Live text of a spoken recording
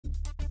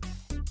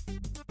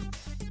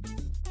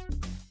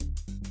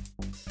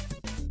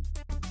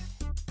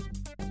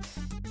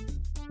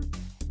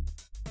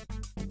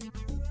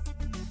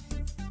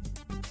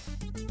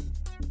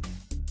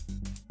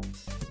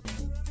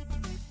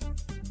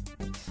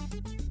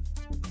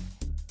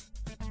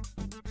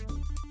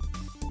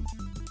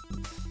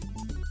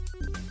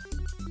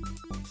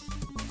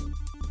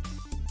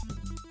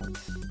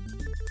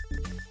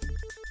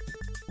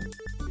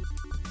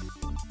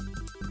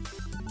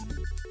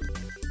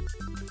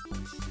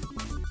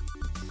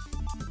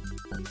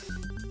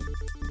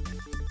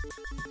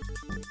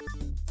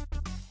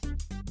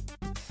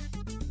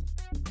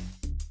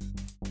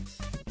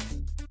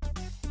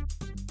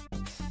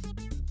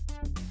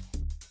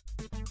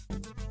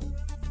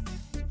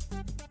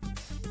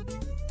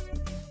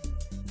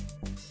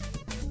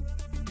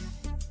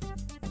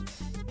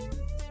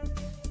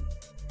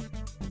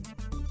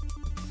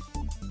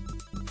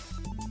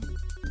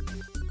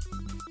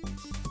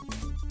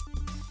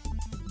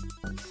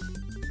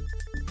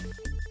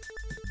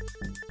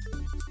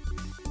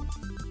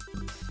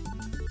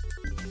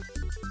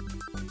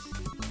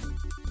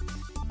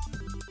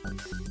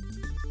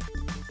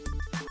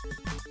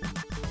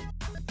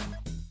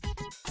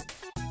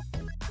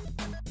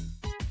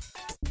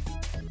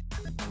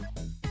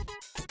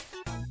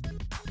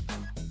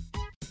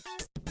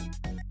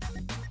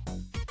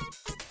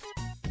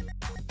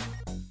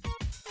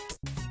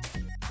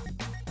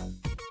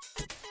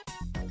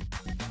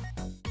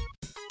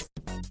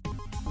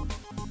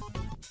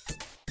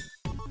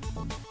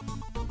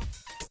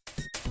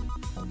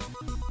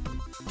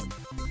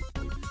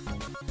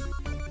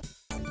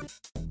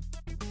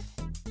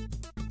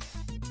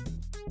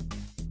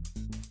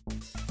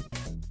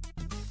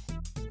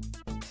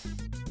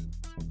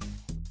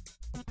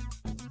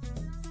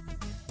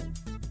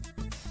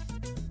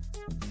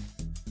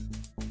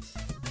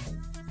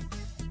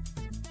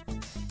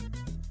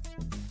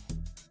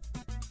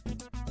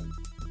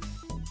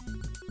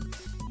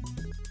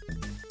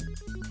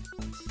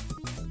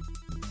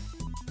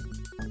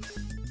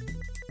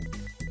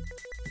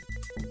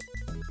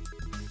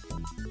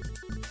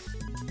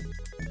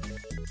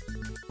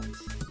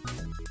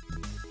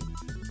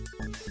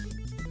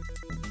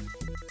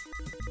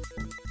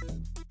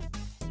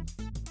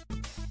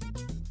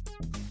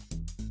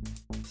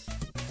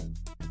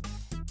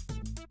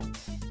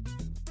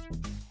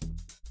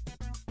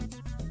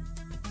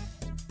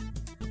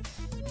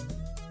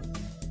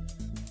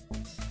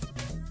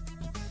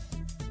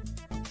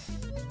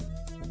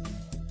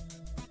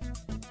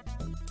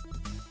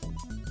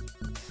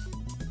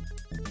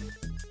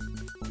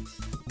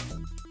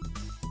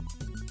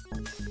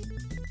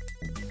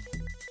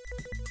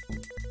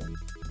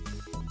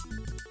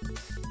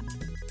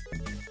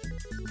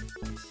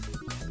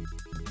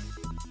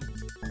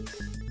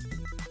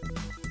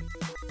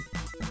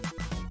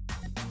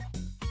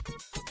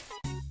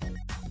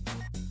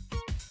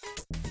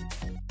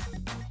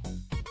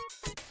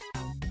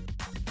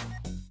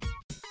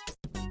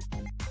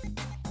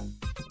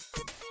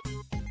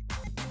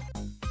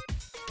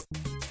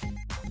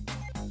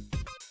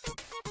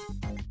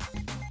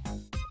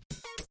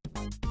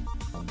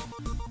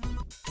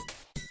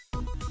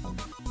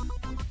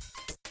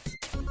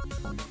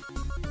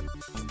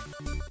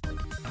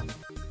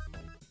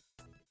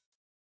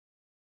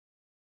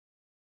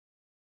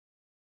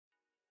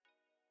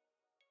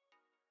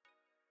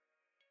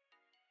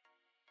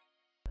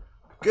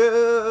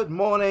Good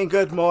morning,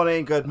 good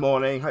morning, good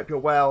morning. Hope you're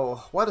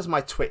well. Why does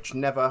my Twitch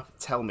never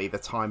tell me the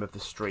time of the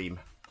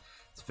stream?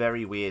 It's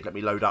very weird. Let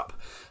me load up.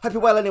 Hope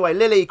you're well anyway.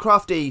 Lily,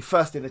 Crafty,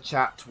 first in the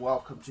chat.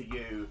 Welcome to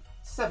you.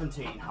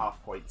 17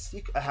 half points.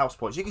 House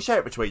points. You can share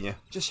it between you.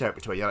 Just share it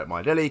between you. I don't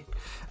mind. Lily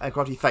and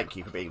Crafty, thank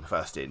you for being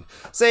first in.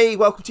 C,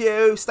 welcome to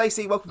you.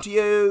 Stacey, welcome to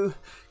you.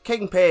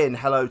 Kingpin,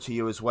 hello to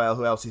you as well.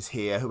 Who else is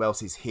here? Who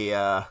else is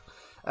here?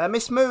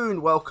 Miss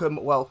Moon,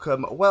 welcome,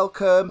 welcome,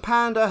 welcome.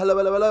 Panda, hello,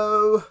 hello,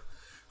 hello.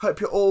 Hope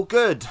you're all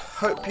good.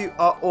 Hope you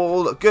are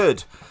all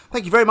good.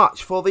 Thank you very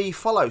much for the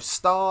follow.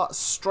 Star,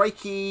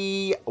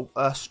 Strikey,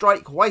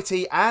 Strike,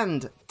 Whitey,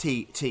 and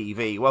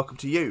TTV. Welcome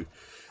to you.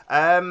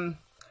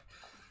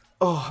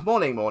 Oh,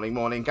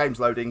 morning. Game's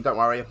loading. Don't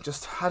worry.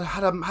 Just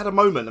had a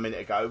moment a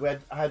minute ago.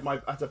 I had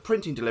a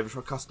printing delivered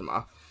for a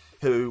customer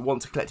who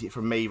wanted to collect it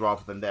from me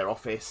rather than their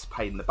office.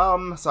 Pain in the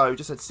bum. So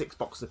just had 6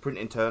 boxes of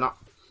printing turn up.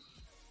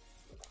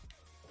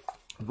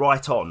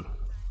 Right on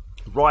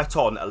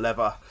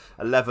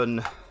 11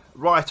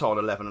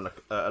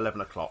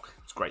 o'clock.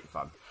 It's great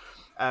fun.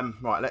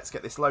 Right, let's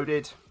get this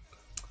loaded.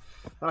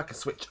 Then I can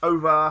switch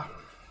over.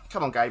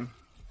 Come on, game.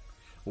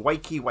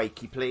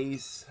 Wakey,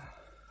 please.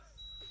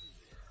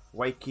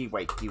 Wakey.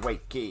 Why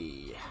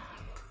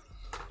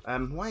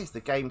is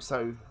the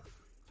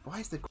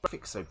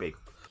graphics so big?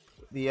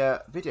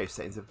 The video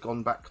settings have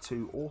gone back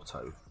to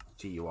auto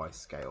GUI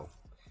scale.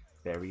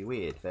 Very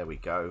weird. There we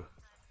go.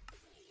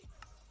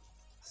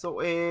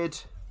 Sorted.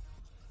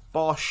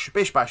 Bosh.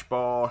 Bish bash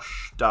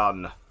bosh.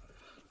 Done.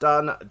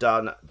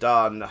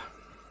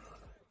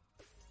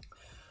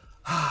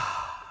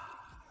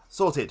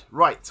 Sorted.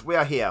 Right, we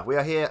are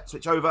here.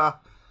 Switch over.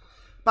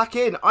 Back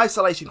in.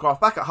 IsolationCraft.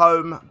 Back at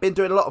home. Been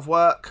doing a lot of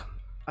work.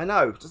 I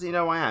know. Doesn't he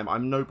know who I am?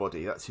 I'm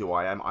nobody. That's who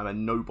I am. I'm a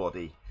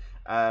nobody.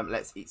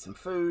 Let's eat some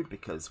food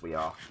because we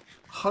are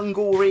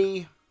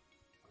hungry.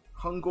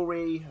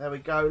 There we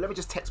go. Let me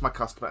just text my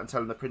customer and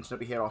tell him the printer will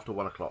be here after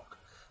 1 o'clock.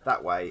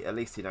 That way, at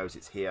least he knows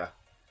it's here.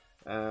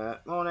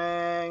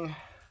 Morning.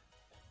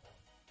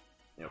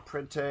 Your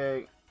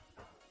printing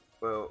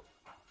will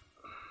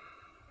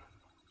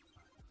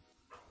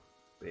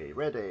be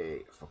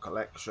ready for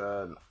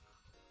collection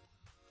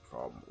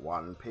from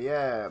 1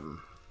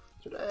 PM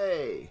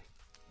today.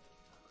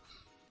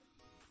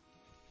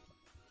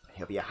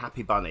 He'll be a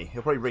happy bunny.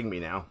 He'll probably ring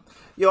me now.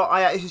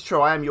 This is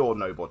true. I am your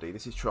nobody.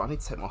 This is true. I need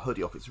to take my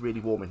hoodie off. It's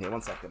really warm in here.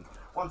 1 second.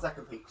 1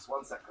 second, peeps.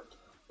 1 second.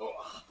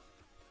 Ugh.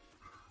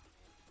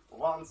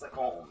 1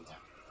 second.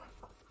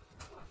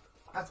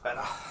 That's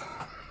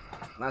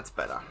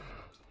better.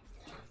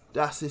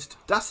 Das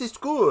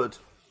ist good.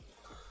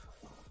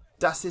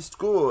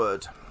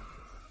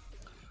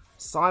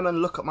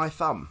 Simon, look at my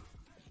thumb.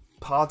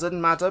 Pardon,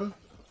 madam?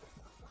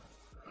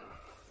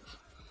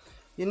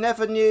 You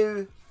never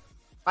knew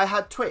I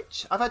had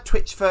Twitch. I've had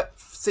Twitch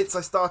since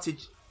I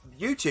started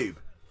YouTube.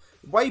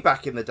 Way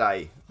back in the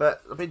day.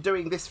 But I've been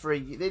doing this for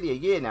nearly a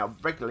year now.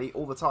 Regularly,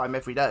 all the time,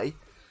 every day.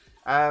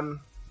 Thank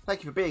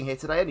you for being here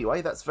today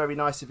anyway. That's very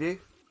nice of you.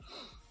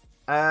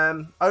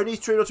 Only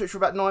streamed on Twitch for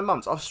about 9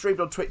 months. I've streamed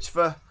on Twitch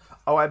for...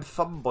 Oh, I'm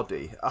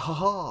somebody.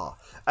 Aha.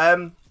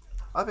 I've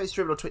been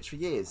streaming on Twitch for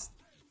years.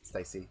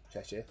 Stacey,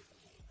 Cheshire.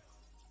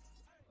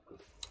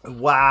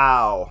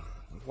 Wow,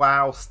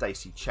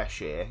 Stacey,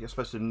 Cheshire. You're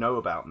supposed to know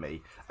about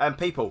me.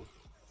 People,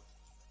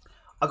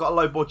 I got a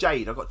load more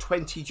jade. I've got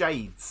 20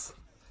 jades.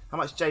 How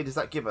much jade does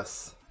that give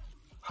us?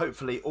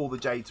 Hopefully all the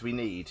jades we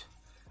need.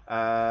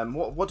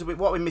 What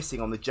are we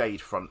missing on the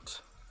jade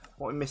front?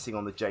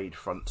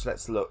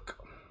 Let's look.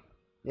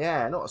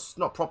 Yeah,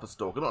 not proper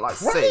stalker, not like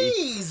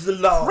Praise the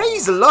Lord.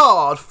 Praise the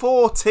Lord.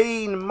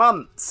 14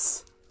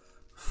 months.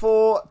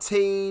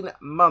 14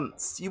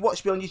 months. You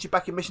watched me on YouTube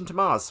back in Mission to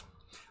Mars.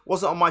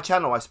 Wasn't on my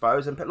channel, I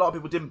suppose, and a lot of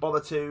people didn't bother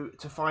to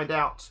find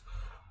out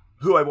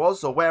who I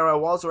was or where I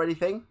was or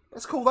anything.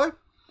 It's cool though.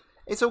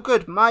 It's all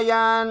good. My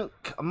Yank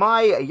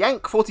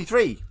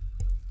 43.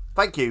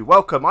 Thank you.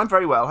 Welcome. I'm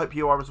very well. Hope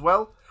you are as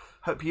well.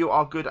 Hope you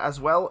are good as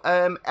well.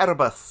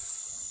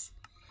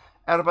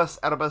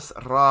 Erebus,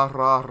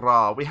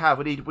 rah. We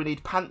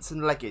need pants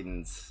and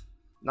leggings.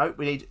 No,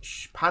 we need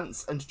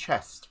pants and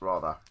chest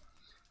rather.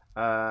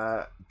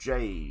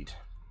 Jade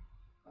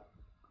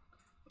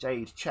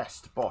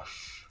chest,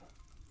 Bosch.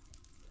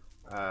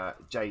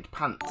 Jade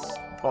pants,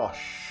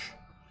 Bosch.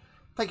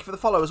 Thank you for the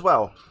follow as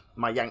well,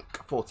 my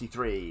Yank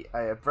 43.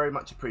 I very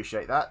much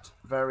appreciate that.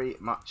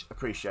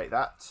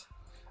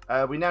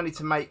 We now need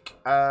to make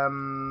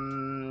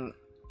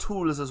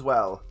tools as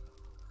well.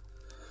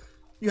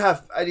 You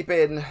only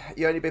been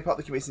part of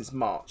the community since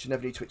March. You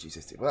never knew Twitch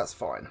existed. Well, that's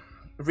fine.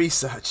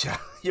 Researcher.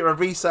 You're a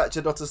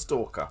researcher, not a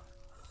stalker.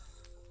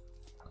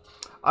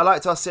 I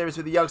liked our series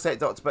with the young Snake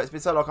Doctor, but it's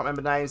been so long I can't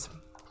remember names.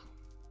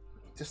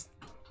 Just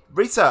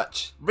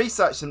research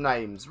some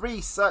names.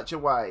 Research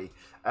away.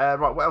 Right,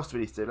 what else do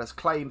we need to do? Let's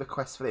claim the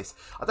quest for this.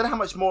 I don't know how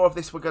much more of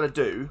this we're going to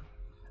do.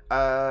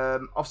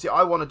 Obviously,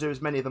 I want to do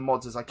as many of the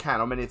mods as I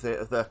can, or many of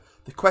the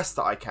quests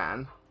that I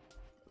can.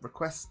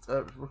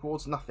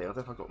 Rewards nothing. I don't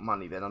know if I've got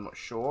money then. I'm not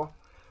sure.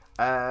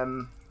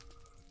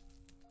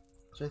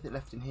 So there anything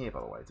left in here,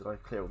 by the way? Did I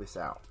clear all this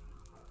out?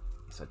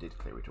 Yes, I did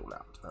clear it all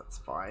out. That's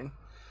fine.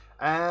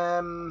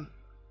 Oh,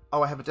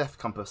 I have a death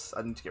compass.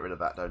 I need to get rid of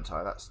that, don't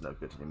I? That's no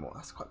good anymore.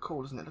 That's quite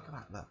cool, isn't it? Look at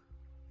that. Look.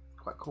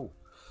 Quite cool.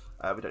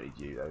 We don't need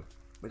you, though.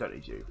 We don't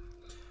need you.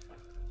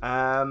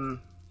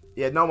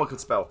 Yeah, no one can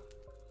spell.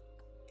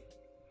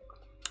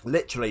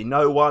 Literally,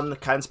 no one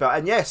can spell.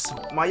 And yes,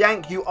 my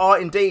Yank, you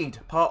are indeed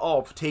part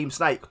of Team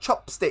Snake.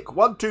 Chopstick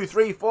 1, 2,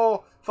 3,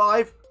 4,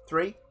 5,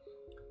 3.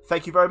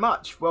 Thank you very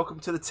much. Welcome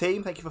to the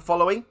team. Thank you for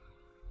following.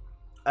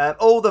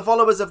 All the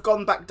followers have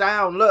gone back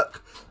down.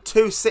 Look,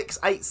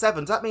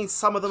 2687. Does that mean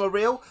some of them are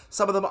real?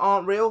 Some of them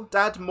aren't real?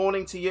 Dad,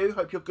 morning to you.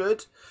 Hope you're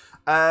good.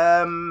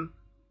 I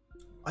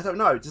don't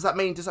know. Does that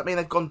mean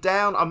they've gone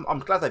down? I'm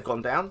glad they've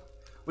gone down.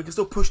 We can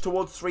still push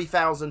towards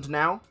 3,000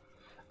 now.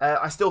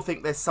 I still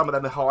think there's some of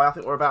them are high. I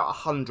think we're about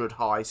 100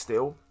 high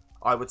still,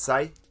 I would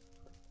say.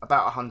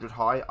 About 100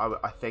 high,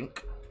 I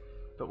think.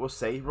 But we'll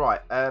see.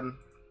 Right,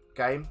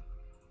 game.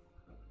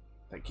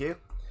 Thank you.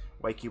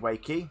 Wakey,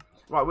 wakey.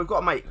 Right, we've got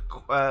to make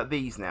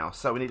these now.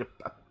 So we need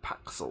a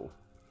paxel.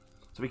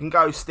 So we can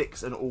go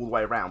sticks and all the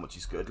way around, which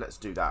is good. Let's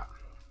do that.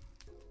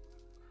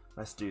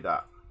 Let's do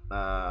that.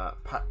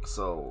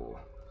 Paxel.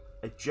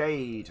 A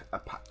jade, a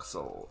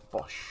paxel.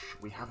 Bosh.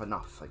 We have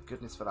enough. Thank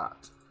goodness for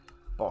that.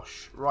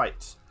 Bosh.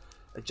 Right.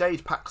 A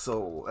jade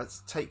paxel.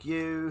 Let's take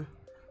you.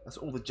 That's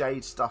all the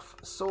jade stuff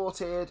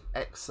sorted.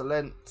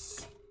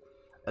 Excellent.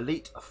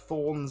 Elite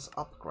Thorns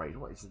upgrade.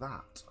 What is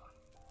that?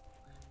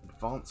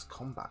 Advanced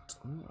combat.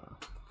 Ooh,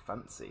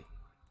 fancy.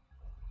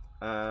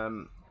 I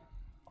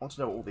want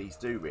to know what all these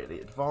do, really.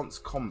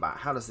 Advanced combat.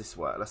 How does this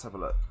work? Let's have a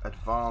look.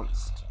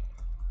 Advanced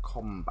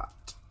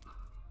combat.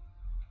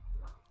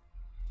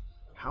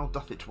 How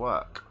doth it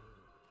work?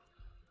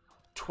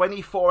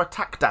 24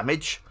 attack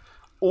damage.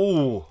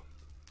 Ooh.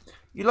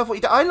 You love what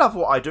you do. I love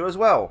what I do as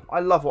well.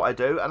 I love what I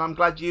do, and I'm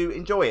glad you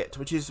enjoy it,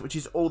 which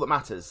is all that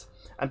matters.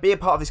 And being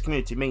part of this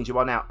community means you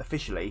are now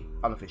officially,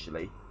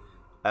 unofficially,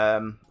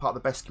 part of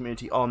the best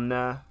community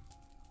on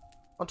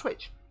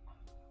Twitch.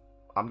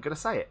 I'm gonna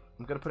say it.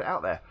 I'm gonna put it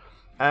out there.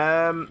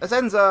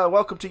 Azenza,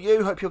 welcome to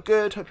you. Hope you're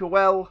good. Hope you're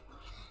well.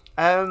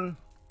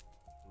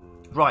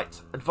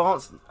 Right,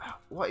 advanced.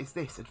 What is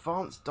this?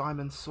 Advanced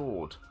diamond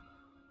sword.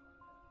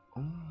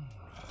 Ooh,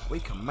 we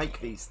can make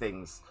these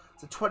things.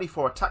 It's a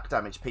 24 attack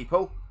damage,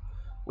 people,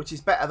 which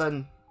is better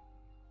than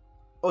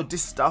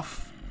this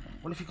stuff.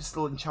 I wonder if you can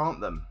still enchant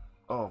them.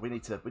 Oh, we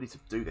need to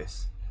do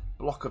this.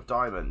 Block of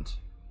diamond.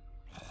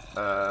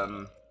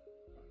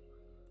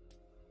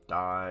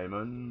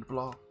 Diamond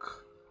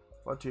block.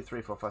 1, 2,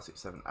 3, 4, 5, 6,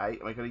 7, 8.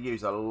 And we're going to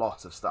use a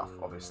lot of stuff,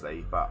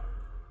 obviously, but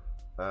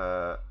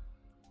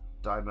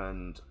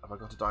diamond. Have I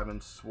got a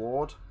diamond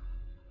sword?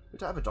 We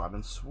don't have a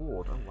diamond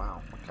sword. Oh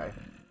wow. Okay.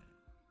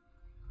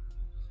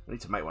 We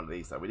need to make one of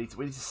these though. We need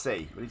to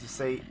see. We need to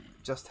see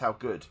just how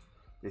good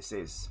this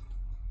is.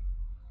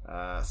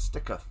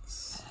 Sticker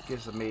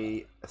gives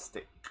me a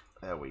stick.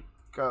 There we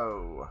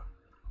go.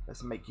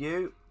 Let's make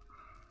you.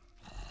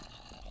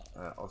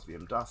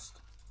 Osmium dust.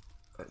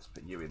 Let's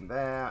put you in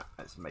there.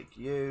 Let's make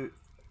you.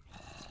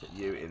 Let's put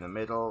you in the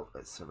middle.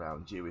 Let's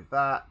surround you with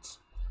that.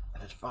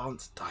 An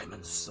advanced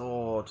diamond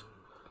sword.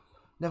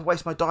 Never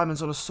waste my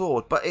diamonds on a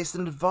sword, but it's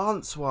an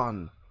advanced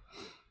one.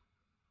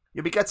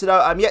 You'll be good to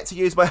know. I'm yet to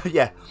use my...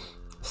 Yeah.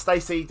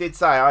 Stacey did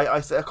say, I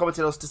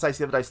commented on to Stacey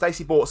the other day,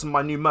 Stacey bought some of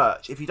my new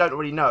merch. If you don't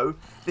already know,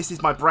 this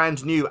is my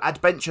brand new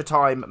Adventure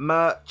Time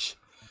merch.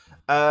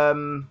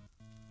 Yeah,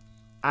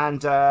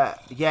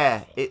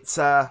 it's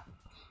I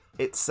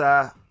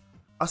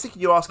was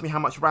thinking you asked me how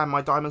much RAM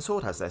my diamond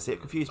sword has there, see, it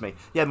confused me.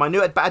 Yeah, my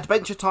new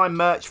Adventure Time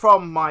merch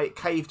from my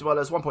Cave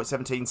Dwellers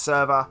 1.17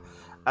 server.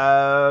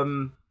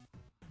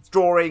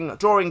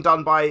 Drawing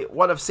done by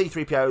one of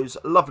C3PO's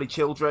lovely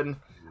children.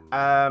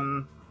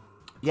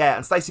 Yeah,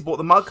 and Stacey bought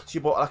the mug. She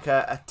bought like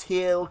a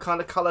teal kind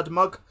of coloured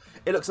mug.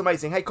 It looks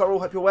amazing. Hey Coral,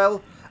 hope you're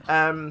well.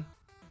 Yeah,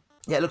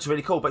 it looks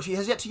really cool, but she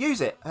has yet to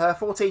use it. Her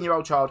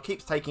 14-year-old child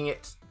keeps taking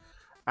it,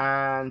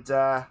 and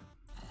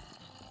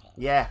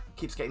yeah,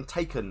 keeps getting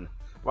taken.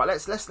 Right,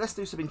 let's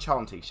do some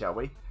enchanting, shall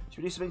we? Should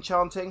we do some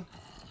enchanting?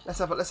 Let's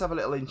have a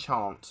little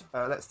enchant.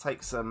 Let's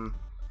take some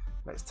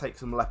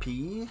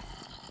lapis.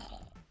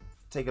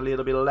 Take a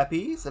little bit of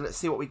lapis, and let's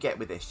see what we get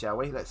with this, shall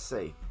we? Let's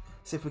see.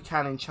 See if we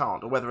can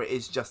enchant, or whether it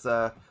is just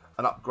an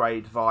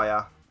upgrade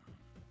via...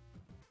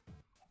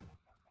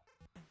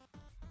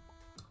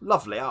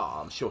 Lovely.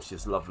 Ah, I'm sure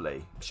she's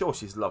lovely. I'm sure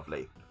she's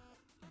lovely.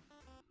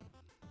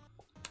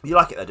 You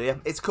like it though, do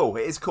you? It's cool.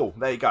 It is cool.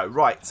 There you go.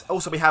 Right.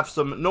 Also, we have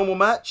some normal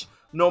merch.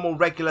 Normal,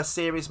 regular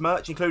series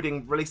merch,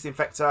 including Release the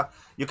Infector.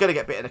 You're going to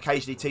get bitten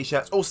occasionally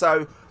t-shirts.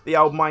 Also, the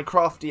old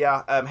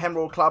Minecraftia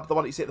Hemorrhoid Club, the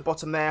one that you see at the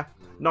bottom there.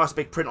 Nice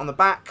big print on the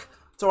back.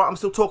 It's alright, I'm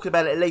still talking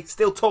about it, Elite.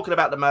 Still talking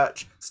about the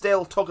merch.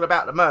 Still talking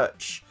about the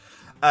merch.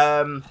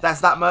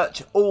 That's that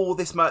merch. All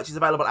this merch is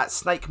available at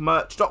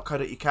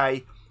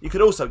snakemerch.co.uk. You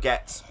can also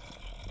get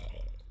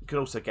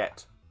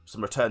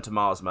some Return to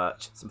Mars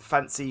merch. Some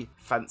fancy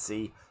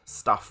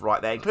stuff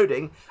right there,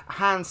 including a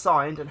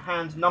hand-signed and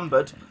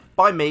hand-numbered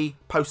by me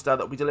poster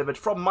that we delivered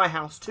from my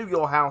house to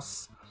your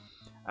house.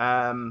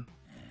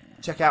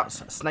 Check out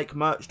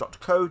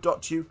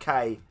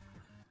snakemerch.co.uk.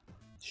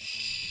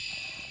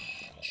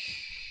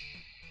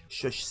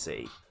 Shush,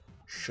 see.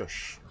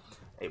 Shush.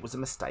 It was a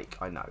mistake,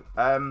 I know.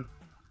 I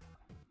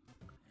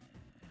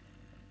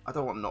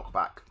don't want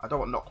knockback. I don't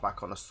want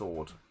knockback on a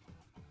sword.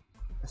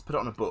 Let's put it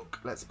on a book.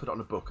 Let's put it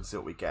on a book and see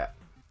what we get.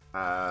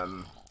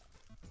 Let's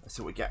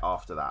see what we get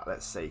after that.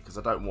 Let's see, because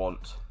I don't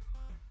want...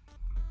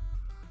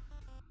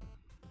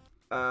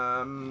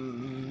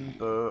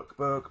 book.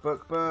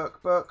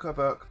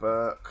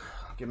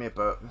 Give me a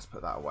book. Let's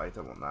put that away.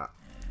 Don't want that.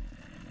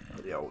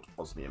 Put the old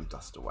osmium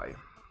dust away.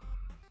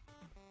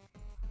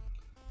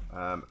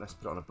 Let's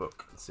put it on a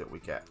book and see what we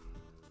get.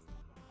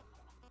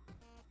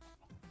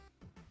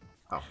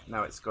 Oh,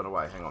 now it's gone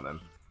away. Hang on then.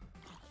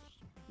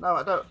 No,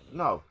 I don't.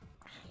 No.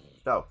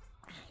 No.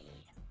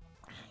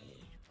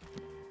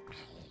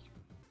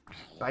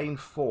 Bane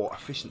 4,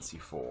 efficiency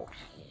 4.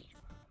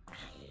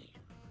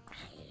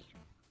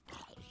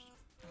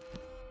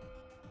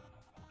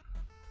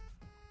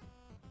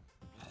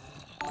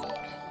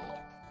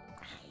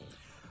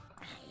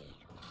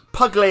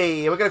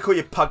 Pugly! We're going to call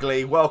you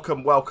Pugly.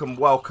 Welcome, welcome,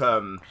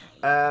 welcome.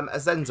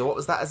 Azenza. What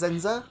was that,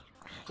 Azenza?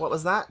 What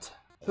was that?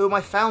 Who are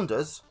my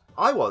founders?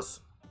 I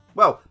was.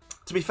 Well,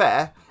 to be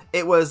fair,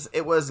 it was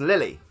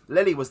Lily.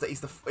 Lily was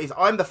that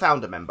I'm the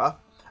founder member,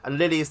 and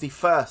Lily is the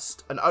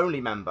first and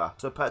only member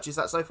to have purchased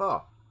that so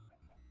far.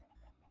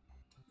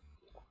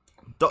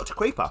 Dr.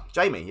 Creeper.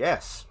 Jamie,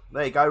 yes.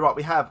 There you go. Right,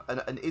 we have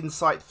an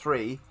Insight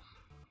 3,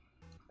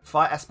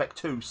 Fire Aspect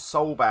 2,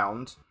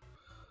 Soulbound.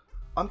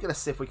 I'm going to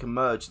see if we can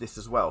merge this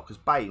as well, because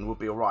Bane would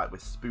be alright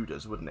with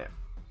Spooders, wouldn't it?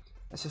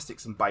 Let's just stick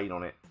some Bane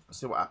on it. Let's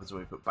see what happens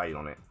when we put Bane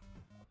on it.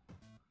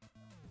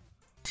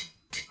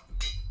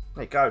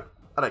 There you go.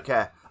 I don't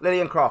care.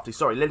 Lily and Crafty.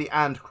 Sorry, Lily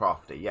and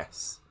Crafty,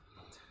 yes.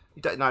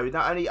 You don't know.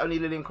 No, only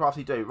Lily and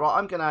Crafty do. Right,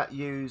 I'm going to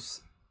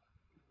use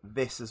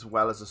this as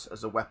well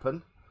as a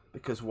weapon,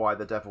 because why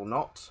the devil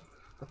not?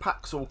 The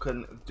Paxel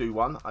can do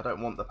one. I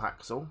don't want the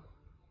Paxel.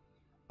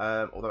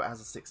 Although it has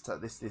a 6 to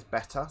this is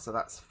better, so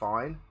that's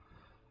fine.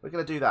 We're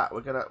gonna do that.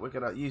 We're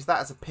gonna use that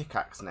as a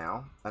pickaxe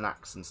now, an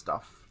axe and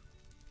stuff.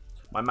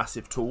 My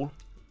massive tool.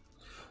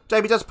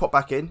 Jamie does pop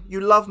back in. You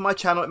love my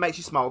channel. It makes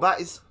you smile.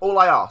 That is all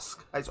I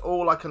ask. That's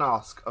all I can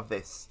ask of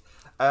this.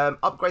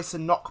 Upgrades to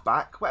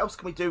knockback. What else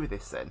can we do with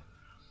this then?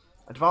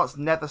 Advanced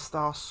Nether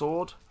Star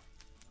Sword.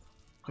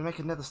 Can we make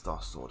a Nether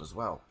Star Sword as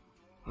well?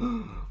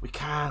 We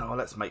can. Oh,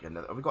 let's make a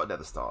Nether. We've got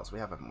Nether Stars. We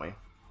have, haven't we?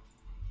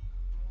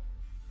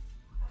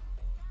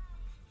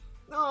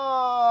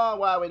 Oh,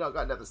 wow, we not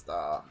got Nether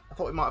Star. I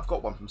thought we might have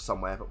got one from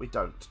somewhere, but we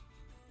don't.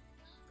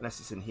 Unless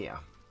it's in here.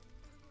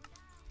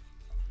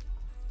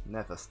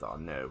 Nether Star.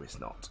 No, it's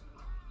not.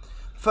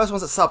 First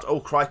ones that subbed. Oh,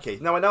 crikey.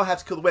 Now, I know how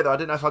to kill the Wither. I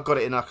didn't know if I got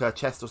it in like a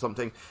chest or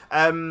something.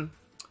 I've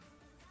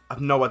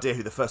no idea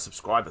who the first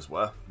subscribers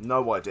were.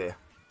 No idea.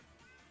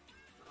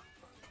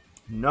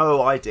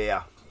 No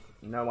idea.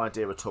 No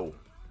idea at all.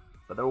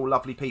 But they're all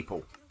lovely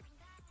people.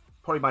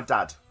 Probably my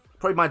dad.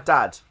 Probably my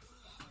dad.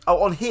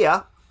 Oh, on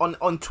here...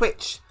 On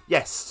Twitch,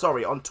 yes,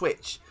 sorry, on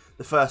Twitch,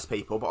 the first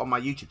people, but on my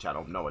YouTube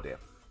channel, no idea.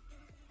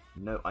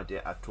 No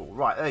idea at all.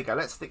 Right, there you go.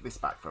 Let's stick this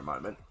back for a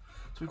moment.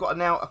 So we've got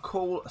now a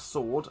cool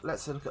sword.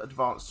 Let's look at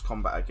advanced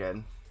combat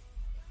again.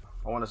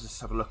 I want to just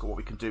have a look at what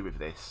we can do with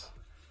this.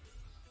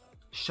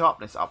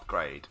 Sharpness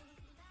upgrade.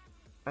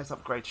 Let's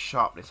upgrade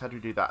sharpness. How do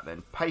we do that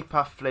then?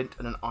 Paper, flint,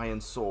 and an iron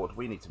sword.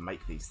 We need to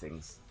make these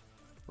things.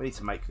 We need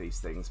to make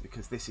these things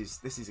because this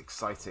is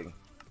exciting.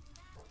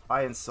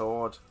 Iron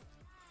sword.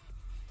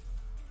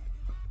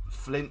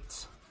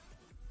 Flint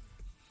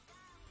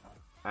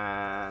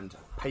and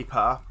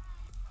paper.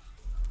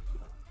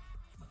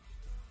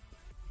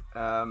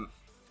 Right,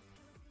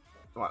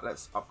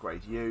 let's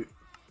upgrade you.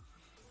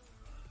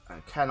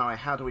 And can I?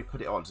 How do we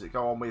put it on? Does it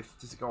go on with?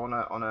 Does it go on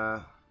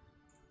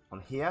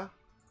here?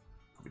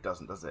 Probably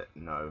doesn't, does it?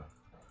 No.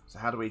 So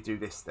how do we do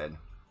this then?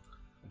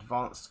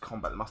 Advanced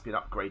combat. There must be an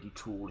upgradey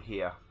tool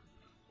here.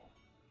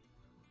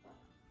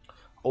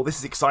 Oh, this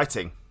is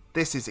exciting.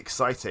 This is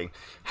exciting.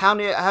 How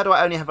do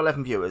I only have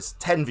 11 viewers?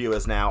 10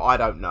 viewers now. I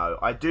don't know.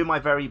 I do my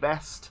very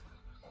best.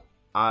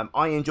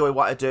 I enjoy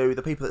what I do.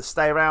 The people that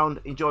stay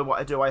around enjoy what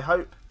I do, I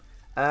hope.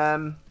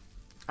 And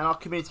our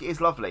community is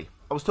lovely.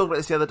 I was talking about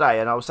this the other day,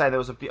 and I was saying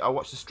I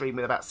watched a stream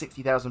with about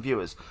 60,000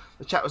 viewers.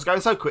 The chat was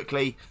going so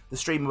quickly, the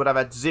streamer would have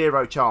had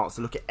zero chance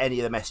to look at any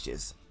of the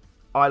messages.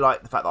 I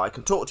like the fact that I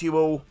can talk to you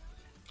all,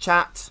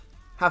 chat,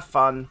 have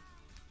fun.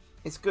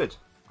 It's good.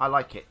 I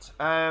like it.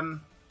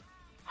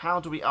 How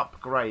do we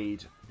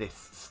upgrade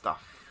this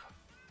stuff?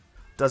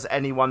 Does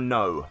anyone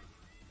know?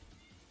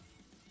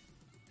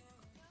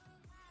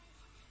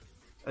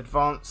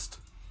 Advanced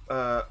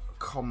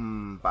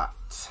combat.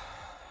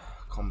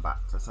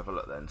 Let's have a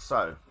look then.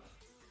 So,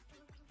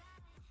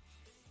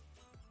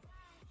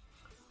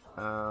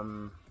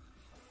 do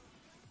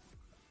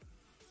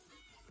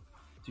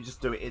you just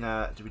do it in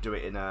a? Do we do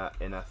it in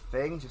a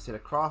thing? Just in a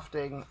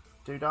crafting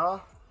doodah?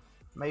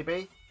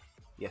 Maybe.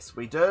 Yes,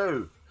 we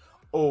do.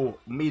 Oh,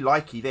 me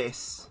likey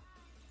this.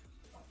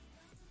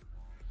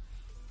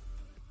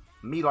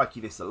 Me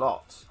likey this a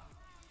lot.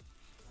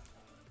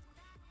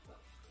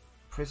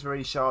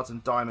 Prismarine shards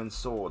and diamond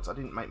swords. I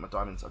didn't make my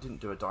diamonds. I didn't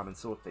do a diamond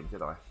sword thing,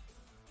 did I?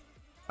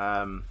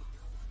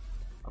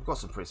 I've got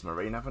some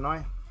prismarine, haven't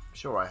I?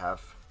 Sure I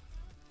have.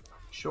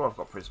 Sure I've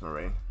got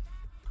prismarine.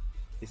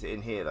 Is it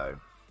in here though?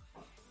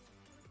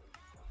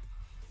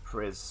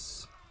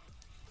 Oh,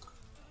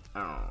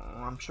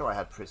 I'm sure I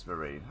had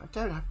prismarine. I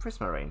don't have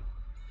prismarine.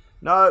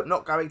 No,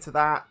 not going to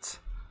that.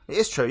 It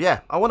is true,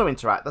 yeah. I want to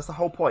interact. That's the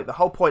whole point. The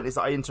whole point is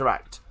that I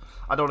interact.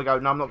 I don't want to go,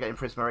 no, I'm not getting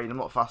prismarine. I'm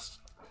not fussed.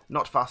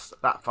 Not fussed.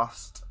 That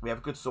fussed. We have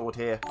a good sword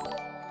here.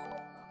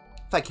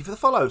 Thank you for the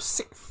follow.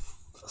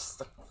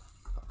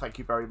 Thank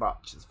you very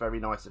much. It's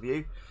very nice of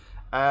you.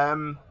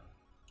 Right,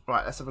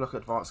 let's have a look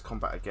at advanced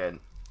combat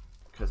again.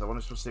 Because I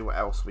want to see what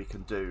else we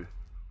can do.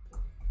 I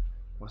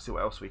want to see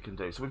what else we can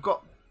do. So we've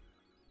got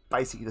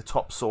basically the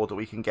top sword that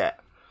we can get.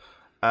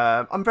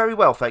 I'm very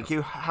well, thank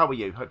you. How are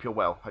you? Hope you're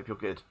well. Hope you're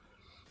good.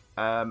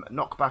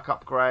 Knockback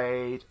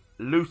upgrade.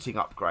 Looting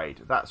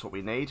upgrade. That's what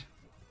we need.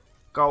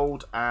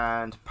 Gold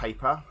and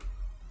paper.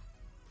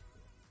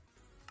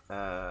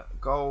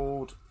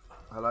 Gold.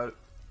 Hello.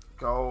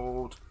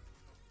 Gold.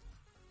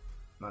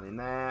 Not in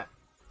there.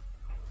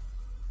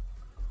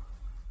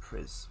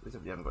 Priz. We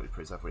haven't got any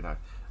priz, have we? No.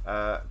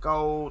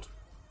 Gold.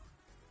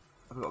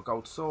 Have we got a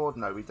gold sword?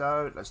 No, we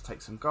don't. Let's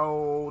take some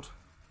gold.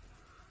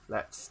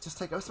 Let's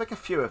make a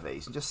few of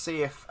these and just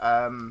see if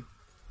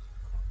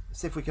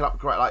we can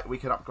upgrade. Like we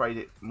can upgrade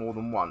it more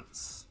than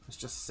once. Let's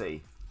just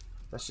see.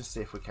 Let's just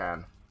see if we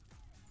can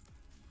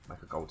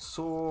make a gold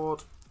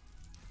sword.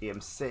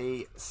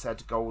 EMC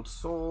said gold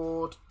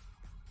sword.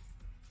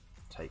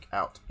 Take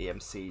out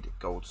EMC'd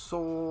gold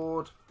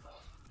sword.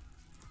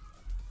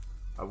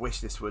 I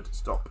wish this would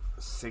stop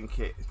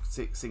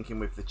syncing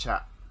with the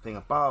chat thing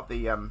above,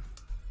 the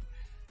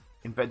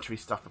inventory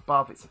stuff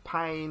above. It's a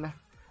pain.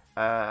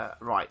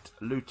 Right,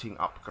 looting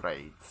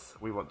upgrades.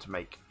 We want to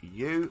make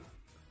you.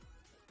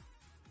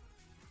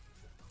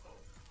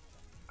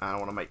 And I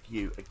want to make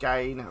you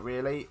again,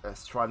 really.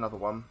 Let's try another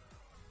one.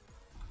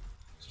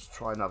 Just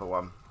try another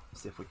one.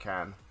 See if we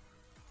can.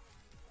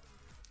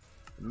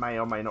 It may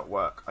or may not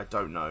work. I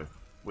don't know.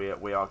 We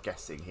are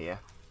guessing here,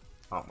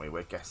 aren't we?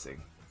 We're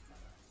guessing.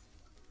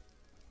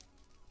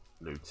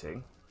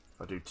 Looting.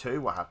 If I do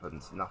 2, what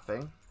happens?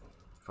 Nothing.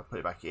 If I put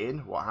it back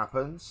in, what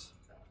happens?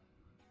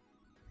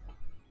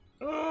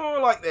 Oh,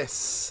 like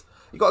this.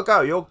 You got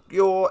to go.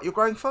 You're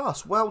growing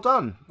fast. Well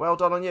done. Well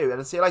done on you. And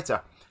I'll see you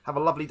later. Have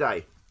a lovely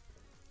day.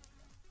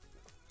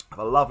 Have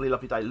a lovely,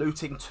 lovely day.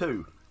 Looting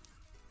 2.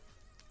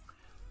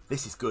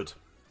 This is good.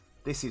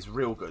 This is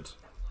real good.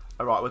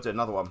 All right, we'll do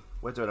another one.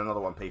 We're doing another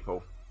one,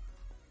 people.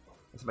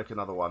 Let's make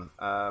another one.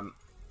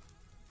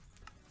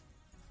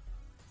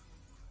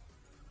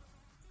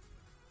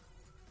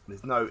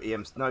 There's no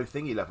no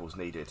thingy levels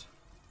needed.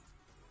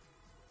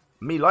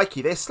 Me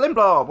likey this. Slim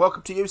Blob,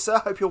 welcome to you, sir.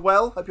 Hope you're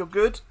well. Hope you're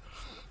good.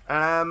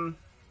 Yeah,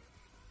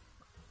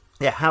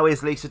 how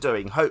is Lisa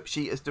doing? Hope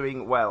she is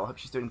doing well. Hope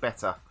she's doing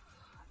better.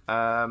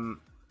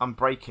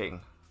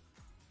 Unbreaking.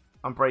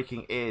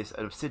 Unbreaking is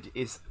a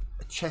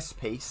chess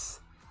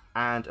piece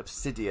and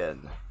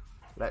obsidian.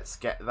 Let's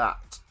get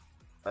that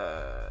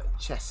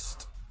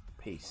chest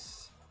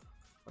piece.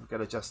 I'm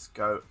gonna just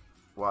go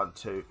 1,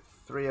 2,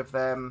 3 of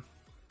them.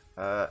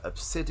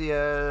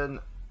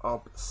 Obsidian.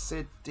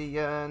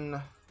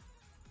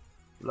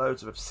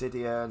 Loads of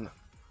obsidian.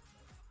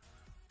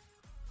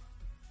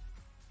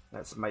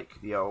 Let's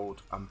make the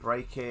old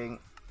unbreaking.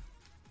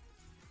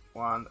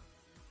 1,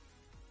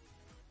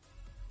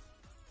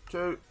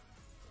 2,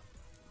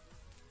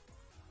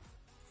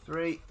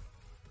 3.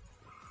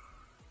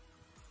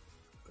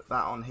 Put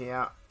that on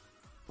here.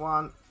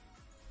 1,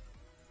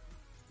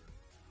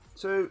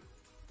 2,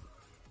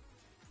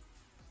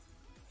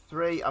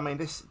 3. I mean,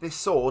 this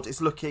sword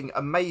is looking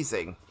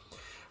amazing.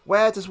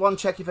 Where does one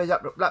check if a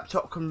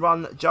laptop can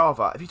run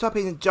Java? If you type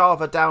in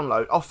Java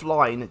download,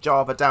 offline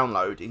Java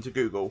download into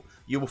Google,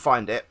 you will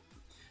find it.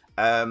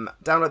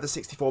 Download the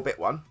 64-bit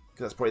one,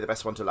 because that's probably the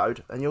best one to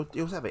load, and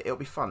you'll have it. It'll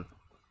be fun.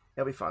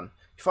 It'll be fun.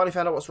 You finally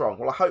found out what's wrong.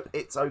 Well, I hope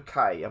it's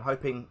okay. I'm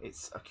hoping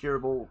it's a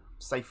curable,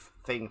 safe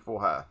thing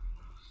for her.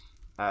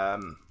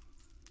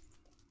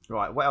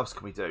 Right, what else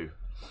can we do?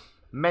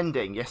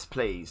 Mending, yes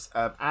please.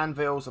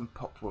 Anvils and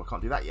pops. Well, I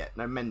can't do that yet.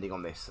 No mending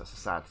on this. That's a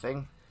sad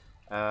thing.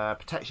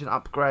 Protection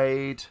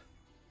upgrade.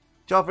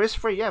 Java is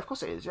free. Yeah, of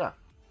course it is. Yeah.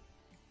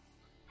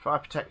 Fire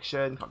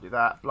protection. Can't do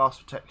that.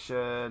 Blast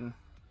protection.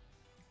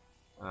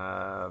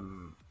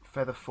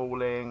 Feather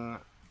falling.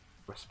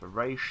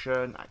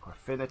 Respiration.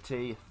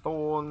 Aquafinity.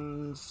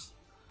 Thorns.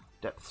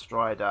 Depth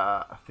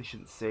strider.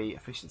 Efficiency.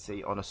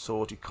 Efficiency on a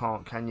sword. You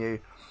can't, can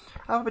you?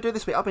 How have I been doing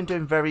this week? I've been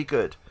doing very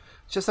good.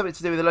 It's just something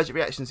to do with allergic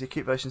reactions. The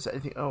acute versions.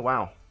 Anything. Oh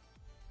wow.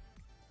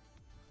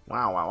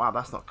 Wow, wow, wow.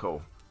 That's not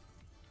cool.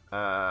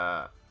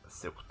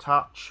 Silk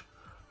touch,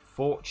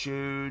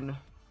 fortune.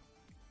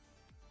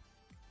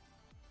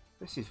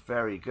 This is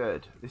very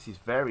good. This is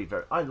very,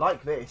 very. I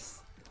like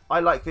this.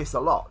 I like this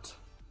a lot.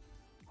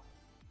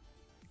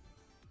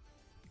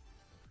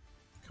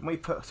 Can we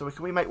put? So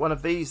can we make one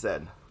of these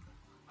then?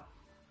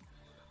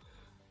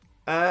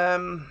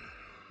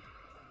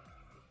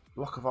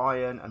 Block of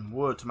iron and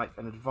wood to make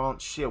an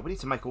advanced shield. We need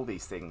to make all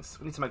these things.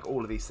 We need to make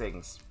all of these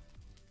things.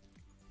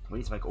 We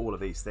need to make all of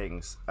these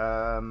things.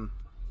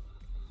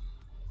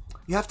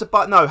 You have to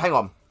buy... No, hang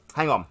on.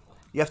 Hang on.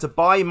 You have to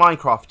buy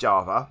Minecraft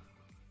Java.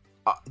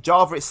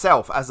 Java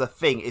itself as a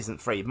thing isn't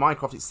free.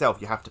 Minecraft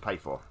itself you have to pay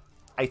for.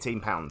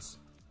 £18.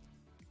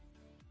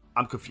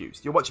 I'm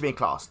confused. You're watching me in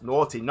class.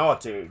 Naughty,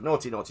 naughty,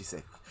 naughty, naughty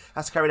Sith.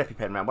 Has to carry an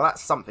EpiPen around. Well,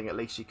 that's something. At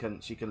least she can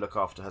look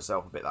after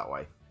herself a bit that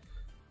way.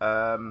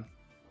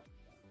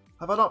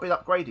 Have I not been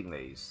upgrading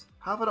these?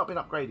 How have I not been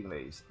upgrading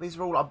these? These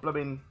are all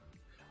blooming...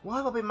 Why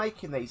have I been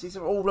making these? These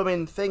are all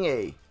blooming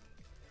thingy.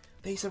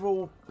 These are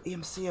all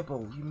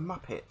EMCable, you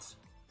muppet.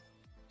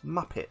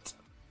 Muppet.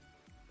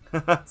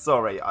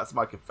 Sorry, that's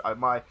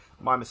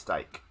my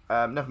mistake.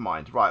 Never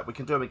mind. Right, we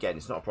can do them again.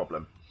 It's not a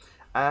problem.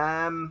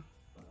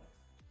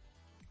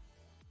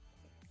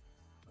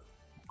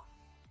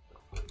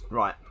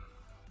 Right.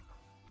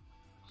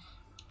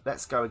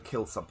 Let's go and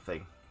kill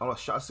something. Oh,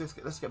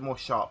 let's get more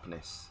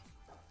sharpness.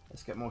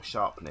 Let's get more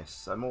sharpness.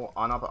 So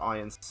another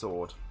iron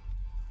sword.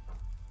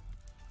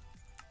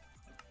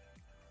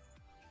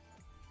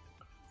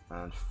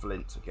 And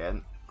flint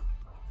again.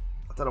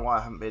 I don't know why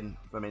I haven't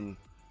been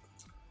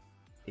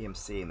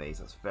EMCing these.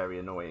 That's very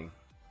annoying.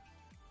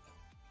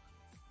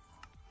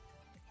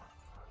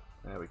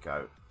 There we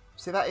go.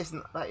 See, that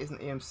isn't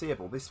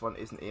EMCable. This one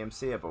isn't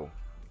EMCable.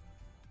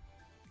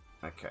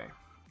 Okay.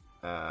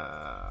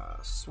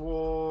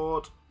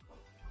 Sword.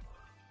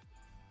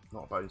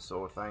 Not a bone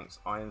sword, thanks.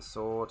 Iron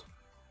sword.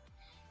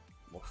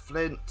 More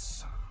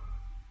flint.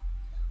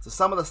 So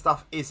some of the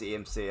stuff is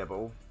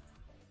EMCable.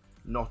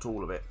 Not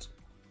all of it.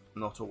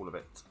 Not all of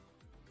it.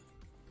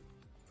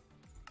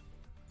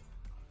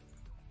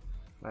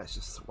 Let's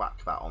just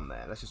whack that on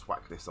there. Let's just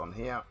whack this on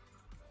here.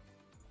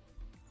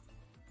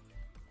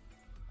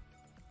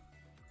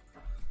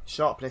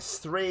 Sharpness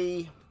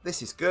 3.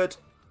 This is good.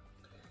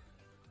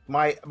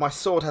 My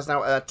sword has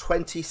now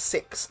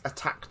 26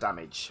 attack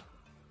damage.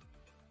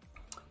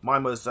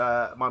 Mine was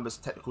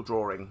technical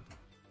drawing.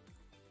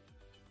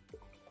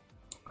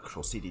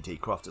 Actual CDT,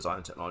 craft design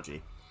and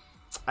technology.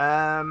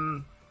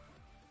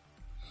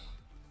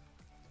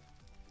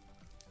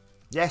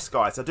 Yes,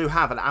 guys, I do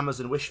have an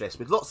Amazon wish list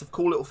with lots of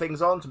cool little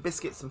things on, some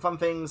biscuits and fun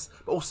things,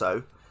 but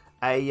also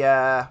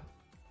that's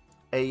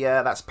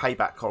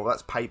payback, Cole.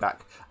 That's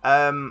payback.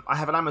 I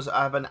have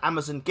an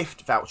Amazon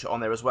gift voucher on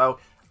there as well.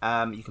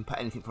 You can put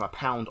anything from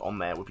 £1 on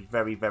there. Would be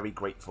very, very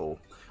grateful.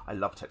 I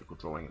love technical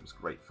drawing. It was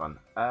great fun.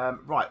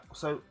 Right.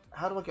 So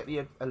how do I get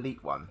the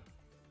elite one?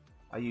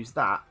 I use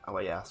that. Oh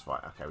yeah, that's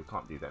right. Okay, we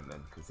can't do them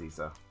then because these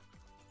are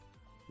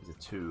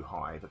too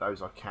high. But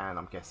those I can.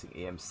 I'm guessing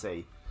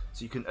EMC.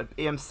 So you can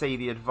EMC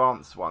the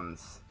advanced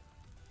ones.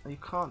 And you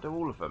can't do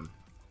all of them.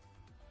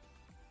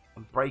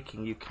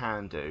 Unbreaking you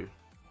can do.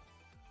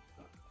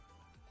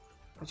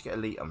 How'd you get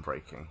elite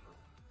unbreaking?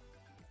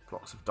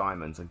 Blocks of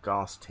diamonds and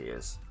gas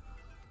tiers.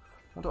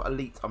 I wonder what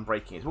elite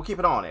unbreaking is. We'll keep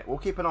an eye on it. We'll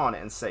keep an eye on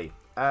it and see.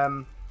 I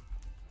want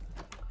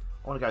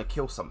to go and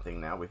kill something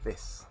now with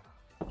this.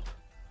 I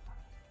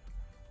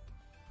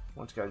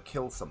want to go and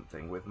kill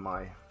something with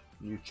my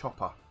new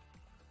chopper.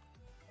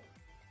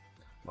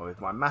 Or with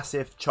my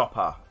massive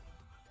chopper.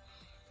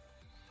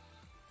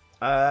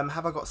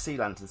 Have I got sea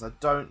lanterns? I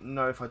don't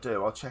know if I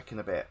do. I'll check in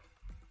a bit.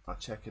 I'll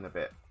check in a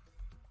bit.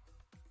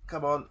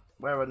 Come on.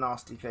 Where are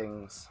nasty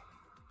things?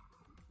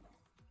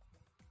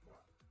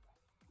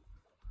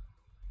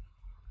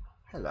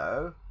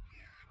 Hello.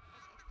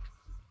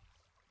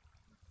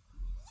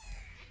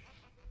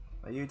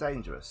 Are you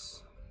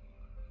dangerous?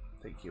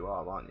 I think you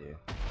are, aren't you?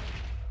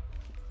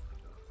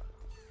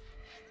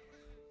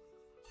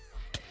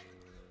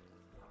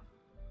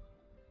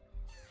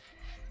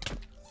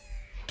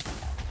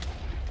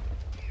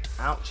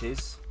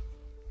 Ouchies.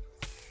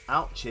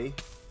 Ouchie.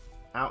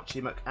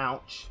 Ouchie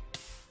McOuch.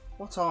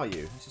 What are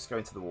you? Let's just go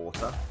into the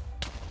water.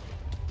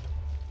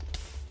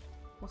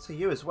 What are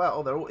you as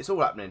well? Oh, it's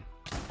all happening.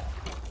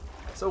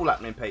 It's all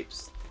happening,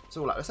 peeps. It's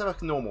all happening. Let's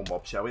have a normal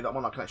mob, shall we? That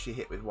one I can actually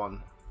hit with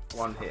one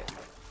hit.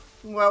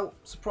 Well,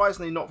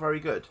 surprisingly not very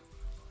good.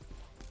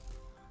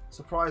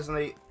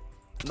 Surprisingly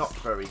not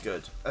very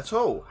good at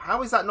all.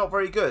 How is that not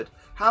very good?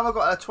 How have I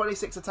got a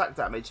 26 attack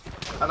damage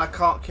and I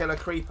can't kill a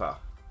creeper?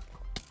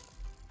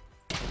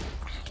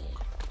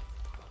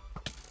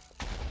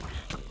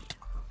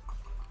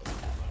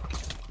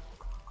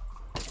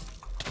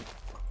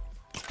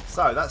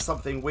 So, that's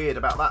something weird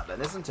about that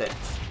then, isn't it?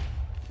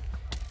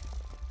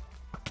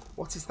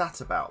 What is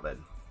that about then?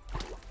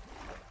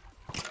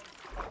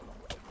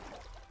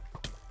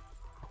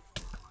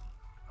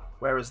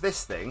 Whereas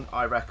this thing,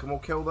 I reckon, will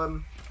kill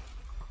them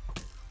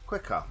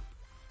quicker.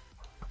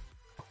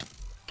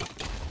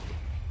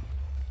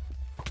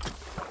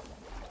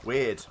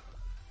 Weird.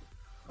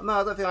 No,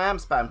 I don't think I am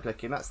spam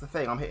clicking. That's the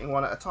thing. I'm hitting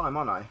one at a time,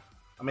 aren't I?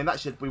 I mean,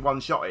 that should be one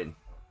shot in.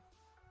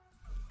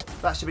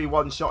 That should be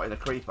one shot in a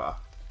creeper.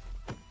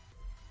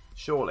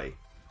 Surely.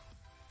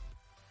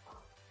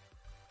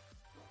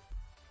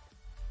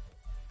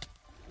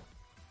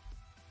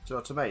 Do you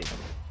know what I mean?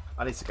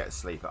 I need to get to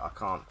sleep. I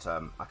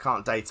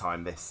can't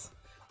daytime this.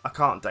 I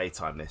can't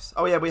daytime this.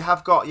 Oh yeah, we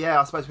have got.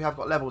 Yeah, I suppose we have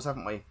got levels,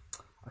 haven't we?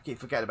 I keep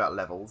forgetting about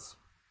levels.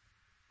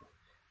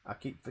 I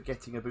keep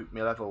forgetting about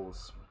my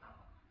levels.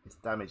 It's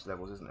damage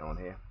levels, isn't it, on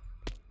here?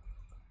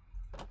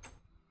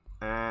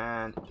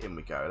 And in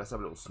we go. Let's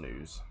have a little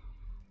snooze.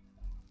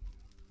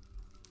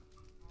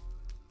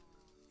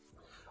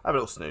 Have a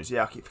little snooze.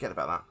 Yeah, I keep forgetting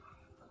about that.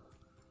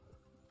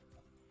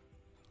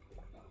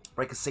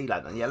 Break a sea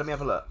lantern. Yeah, let me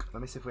have a look.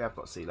 Let me see if we have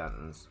got sea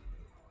lanterns.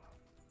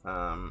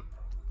 I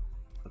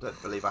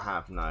don't believe I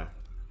have. No.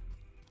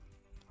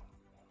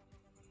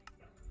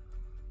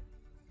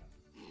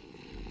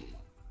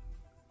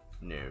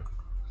 No.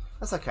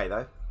 That's okay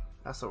though.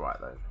 That's all right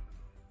though.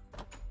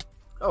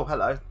 Oh,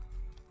 hello.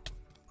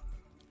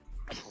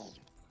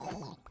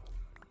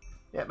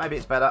 Yeah, maybe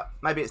it's better.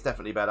 Maybe it's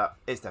definitely better.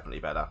 It's definitely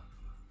better.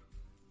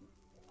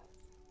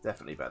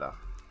 Definitely better.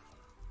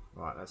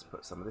 Right, let's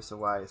put some of this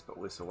away. Let's put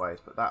all this away.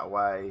 Let's put that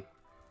away.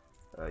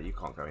 You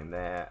can't go in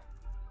there.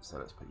 So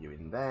let's put you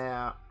in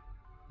there.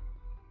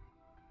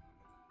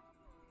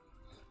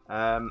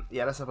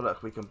 Yeah, let's have a look.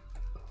 If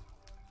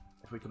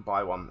we can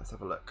buy one, let's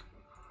have a look.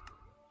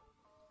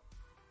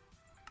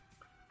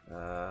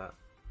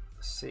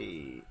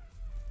 C.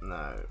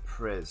 No.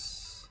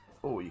 Pris.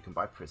 Oh, you can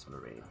buy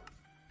Prismarine.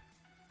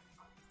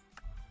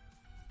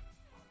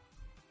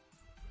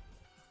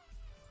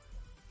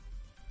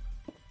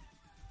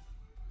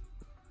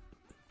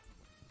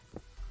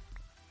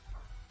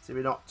 See,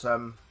 we're not.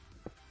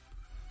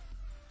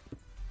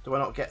 Do I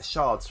not get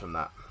shards from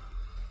that?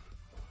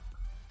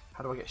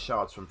 How do I get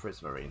shards from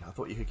Prismarine? I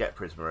thought you could get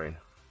Prismarine.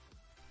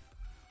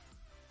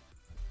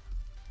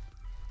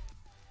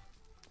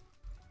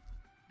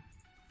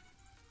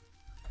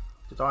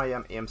 Did I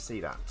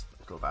EMC that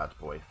little bad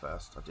boy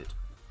first? I did.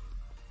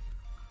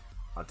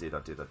 I did.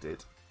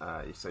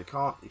 So you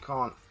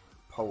can't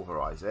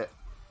pulverize it.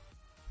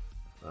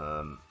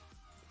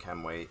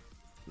 Can we?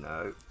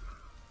 No.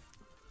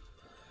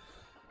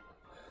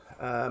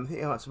 I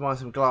think I like to buy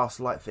some glass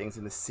light things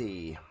in the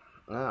sea.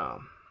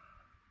 Oh.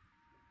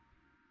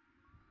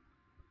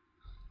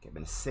 Get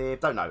them in a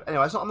sieve. Don't know.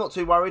 Anyway, I'm not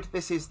too worried.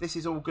 This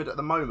is all good at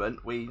the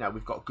moment. We've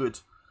got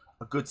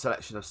a good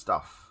selection of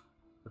stuff.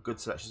 A good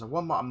selection. So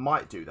one I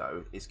might do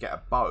though is get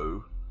a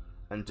bow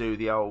and do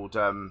the old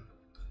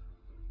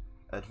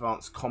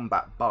advanced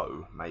combat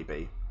bow.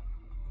 Maybe.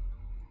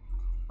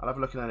 I'll have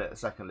a look at it in a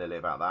second, Lily,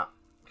 about that.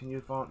 Can you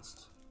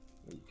advanced?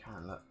 Yeah, you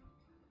can. Look.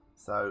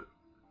 So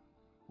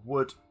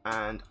wood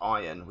and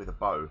iron with a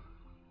bow.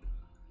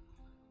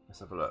 Let's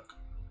have a look.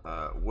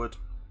 Wood.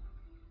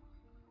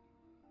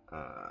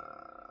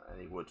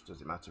 Any wood,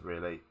 does it matter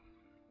really?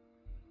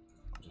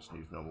 I'll just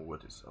use normal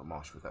wood. It's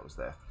marsh wood that was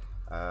there.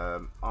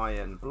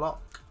 Iron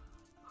block.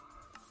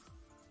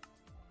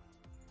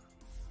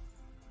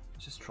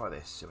 Let's just try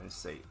this so we can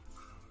see.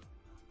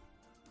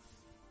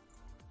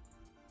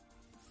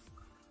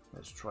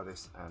 Let's try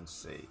this and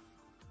see.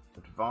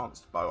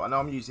 Advanced bow. I know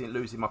I'm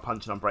losing my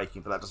punch and I'm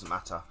breaking, but that doesn't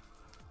matter.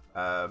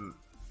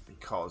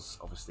 Because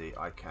obviously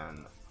I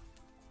can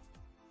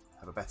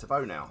have a better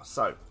bow now.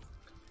 So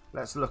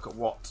let's look at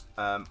what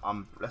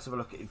let's have a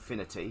look at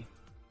Infinity.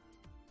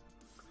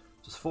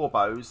 Just 4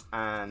 bows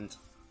and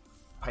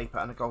paper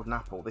and a golden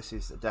apple. This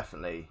is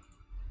definitely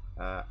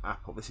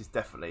apple. This is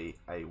definitely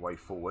a way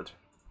forward,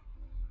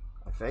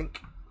 I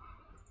think.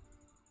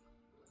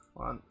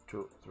 1,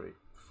 2, 3,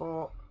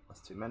 4.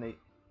 That's too many.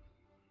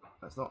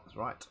 That's not. That's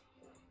right.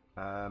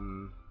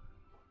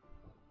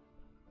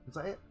 Was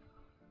that it?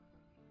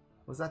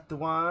 Was that the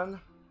one?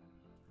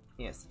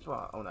 Yes, that's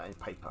right. Oh no,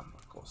 paper,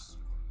 of course.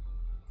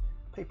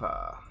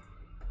 Paper.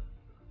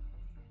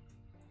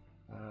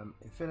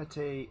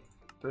 Infinity.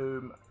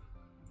 Boom.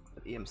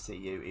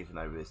 EMCU, even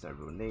though there's no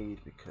real need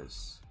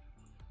because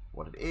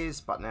what it is.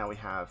 But now we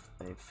have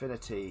an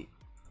Infinity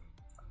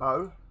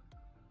bow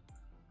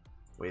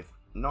with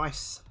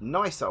nice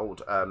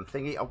old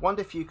thingy. I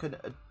wonder if you can.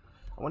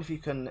 I wonder if you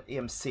can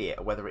EMC it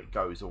or whether it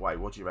goes away.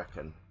 What do you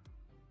reckon?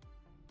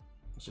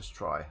 Let's just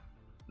try.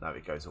 No,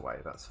 it goes away.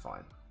 That's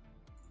fine.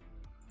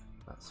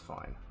 That's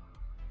fine.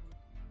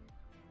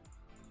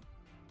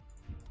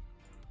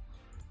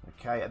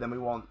 Okay, and then we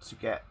want to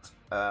get.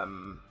 I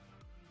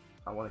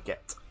want to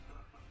get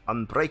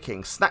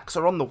unbreaking. Snacks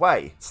are on the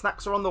way.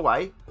 Snacks are on the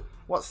way.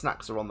 What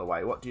snacks are on the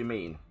way? What do you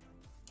mean?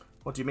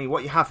 What do you mean?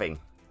 What are you having?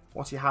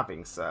 What are you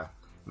having, sir?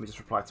 Let me just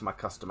reply to my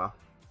customer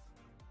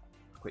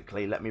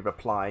quickly. Let me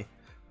reply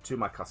to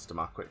my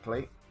customer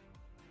quickly.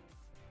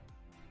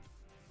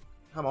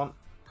 Come on,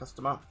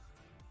 customer.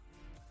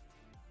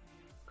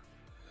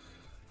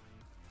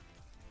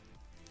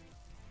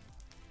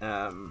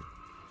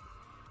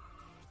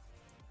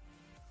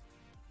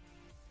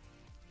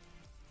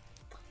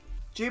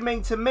 Do you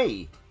mean to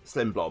me,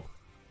 Slim Blob?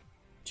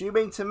 Do you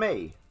mean to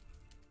me?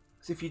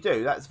 Because if you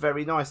do, that's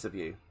very nice of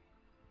you.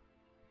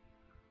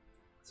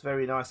 It's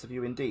very nice of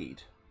you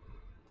indeed.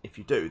 If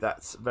you do,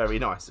 that's very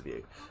nice of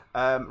you.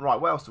 Right,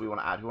 what else do we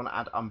want to add? We want to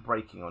add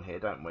unbreaking on here,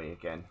 don't we,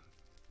 again?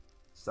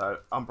 So,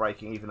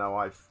 unbreaking, even though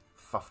I've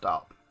fuffed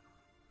up.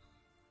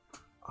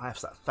 I have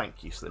that.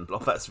 Thank you, Slim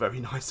Blob. That's very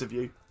nice of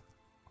you.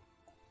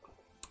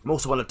 I'm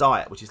also on a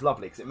diet, which is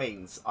lovely because it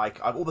means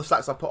all the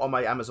snacks I put on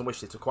my Amazon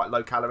wishlist are quite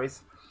low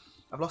calories.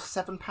 I've lost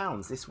 7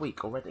 pounds this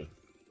week already.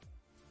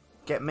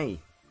 Get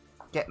me.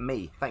 Get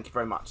me. Thank you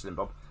very much, Slim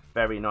Blob.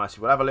 Very nice.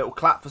 We'll have a little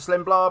clap for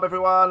Slim Blob,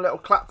 everyone. Little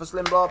clap for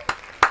Slim Blob.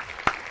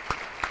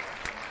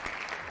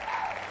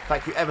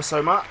 Thank you ever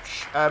so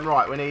much.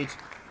 Right, we need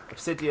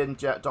obsidian,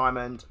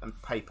 diamond, and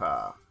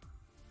paper.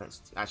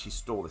 Let's actually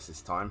store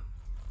this time.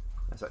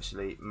 Let's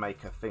actually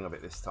make a thing of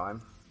it this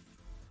time.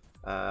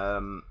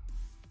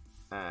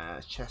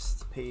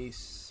 Chest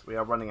piece. We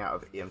are running out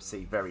of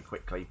EMC very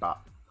quickly, but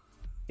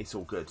it's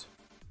all good.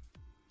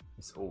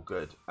 It's all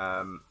good.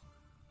 I'm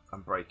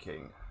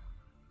breaking.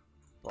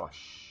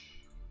 Gosh.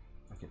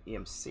 Like an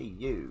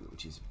EMCU,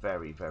 which is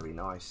very, very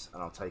nice.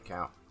 And I'll take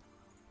out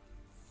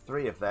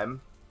 3 of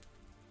them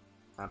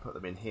and put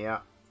them in here.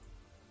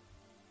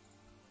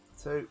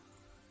 2.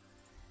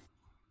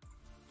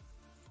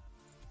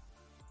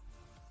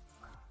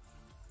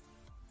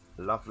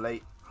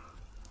 Lovely.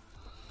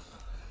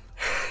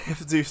 You have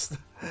to do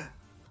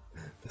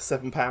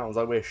 £7.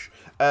 I wish.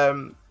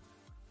 Have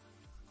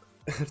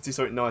to do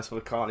something nice for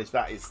the carnage.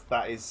 That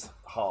is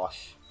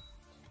harsh.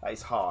 That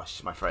is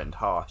harsh, my friend.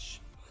 Harsh.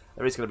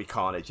 There is going to be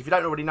carnage. If you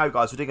don't already know,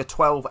 guys, we're doing a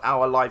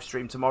 12-hour live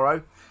stream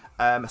tomorrow,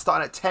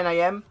 starting at 10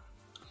 AM.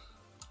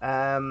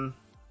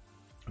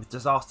 With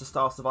Disaster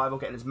Star Survival,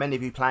 getting as many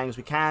of you playing as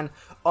we can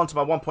onto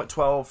my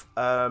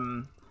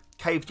 1.12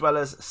 Cave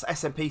Dwellers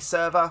SMP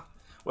server,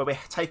 where we're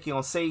taking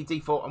on C,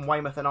 Default, and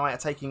Weymouth and I are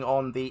taking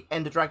on the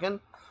Ender Dragon.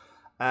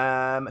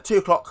 2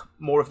 o'clock,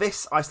 more of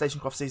this,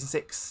 IsolationCraft Season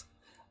 6.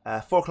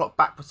 4 o'clock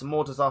back for some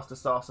more Disaster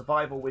Star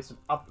Survival with some,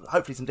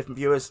 hopefully some different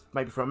viewers,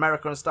 maybe from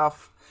America and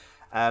stuff.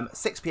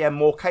 6 PM,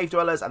 more Cave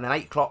Dwellers, and then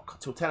 8 o'clock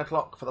till 10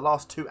 o'clock for the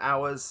last 2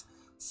 hours.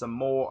 Some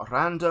more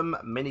random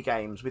mini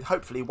games with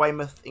hopefully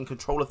Weymouth in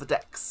control of the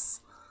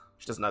decks.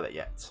 She doesn't know that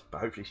yet, but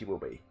hopefully she will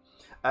be.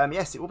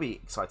 Yes, it will be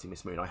exciting,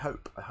 Miss Moon. I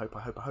hope. I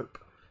hope.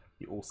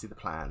 You all see the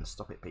plan.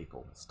 Stop it,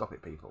 people. Stop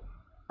it, people.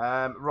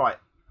 Right,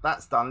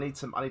 that's done.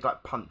 I need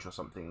like punch or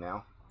something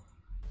now.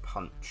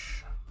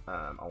 Punch.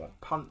 I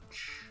want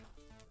punch.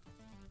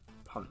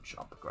 Punch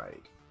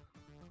upgrade.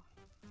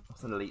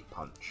 What's an elite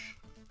punch?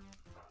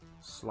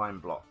 Slime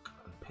block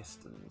and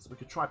pistons. We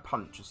could try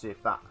punch and see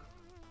if that.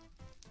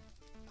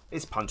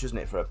 It's punch, isn't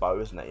it, for a bow,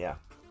 isn't it? Yeah.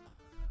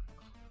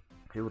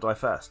 Who will die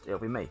first? It'll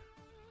be me.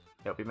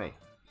 It'll be me.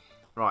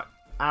 Right.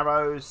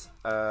 Arrows,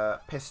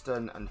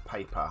 piston, and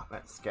paper.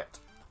 Let's get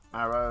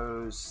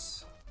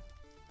arrows.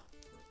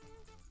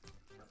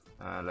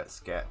 Let's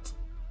get.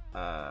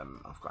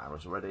 I've got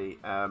arrows already.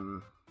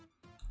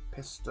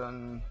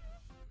 Piston.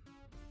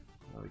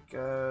 There we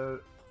go.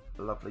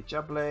 Lovely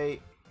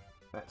jubbly.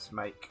 Let's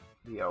make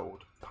the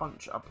old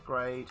punch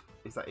upgrade.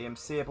 Is that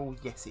EMCable?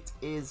 Yes, it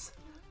is.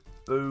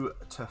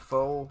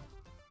 Beautiful.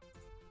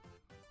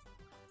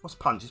 What's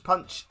punch? Is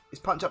punch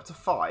up to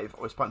 5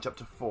 or is punch up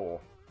to 4?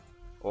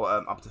 Or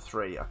up to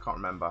 3? I can't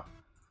remember.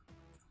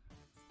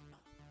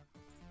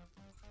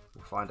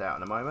 We'll find out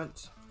in a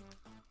moment.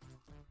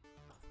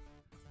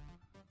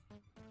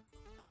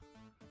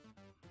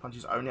 Punch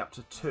is only up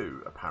to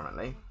 2,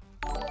 apparently.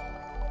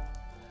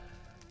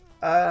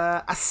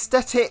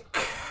 Aesthetic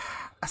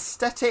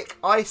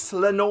Ice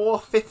Lenore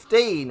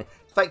 15.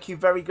 Thank you,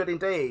 very good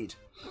indeed.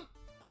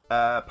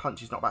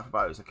 Punch is not bad for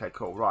bows. Okay,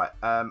 cool. Right.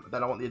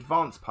 Then I want the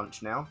advanced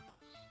punch now.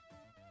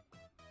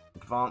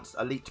 Advanced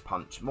elite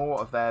punch.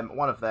 More of them,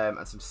 1 of them,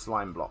 and some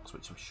slime blocks,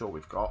 which I'm sure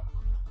we've got.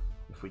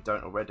 If we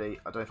don't already,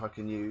 I don't know if I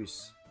can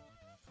use.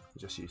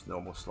 Just use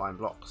normal slime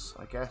blocks,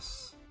 I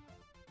guess.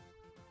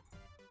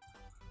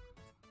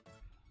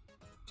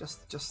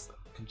 Just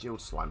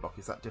congealed slime block.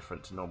 Is that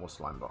different to normal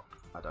slime block?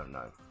 I don't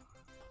know.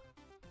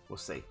 We'll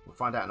see. We'll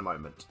find out in a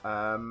moment.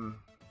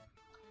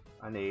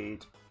 I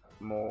need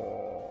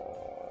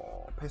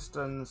more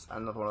pistons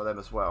and another one of them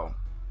as well.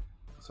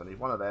 So I need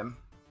 1 of them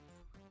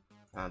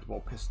and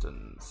more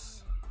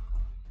pistons.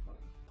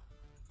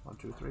 1,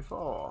 2, 3,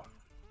 4.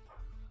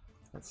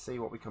 Let's see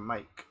what we can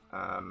make.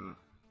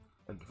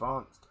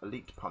 Advanced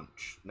elite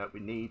punch. No, we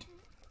need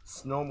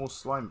normal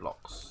slime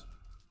blocks.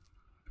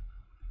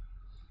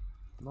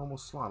 Normal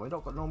slime. We've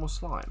not got normal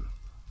slime.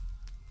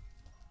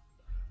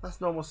 That's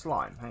normal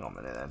slime. Hang on a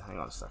minute then. Hang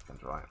on a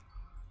second, right.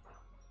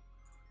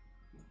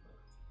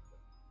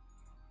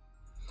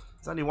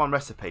 There's only 1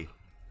 recipe.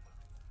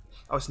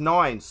 Oh, it's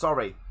 9.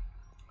 Sorry.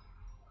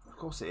 Of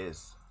course it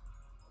is.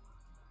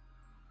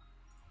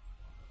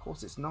 Of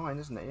course it's 9,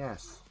 isn't it?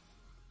 Yes.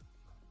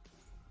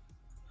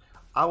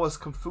 I was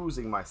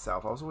confusing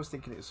myself. I was always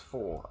thinking it was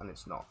 4, and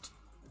it's not.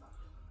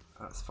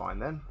 That's fine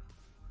then.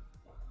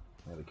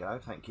 There we go.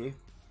 Thank you.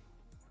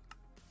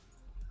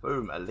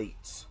 Boom.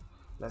 Elite.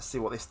 Let's see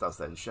what this does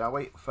then, shall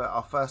we? For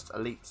our first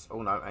elite.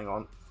 Oh no, hang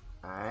on.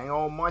 Hang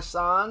on, my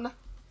son.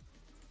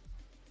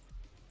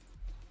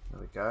 There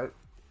we go.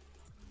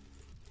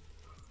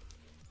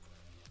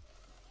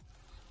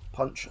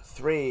 Punch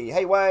 3.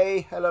 Hey,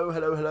 Way. Hello,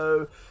 hello,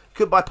 hello.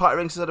 Could buy party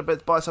rings instead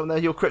of buy some there.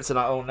 Your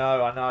kryptonite. Oh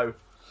no, I know.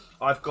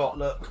 I've got,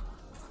 look.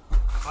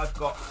 I've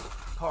got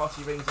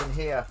party rings in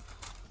here.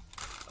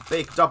 A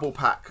big double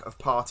pack of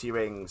party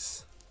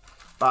rings.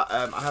 But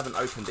I haven't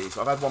opened these.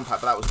 I've had one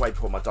pack, but that was way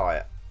before my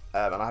diet.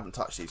 And I haven't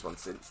touched these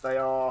ones since. They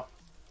are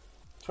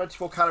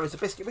 24 calories a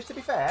biscuit, which to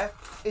be fair,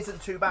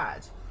 isn't too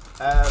bad.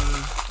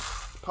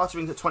 Party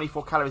rings at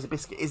 24 calories a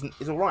biscuit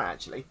is alright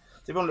actually.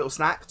 So if you want a little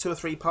snack, 2 or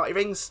 3 party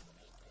rings,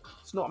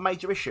 it's not a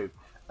major issue.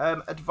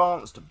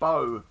 Advanced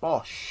bow,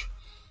 Bosch.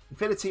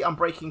 Infinity,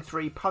 Unbreaking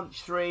 3,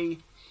 Punch 3.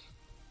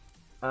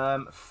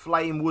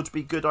 Flame would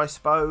be good, I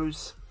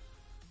suppose.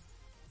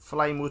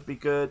 Flame would be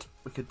good.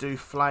 We could do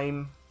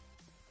flame.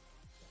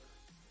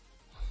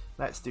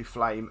 Let's do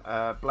flame.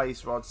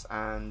 Blaze rods,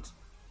 and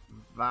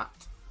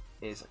that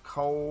is a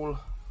coal.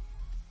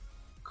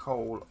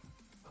 Coal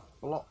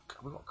block.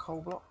 Have we got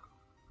coal block?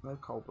 No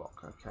coal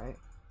block. Okay.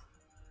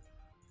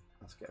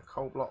 Let's get a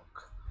coal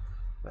block.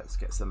 Let's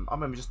get some. I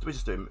mean, we're just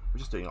doing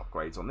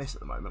upgrades on this at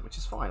the moment, which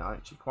is fine. I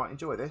actually quite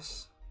enjoy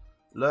this.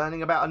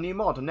 Learning about a new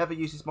mod. I've never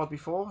used this mod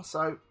before,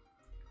 so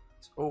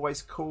it's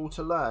always cool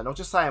to learn. I'll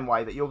just say in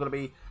way that you're going to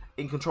be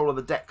in control of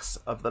the decks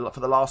of for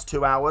the last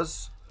 2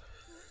 hours.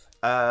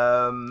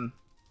 D4's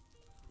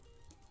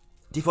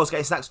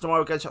getting snacks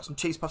tomorrow. We're going to chuck some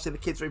cheese puffs in the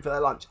kids' room for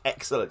their lunch.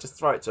 Excellent. Just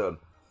throw it to them.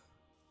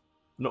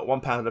 Not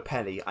 £1 and a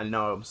penny. I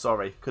know. I'm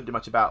sorry. Couldn't do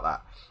much about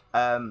that.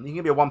 You can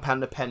give me a £1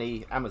 and a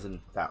penny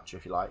Amazon voucher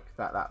if you like.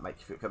 That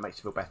makes you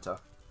feel better.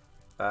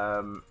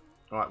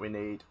 Right, we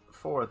need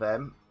 4 of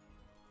them,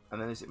 and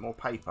then is it more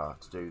paper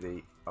to do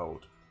the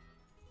old?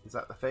 Is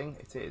that the thing?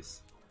 It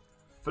is.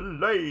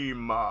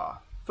 Flame.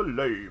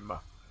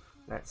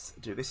 Let's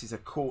do. This is a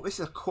cool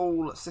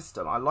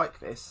system. I like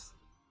this.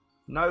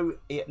 No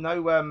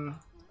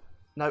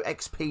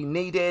XP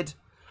needed.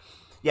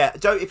 Yeah,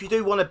 Joe, if you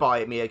do want to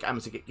buy me an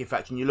Amazon gift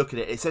voucher and you look at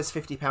it, it says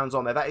 £50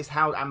 on there. That is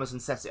how Amazon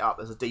sets it up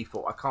as a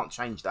default. I can't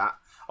change that.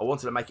 I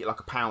wanted to make it like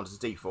 £1 as a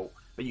default,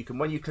 but you can,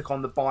 when you click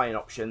on the buying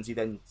options,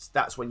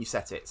 that's when you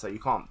set it. So you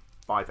can't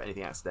buy for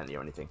anything accidentally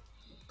or anything.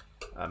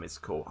 It's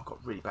cool. I've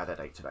got a really bad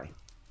headache today.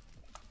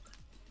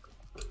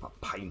 A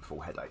painful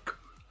headache.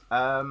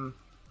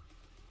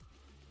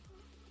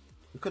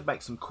 We could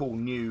make some cool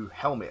new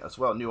helmet as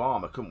well, new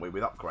armor, couldn't we,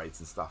 with upgrades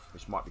and stuff,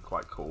 which might be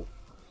quite cool.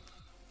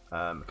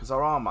 Because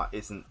our armor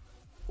isn't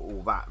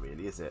all that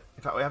really, is it?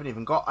 In fact, I haven't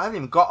even got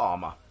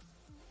armor.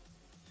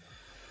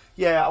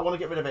 Yeah, I want to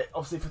get rid of it.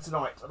 Obviously for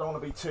tonight, I don't want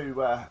to be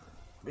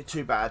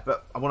too bad,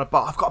 but I want to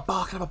bath. I've got a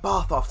bath. Can have a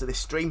bath after this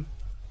stream.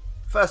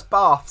 First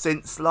bath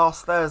since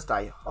last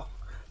Thursday. Oh,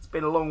 it's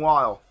been a long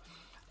while.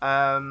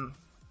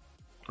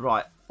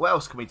 Right, what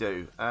else can we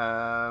do?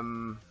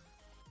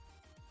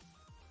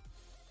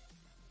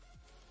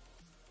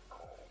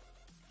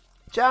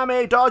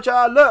 Jammy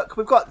Dodger, look,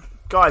 we've got,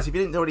 guys, if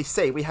you didn't already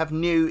see, we have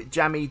new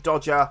Jammy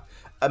Dodger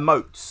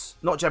emotes.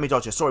 Not Jammy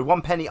Dodger, sorry,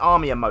 1 penny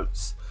army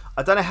emotes.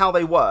 I don't know how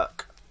they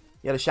work.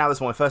 You had a shower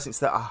this morning, first thing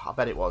that, I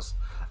bet it was.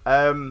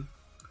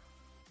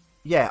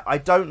 Yeah, I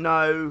don't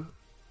know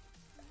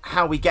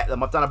how we get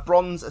them. I've done a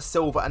bronze, a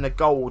silver, and a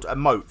gold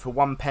emote for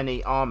 1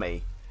 penny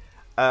army.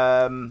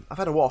 I've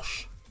had a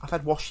wash. I've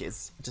had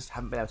washes. I just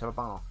haven't been able to have a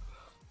bath.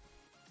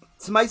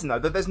 It's amazing, though,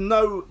 that there's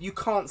no, you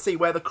can't see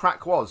where the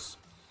crack was.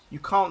 You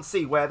can't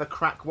see where the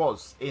crack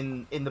was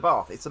in the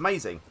bath. It's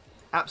amazing,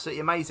 absolutely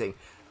amazing.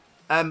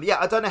 Yeah,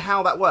 I don't know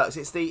how that works.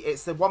 It's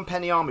the 1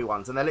 penny army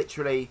ones, and they're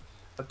literally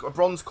a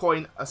bronze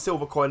coin, a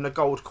silver coin, and a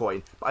gold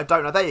coin. But I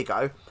don't know. There you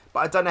go.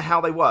 But I don't know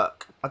how they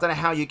work. I don't know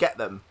how you get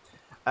them.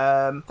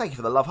 Thank you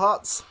for the love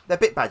hearts. They're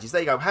bit badges. There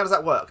you go. How does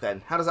that work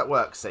then? How does that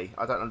work? See,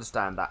 I don't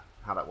understand that.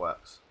 How that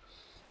works.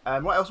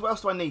 What else? What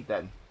else do I need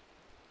then?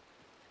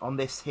 On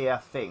this here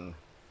thing.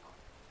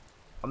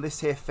 On this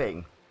here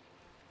thing.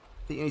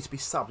 I think you need to be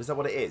subbed. Is that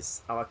what it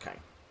is? Oh, okay.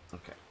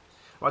 Okay.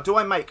 Right, do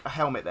I make a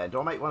helmet then? Do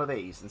I make one of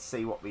these and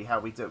see how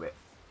we do it?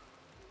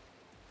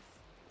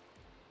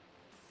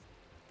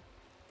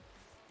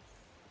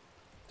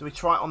 Do we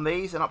try it on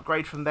these and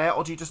upgrade from there,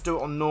 or do you just do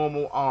it on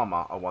normal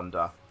armor? I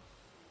wonder.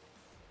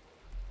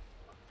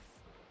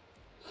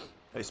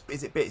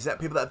 Is it bits? Is that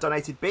people that have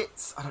donated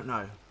bits? I don't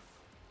know.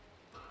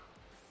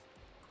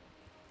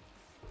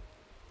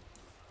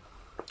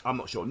 I'm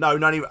not sure. No,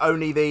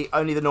 only the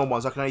normal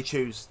ones. I can only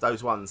choose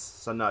those ones.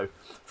 So no,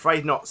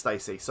 afraid not,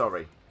 Stacey.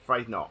 Sorry,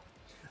 afraid not.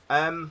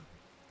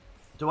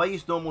 Do I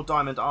use normal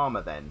diamond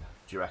armor then?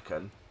 Do you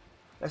reckon?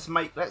 Let's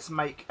make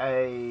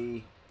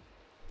a.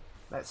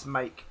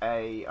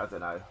 I don't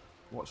know.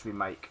 What should we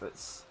make?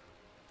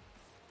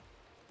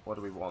 What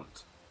do we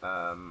want?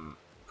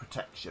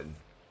 Protection.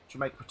 Should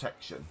we make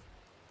protection?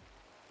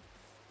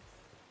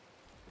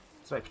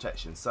 Let's make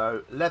protection.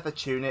 So leather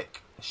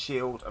tunic,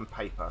 shield, and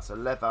paper. So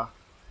leather.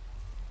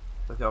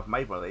 I think I've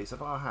made one of these.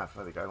 I have.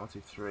 There we go. 1,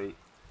 2, 3,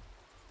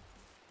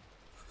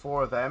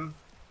 4 of them.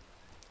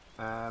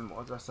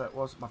 What did I say it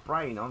was? My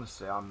brain,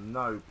 honestly, I'm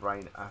no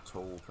brain at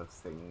all for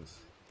things.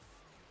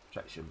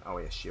 Protection. Oh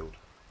yeah, shield.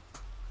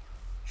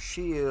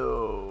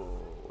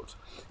 Shield.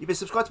 You've been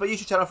subscribed to my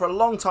YouTube channel for a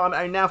long time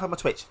and now have my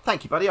Twitch.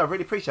 Thank you, buddy. I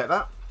really appreciate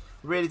that.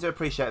 Really do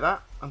appreciate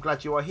that. I'm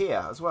glad you are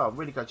here as well. I'm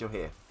really glad you're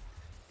here.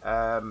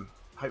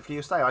 Hopefully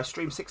you'll stay. I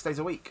stream 6 days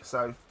a week,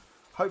 so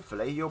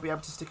hopefully you'll be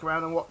able to stick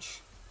around and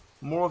watch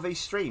more of these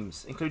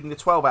streams, including the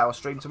 12-hour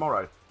stream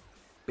tomorrow.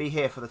 Be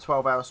here for the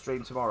 12-hour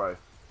stream tomorrow.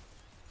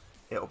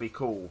 It'll be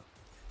cool.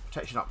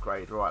 Protection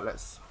upgrade. Right,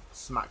 let's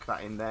smack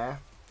that in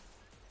there.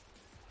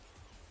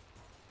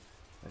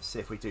 Let's see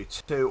if we do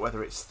 2,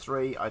 whether it's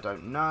 3, I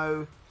don't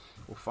know.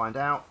 We'll find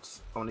out.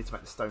 Oh, I need to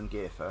make the stone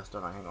gear first,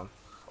 don't I? Hang on.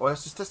 Or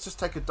let's just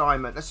take a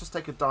diamond. Let's just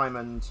take a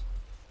diamond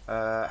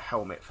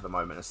helmet for the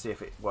moment and see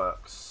if it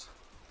works.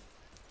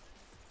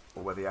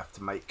 Or whether you have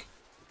to make...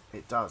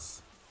 It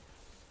does.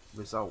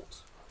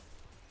 Result.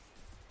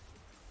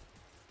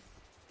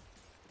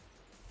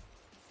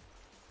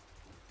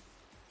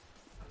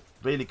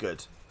 Really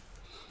good.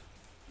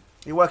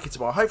 You're working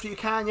tomorrow. Hopefully you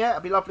can, yeah?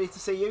 It'd be lovely to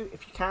see you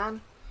if you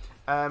can.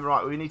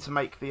 Right, we need to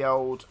make the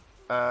old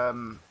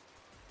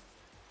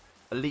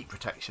elite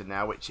protection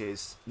now, which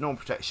is normal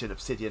protection,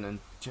 obsidian, and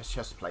just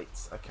chest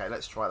plates. Okay,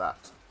 let's try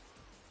that.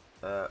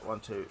 1,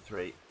 2,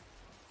 3.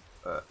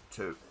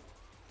 2,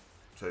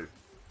 2,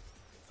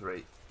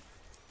 3,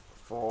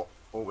 4.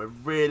 Oh, we're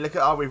really look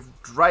at. Oh, we've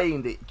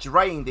drained it.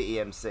 Drained the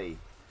EMC.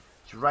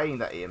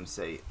 Drained that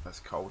EMC. That's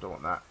cold. I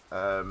want that.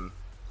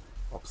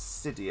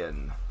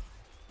 Obsidian.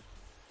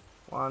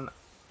 1,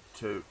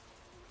 2,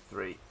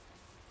 3,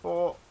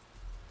 4.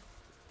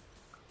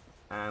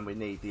 And we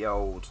need the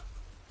old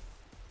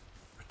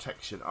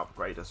protection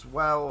upgrade as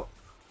well.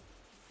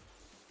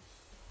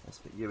 Let's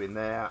put you in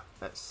there.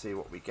 Let's see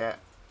what we get.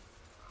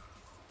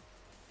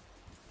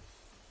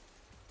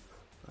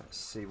 Let's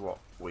see what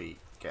we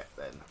get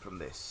then from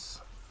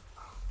this.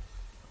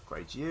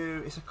 Upgrade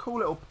you. It's a cool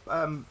little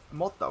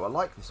mod though. I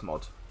like this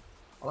mod.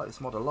 I like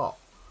this mod a lot.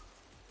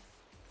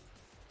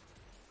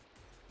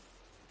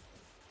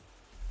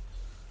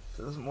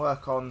 So it doesn't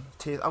work on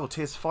tiers. Oh,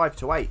 tiers 5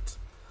 to 8.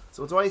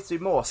 So do I need to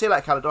do more? See you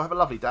later, Calidor. Have a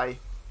lovely day.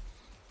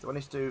 Do I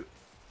need to do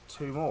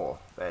 2 more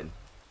then?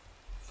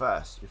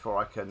 First, before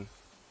I can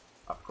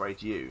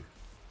upgrade you.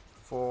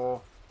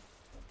 4,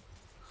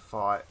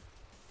 5,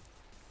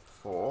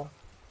 4.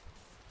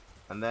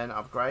 And then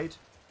upgrade.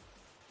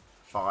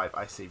 5.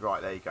 I see.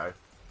 Right, there you go.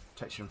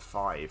 Protection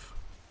 5.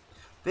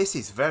 This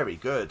is very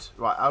good.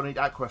 Right, I'll need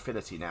Aqua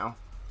Affinity now.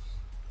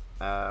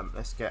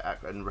 Let's get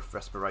Aqua and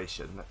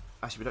Respiration.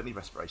 Actually, we don't need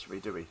Respiration,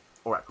 really, do we?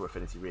 Or Aqua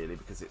Affinity, really,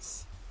 because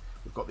it's...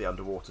 We've got the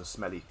underwater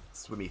smelly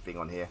swimmy thing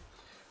on here.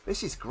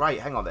 This is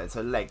great. Hang on then.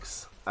 So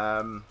legs.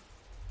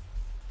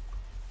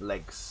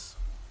 Legs.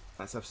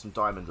 Let's have some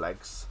diamond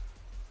legs.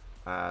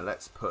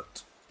 Let's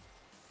put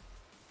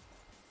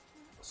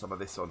some of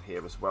this on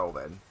here as well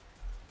then.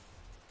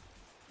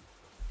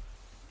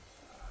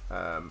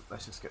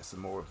 Let's just get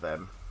some more of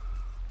them.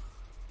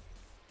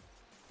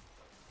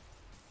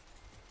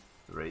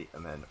 3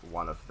 and then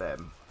 1 of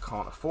them.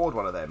 Can't afford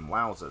 1 of them.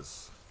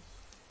 Wowzers.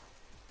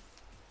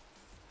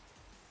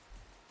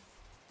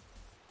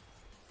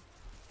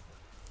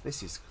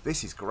 This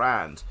is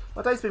grand.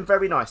 My day's been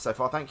very nice so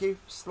far, thank you.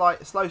 Slow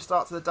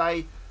start to the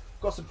day.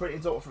 Got some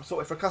printing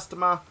sorted for a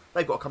customer.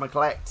 They've got to come and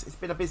collect. It's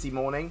been a busy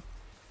morning.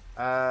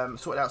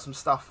 Sorted out some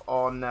stuff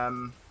on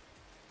the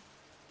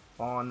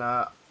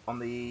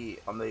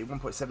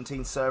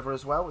 1.17 server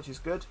as well, which is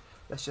good.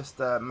 Let's just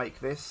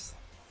make this.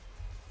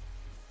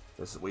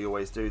 We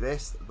always do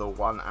this. The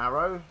 1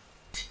 arrow.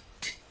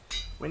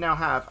 We now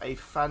have a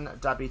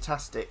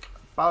fan-dabby-tastic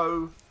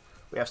bow.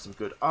 We have some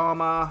good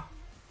armor.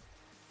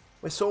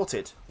 We're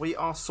sorted. We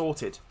are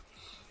sorted.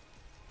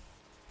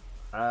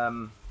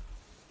 Let's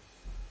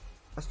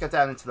go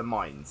down into the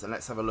mines and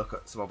let's have a look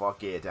at some of our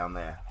gear down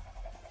there.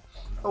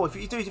 Oh, if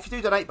you do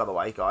donate, by the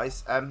way,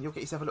 guys, you'll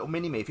get yourself a little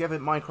mini-me. If you have a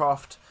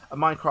Minecraft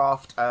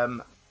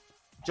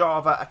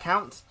Java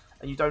account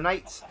and you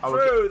donate, I will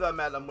through the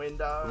melon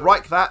window.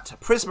 Like that,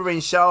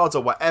 prismarine shards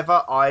or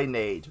whatever I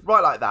need.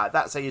 Right like that.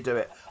 That's how you do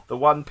it. The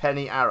 1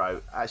 penny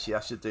arrow. Actually,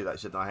 I should do that,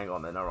 shouldn't I? Hang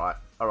on then. All right.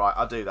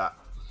 I'll do that.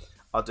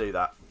 I'll do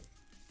that.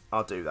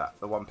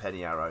 The 1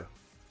 penny arrow.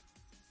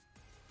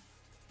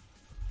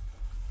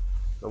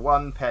 The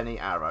 1 penny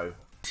arrow.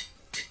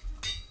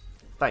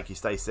 Thank you,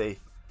 Stacey.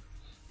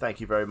 Thank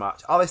you very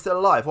much. Are they still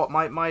alive? What,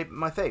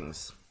 my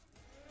things?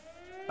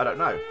 I don't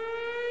know.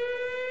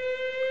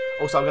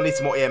 Also, I'm going to need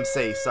some more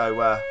EMC, so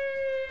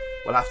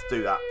we'll have to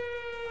do that.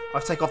 I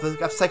have to take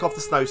off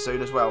the snow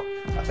soon as well.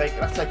 I think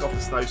I have to take off the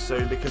snow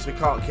soon because we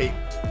can't keep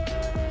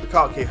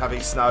having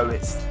snow.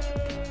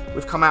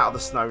 We've come out of the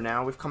snow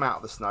now. We've come out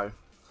of the snow.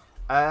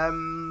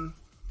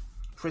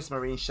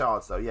 Prismarine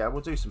shards though. Yeah,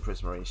 we'll do some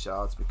prismarine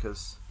shards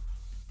because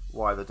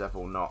why the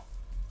devil not?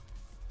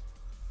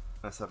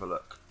 Let's have a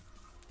look.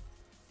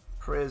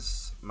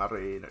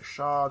 Prismarine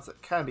shards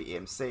that can be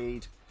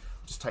EMC'd.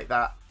 Just take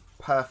that.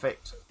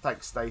 Perfect.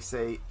 Thanks,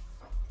 Stacey.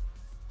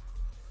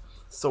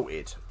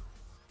 Sorted.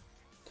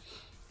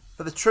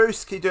 For the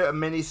truce, can you do it a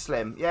mini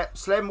Slim? Yeah,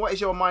 Slim, what is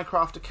your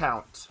Minecraft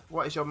account?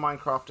 What is your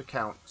Minecraft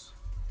account?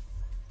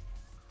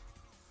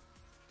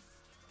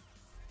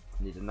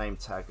 Need a name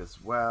tag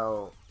as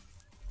well.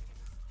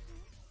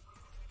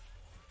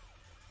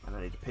 And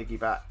I need a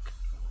piggyback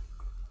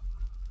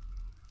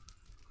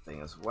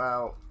thing as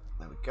well.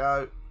 There we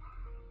go.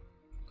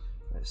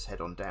 Let's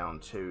head on down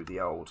to the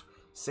old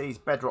C's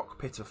bedrock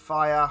pit of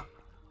fire.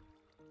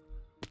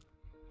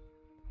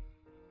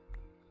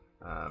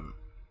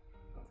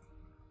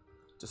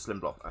 Just slim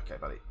blob. Okay,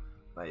 buddy.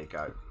 There you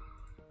go.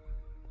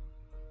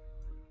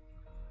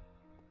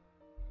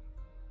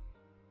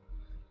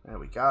 There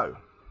we go.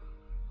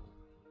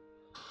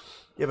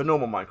 You have a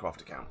normal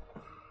Minecraft account.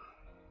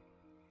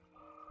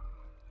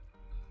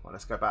 Well,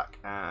 let's go back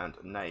and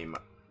name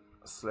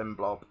Slim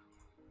Blob.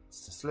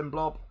 Slim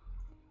Blob.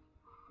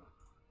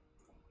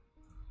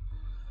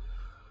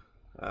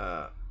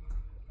 I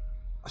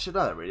should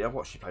know that really. I've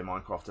watched you play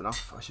Minecraft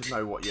enough. I should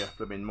know what your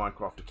blooming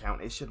Minecraft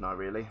account is, shouldn't I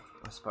really?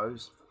 I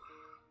suppose.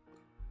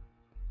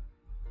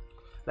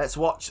 Let's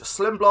watch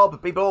Slim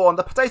Blob be born.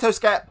 The Potato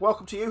Skep.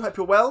 Welcome to you. Hope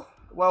you're well.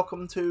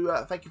 Welcome to.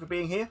 Thank you for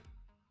being here.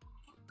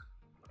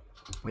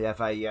 We have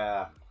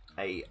a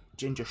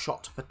ginger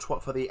shot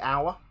for the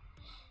hour.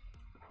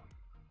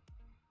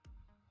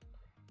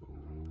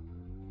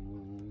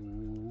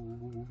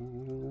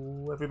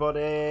 Ooh,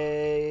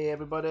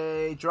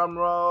 everybody, drum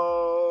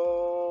roll.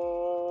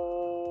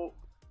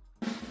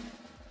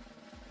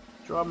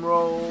 Drum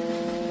roll.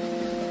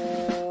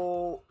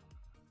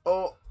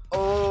 Oh,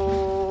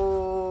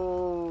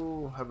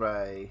 oh,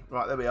 hooray.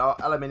 Right, there we are.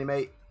 Hello,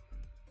 mini-mate.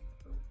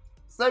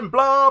 Slim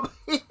Blob.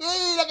 Look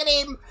at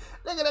him.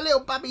 Look at the little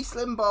babby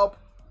Slim Bob.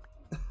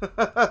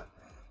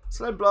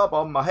 Slim Blob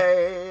on my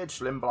head.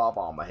 Slim Blob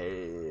on my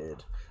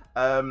head.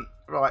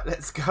 Right,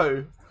 let's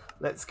go.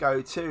 Let's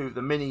go to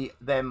the mini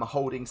them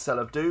holding Cell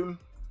of Doom.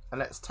 And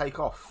let's take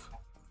off.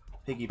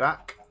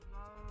 Piggyback.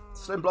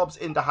 Slim Blob's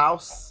in the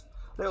house.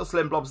 Little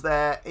Slim Blob's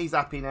there. He's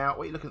happy now.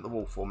 What are you looking at the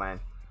wall for, man?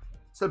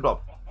 Slim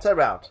Blob, turn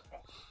around.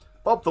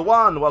 Bob the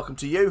One, welcome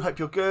to you. Hope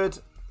you're good.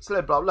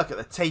 Slim Blob, look at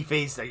the teeth.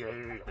 He's...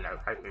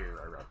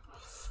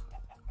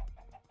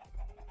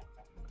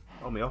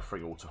 Oh, my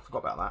offering altar. Forgot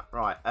about that.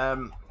 Right.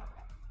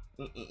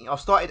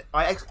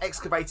 I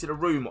excavated a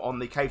room on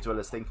the Cave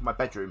Dwellers thing for my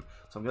bedroom.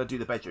 So I'm going to do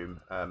the bedroom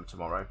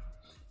tomorrow.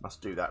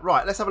 Must do that.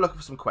 Right, let's have a look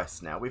for some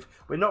quests now.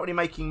 We're not really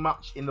making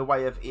much in the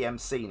way of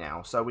EMC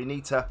now. So we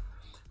need to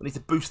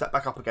boost that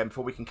back up again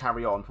before we can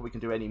carry on. Before we can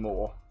do any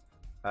more.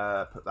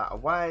 Put that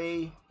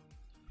away.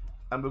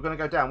 And we're going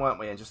to go down, weren't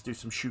we? And just do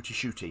some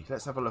shooty.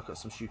 Let's have a look at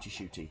some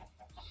shooty.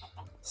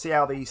 See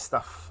how these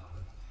stuff...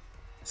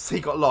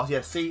 C got lost.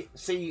 Yeah, C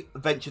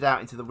ventured out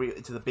into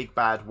the big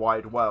bad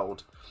wide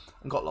world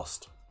and got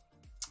lost.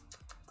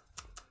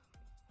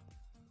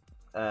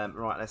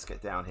 Right, let's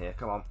get down here.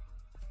 Come on.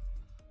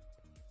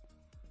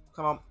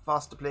 Come on,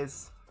 faster,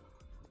 please.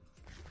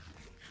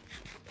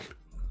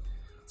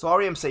 So our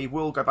EMC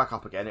will go back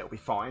up again. It'll be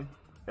fine.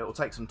 It'll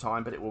take some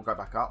time, but it will go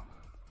back up.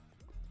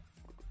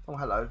 Oh,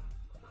 hello.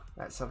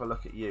 Let's have a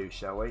look at you,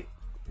 shall we?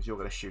 Because you're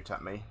going to shoot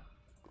at me.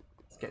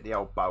 Let's get the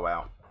old bow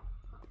out.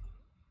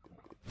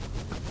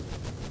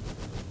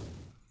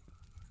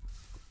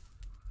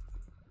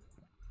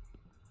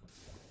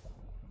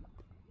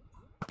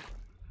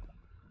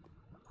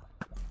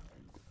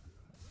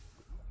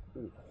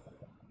 Ooh.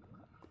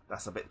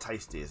 That's a bit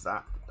tasty, is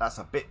that? That's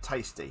a bit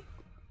tasty.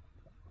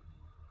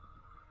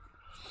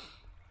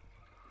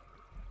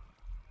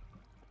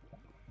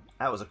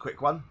 That was a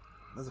quick one.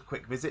 There's a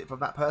quick visit from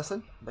that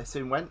person. They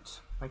soon went.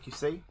 Thank you,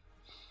 C.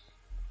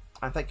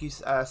 And thank you,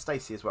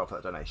 Stacey, as well, for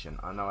that donation.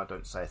 I know I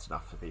don't say it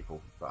enough for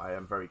people, but I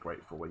am very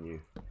grateful when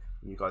you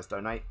guys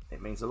donate.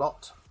 It means a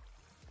lot.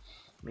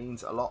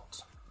 Means a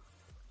lot.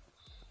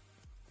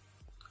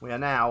 We are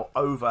now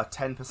over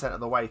 10% of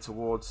the way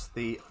towards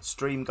the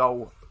stream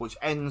goal, which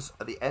ends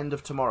at the end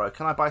of tomorrow.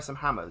 Can I buy some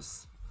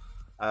hammers?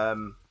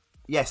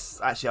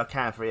 Yes, actually I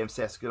can for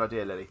EMCS. Good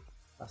idea, Lily.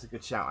 That's a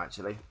good shout,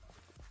 actually.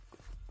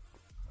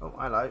 Oh,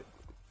 hello.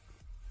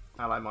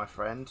 Hello, my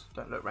friend.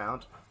 Don't look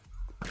round.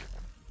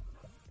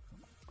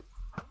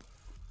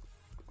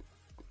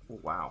 Oh,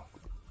 wow.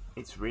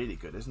 It's really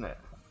good, isn't it?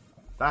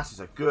 That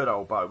is a good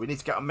old bow. We need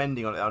to get a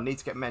mending on it. I need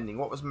to get mending.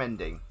 What was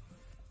mending?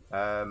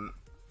 We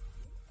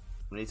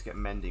need to get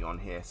mending on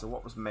here. So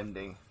what was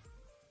mending?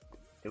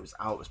 It was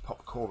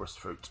pop chorus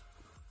fruit.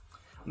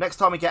 Next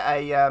time we get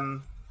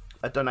a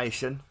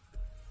donation,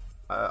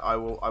 I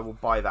will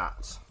buy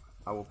that.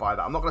 I will buy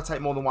that. I'm not going to take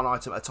more than one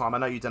item at a time. I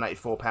know you donated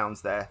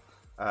 £4 there,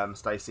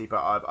 Stacey, but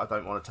I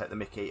don't want to take the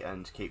mickey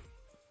and keep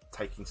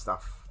taking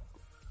stuff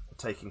for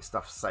taking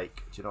stuff's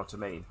sake. Do you know what I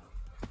mean?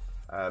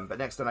 But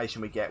next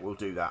donation we get, we'll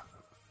do that.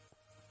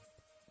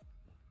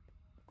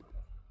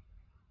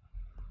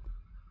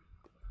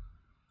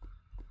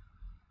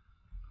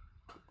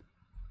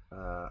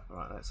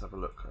 Right, let's have a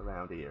look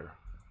around here.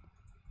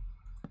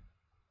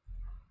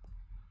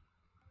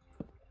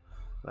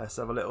 Let's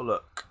have a little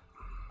look.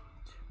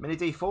 Mini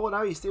D4,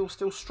 no, he's still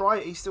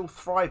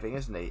thriving,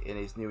 isn't he, in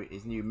his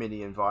new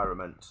mini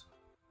environment.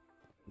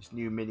 His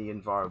new mini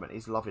environment.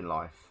 He's loving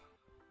life.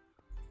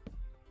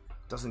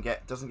 Doesn't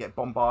get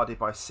bombarded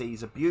by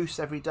C's abuse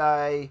every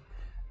day.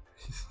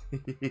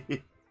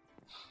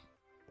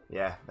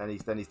 Yeah, then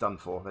he's done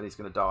for. Then he's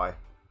gonna die.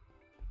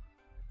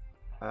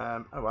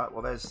 Alright,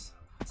 well it's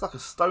like a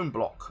stone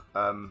block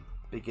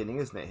beginning,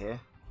 isn't it, here?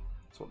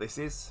 That's what this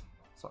is.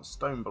 It's like a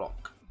stone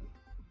block.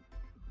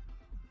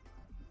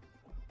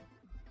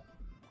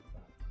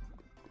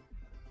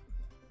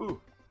 Ooh.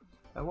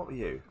 What were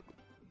you?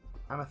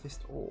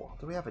 Amethyst ore.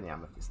 Do we have any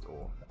amethyst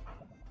ore?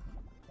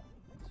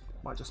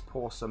 Might just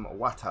pour some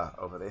water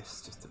over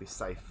this just to be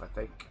safe, I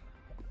think.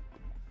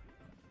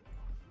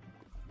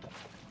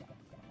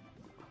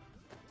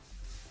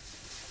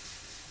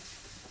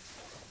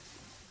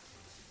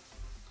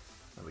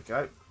 There we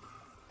go.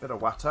 Bit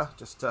of water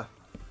just to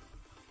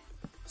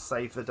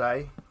save the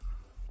day.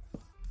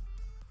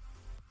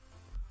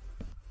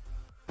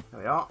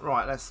 There we are.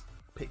 Right, let's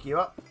pick you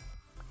up.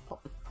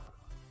 Pop.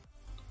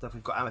 Don't know if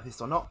we've got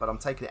amethyst or not, but I'm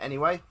taking it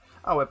anyway.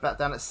 Oh, we're back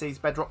down at Sea's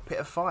bedrock pit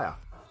of fire.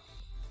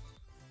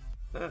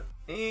 Alright,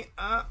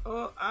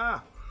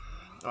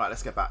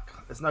 let's get back.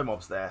 There's no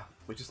mobs there.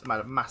 We just made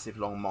a massive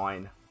long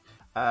mine.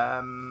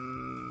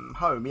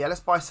 Home. Yeah, let's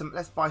buy some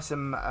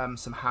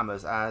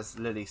hammers, as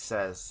Lily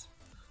says.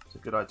 It's a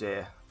good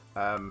idea.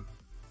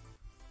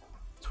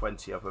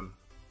 20 of them,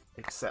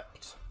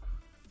 except,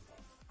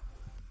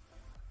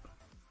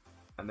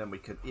 and then we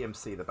can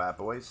EMC the bad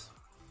boys.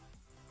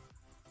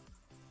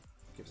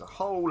 Gives a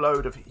whole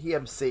load of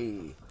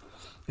EMC.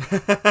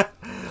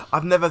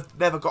 I've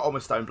never got on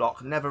with stone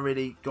block. Never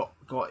really got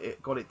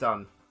it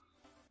done.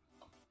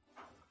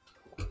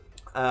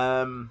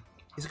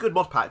 It's a good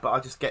mod pack, but I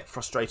just get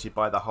frustrated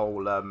by the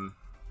whole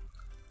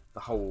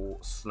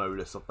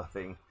slowness of the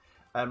thing.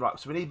 Right,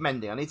 so we need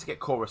mending. I need to get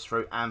chorus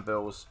fruit,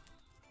 anvils,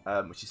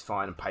 which is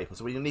fine, and paper.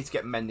 So we need to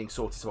get mending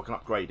sorted so I can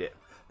upgrade it.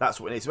 That's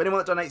what we need. So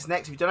anyone that donates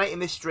next, if you donate in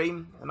this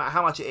stream, no matter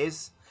how much it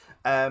is,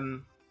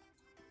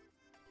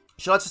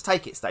 should I just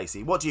take it,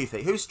 Stacey? What do you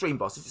think? Who's stream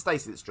boss? Is it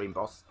Stacey that's stream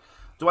boss?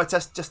 Do I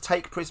just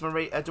take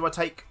Prismarine? Do I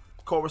take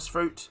chorus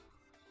fruit?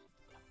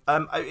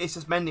 It's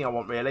just mending I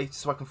want, really,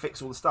 just so I can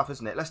fix all the stuff,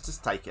 isn't it? Let's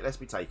just take it. Let's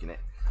be taking it.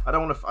 I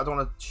don't want to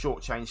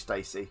shortchange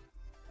Stacey.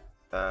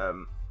 I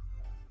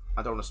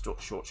don't want to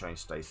shortchange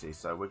Stacey,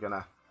 so we're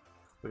gonna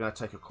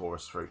take a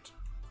chorus fruit.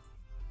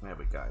 There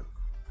we go.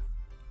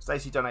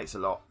 Stacey donates a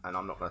lot, and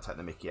I'm not going to take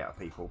the mickey out of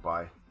people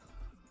by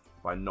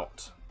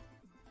not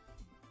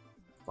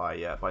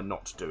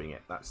doing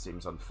it. That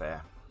seems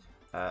unfair.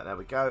 There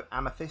we go.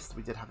 Amethyst.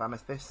 We did have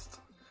amethyst.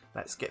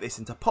 Let's get this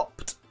into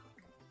popped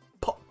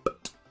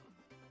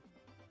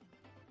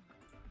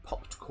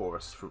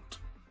chorus fruit.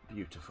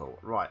 Beautiful.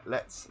 Right,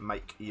 let's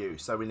make you.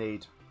 So we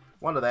need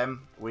one of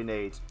them. We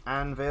need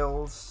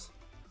anvils.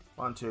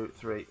 1, 2,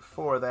 3,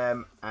 4 of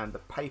them, and the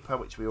paper,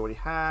 which we already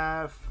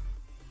have.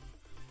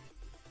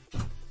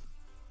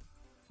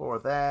 4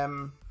 of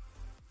them,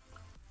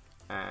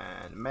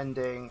 and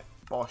mending.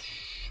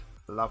 Bosh.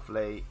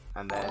 Lovely.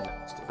 And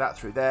then stick that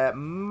through there.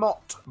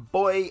 Mott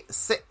Boy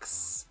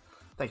 6.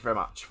 Thank you very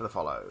much for the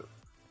follow.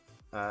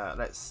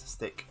 Let's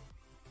stick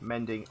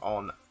mending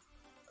on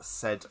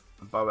said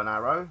bow and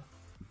arrow.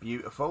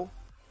 Beautiful.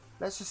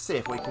 Let's just see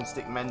if we can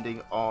stick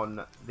mending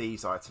on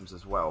these items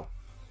as well.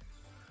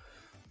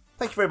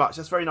 Thank you very much.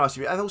 That's very nice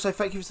of you. And also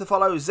thank you for the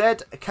follow.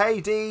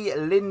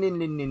 ZKD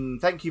Lin.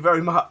 Thank you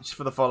very much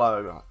for the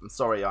follow. I'm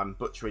sorry I'm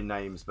butchering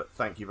names, but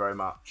thank you very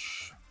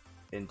much.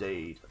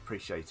 Indeed.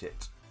 Appreciate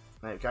it.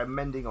 There we go.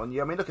 Mending on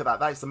you. I mean, look at that.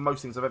 That's the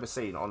most things I've ever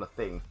seen on a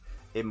thing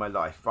in my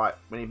life. Right.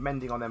 We need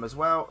mending on them as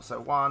well. So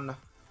 1,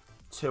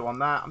 2 on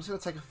that. I'm just going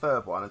to take a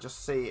third one and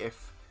just see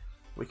if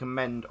we can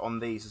mend on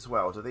these as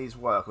well. Do these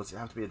work, or does it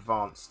have to be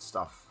advanced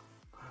stuff?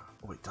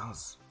 Oh, it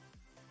does.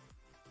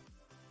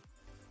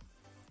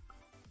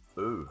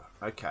 Ooh,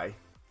 okay.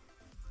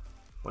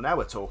 Well, now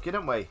we're talking,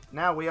 aren't we?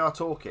 Now we are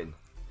talking.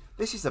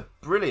 This is a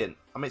brilliant...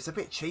 I mean, it's a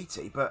bit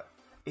cheaty, but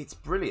it's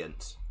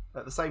brilliant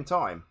at the same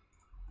time.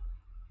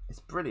 It's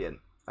brilliant.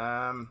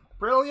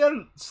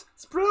 Brilliant!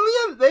 It's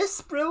brilliant,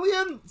 this!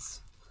 Brilliant!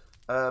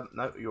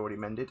 No, you already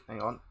mended.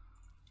 Hang on.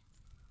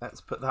 Let's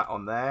put that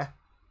on there.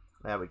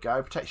 There we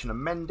go. Protection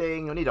and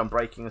mending. You'll need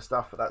unbreaking and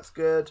stuff, but that's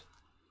good.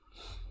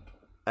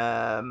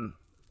 There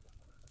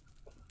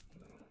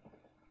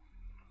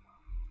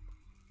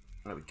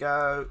we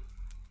go.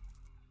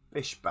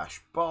 Bish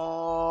bash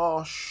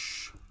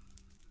bosh.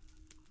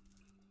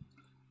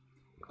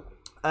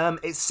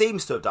 It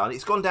seems to have done.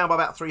 It's gone down by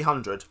about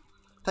 300.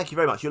 Thank you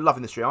very much. You're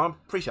loving the stream. I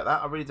appreciate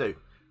that. I really do.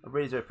 I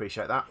really do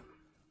appreciate that.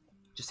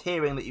 Just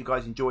hearing that you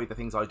guys enjoy the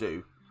things I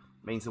do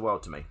means the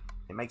world to me.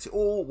 It makes it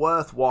all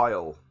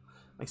worthwhile.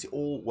 Makes it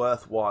all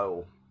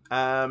worthwhile.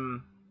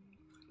 Right,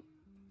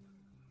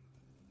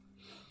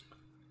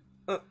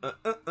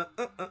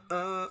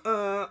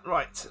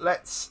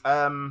 let's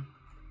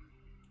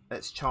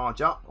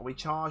charge up. Are we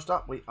charged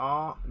up? We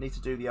are. Need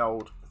to do the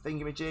old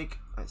thingamajig.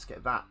 Let's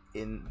get that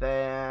in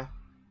there.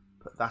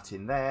 Put that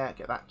in there.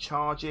 Get that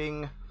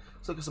charging.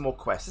 Let's look at some more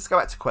quests. Let's go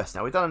back to quests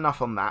now. We've done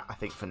enough on that, I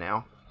think, for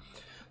now.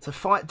 So,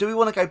 do we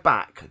want to go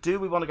back? Do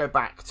we want to go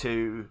back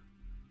to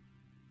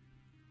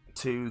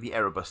the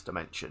Erebus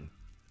dimension?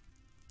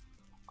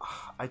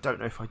 I don't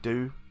know if I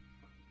do.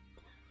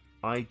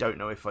 I don't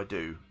know if I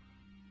do.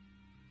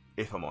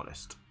 If I'm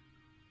honest.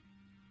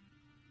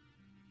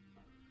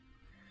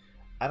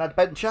 An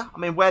adventure? I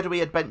mean, where do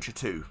we adventure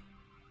to?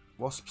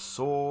 Wasp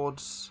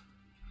swords.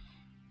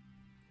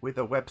 With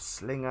a web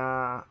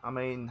slinger. I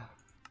mean...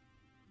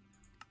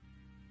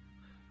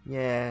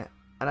 Yeah.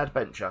 An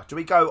adventure. Do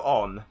we go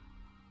on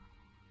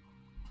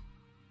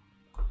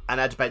an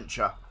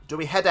adventure? Do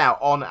we head out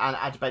on an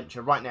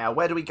adventure right now?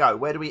 Where do we go?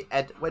 Where do we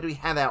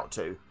head out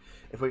to?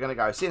 If we're going to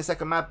go. See you in a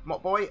second,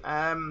 Mott Boy.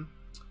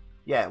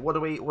 Yeah, what do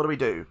we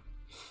do?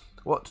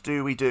 What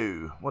do we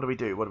do? What do we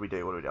do? What do we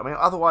do? I mean,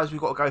 otherwise we've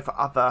got to go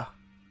for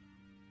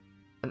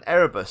an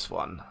Erebus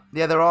one.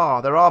 Yeah, there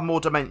are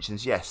more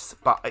dimensions, yes,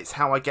 but it's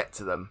how I get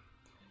to them.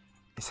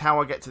 It's how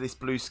I get to this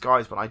blue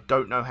skies, but I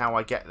don't know how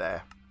I get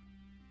there.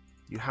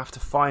 You have to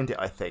find it,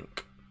 I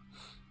think.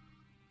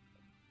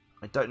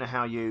 I don't know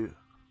how you...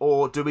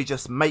 Or do we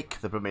just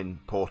make the Broomin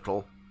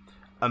portal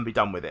and be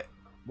done with it?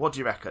 What do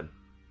you reckon?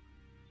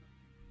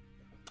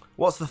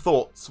 What's the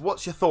thoughts?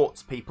 What's your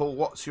thoughts, people?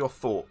 What's your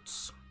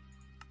thoughts?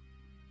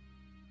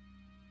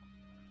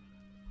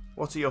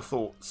 What are your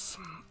thoughts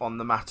on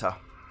the matter?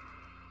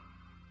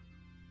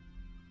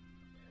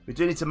 We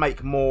do need to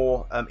make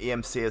more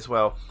EMC as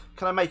well.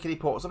 Can I make any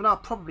portals? I mean, I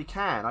probably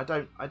can. I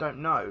don't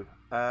know.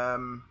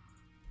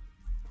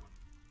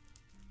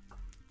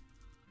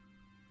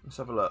 Let's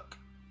have a look.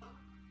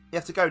 You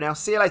have to go now.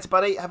 See you later,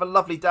 buddy. Have a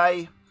lovely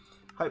day.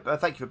 Hope.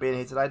 Thank you for being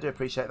here today. I do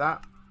appreciate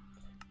that.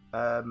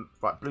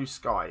 Right, blue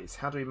skies.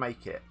 How do we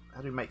make it?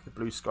 How do we make the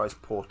blue skies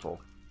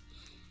portal?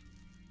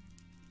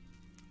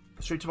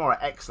 Through tomorrow.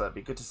 Excellent.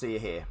 Be good to see you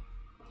here.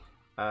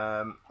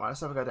 Right,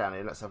 let's have a go down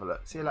here. Let's have a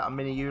look. See you later,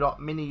 mini you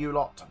lot. Mini you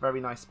lot. Very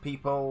nice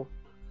people.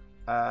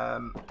 We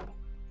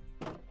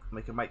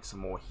can make some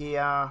more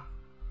here.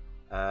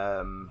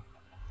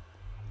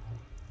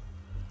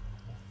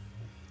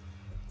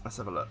 Let's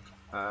have a look.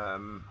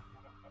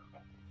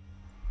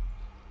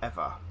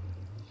 Ever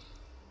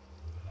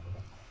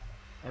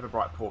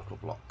bright portal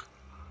block.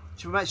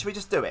 Should we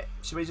just do it?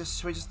 Should we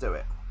just do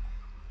it?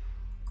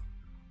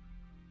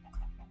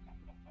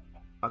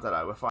 I don't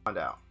know. We'll find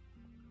out.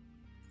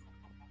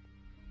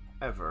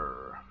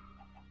 Ever.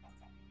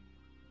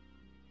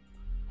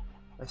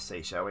 Let's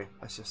see, shall we?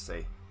 Let's just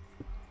see.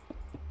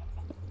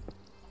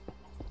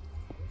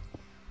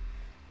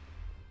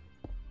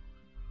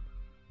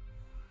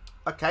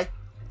 Okay.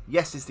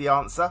 Yes is the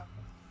answer.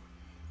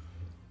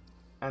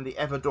 And the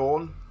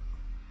EVERDAWN.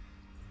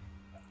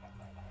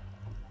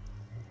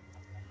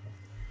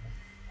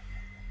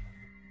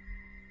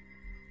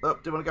 Oh, do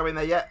you want to go in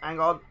there yet? Hang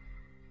on.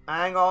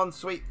 Hang on,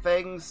 sweet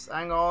things.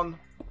 Hang on.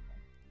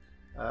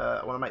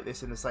 I want to make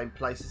this in the same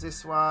place as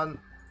this one.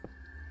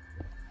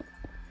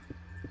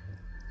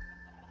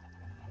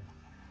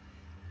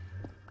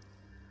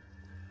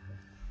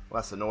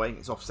 Well, that's annoying.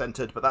 It's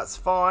off-centered, but that's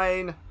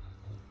fine.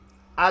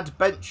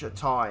 Adventure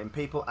time,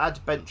 people.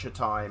 Adventure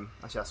time.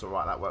 Actually, that's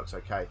alright. That works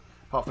okay.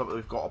 Apart from that,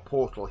 we've got a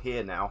portal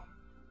here now,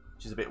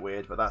 which is a bit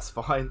weird, but that's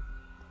fine.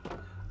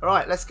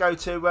 Alright, let's go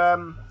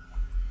to...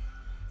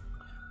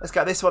 let's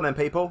go this one then,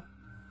 people.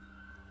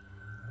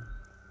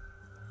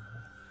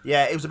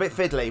 Yeah, it was a bit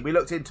fiddly. We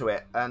looked into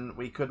it, and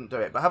we couldn't do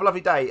it. But have a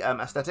lovely day,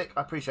 Aesthetic.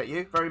 I appreciate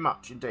you very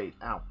much indeed.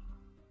 Ow.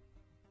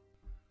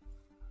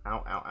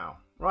 Ow, ow, ow.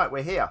 Right,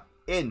 we're here.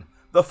 In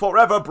the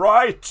Forever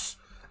Bright.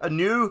 A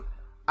new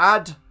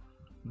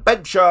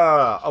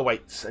adventure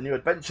awaits. A new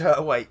adventure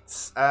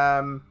awaits.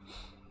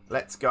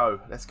 Let's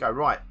go. Let's go.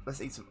 Right,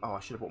 let's eat some... Oh, I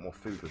should have brought more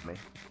food with me.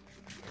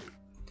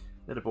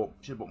 Should have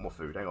bought more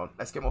food. Hang on.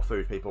 Let's get more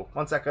food, people.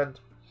 1 second.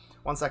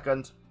 1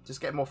 second.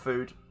 Just get more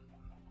food.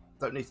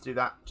 Don't need to do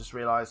that. Just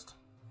realised.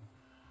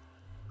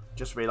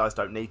 Just realised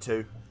don't need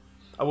to.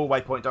 I will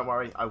waypoint, don't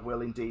worry. I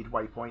will indeed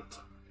waypoint.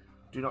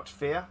 Do not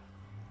fear.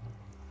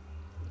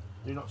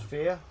 Do not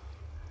fear.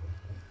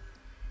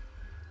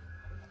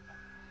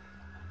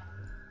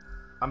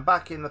 I'm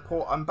back in the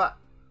port. I'm back.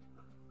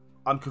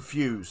 I'm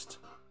confused.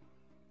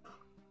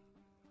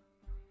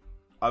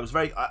 I was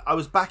back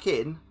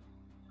in.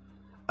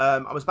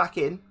 I was back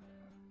in.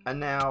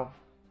 And now...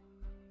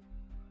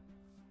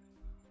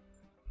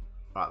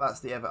 Right, that's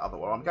the other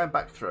one. I'm going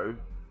back through.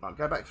 I'm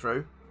going back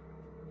through.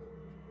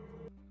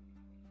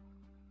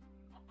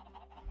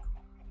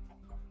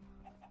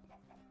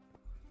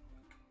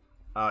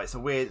 Oh, it's a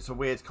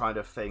weird kind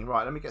of thing.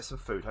 Right, let me get some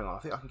food. Hang on, I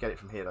think I can get it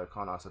from here though,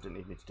 can't I? So I didn't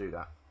even need to do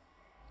that.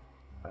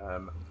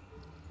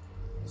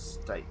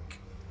 Steak.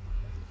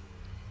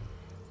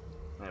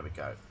 There we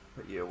go.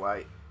 Put you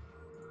away.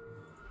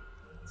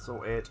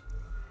 Sorted.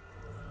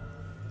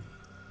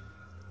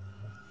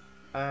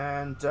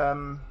 And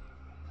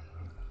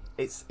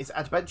it's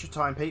adventure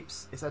time,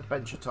 peeps. It's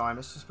adventure time.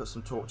 Let's just put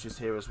some torches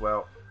here as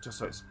well, just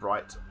so it's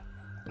bright,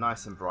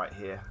 nice and bright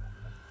here.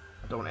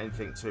 I don't want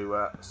anything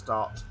to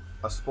start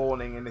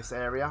spawning in this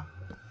area.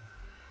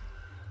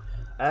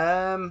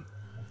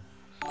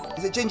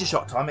 Is it ginger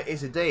shot time? It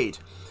is indeed.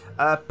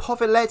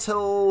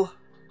 Poviletal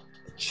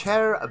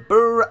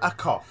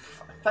Cherburakov.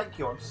 Thank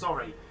you. I'm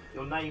sorry.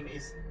 Your name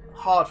is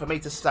hard for me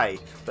to say,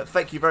 but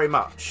thank you very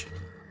much.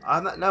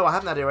 No, I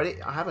haven't had it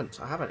already. I haven't.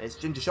 It's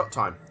ginger shot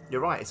time.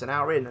 You're right. It's an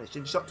hour in and it's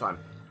ginger shot time.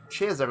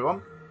 Cheers,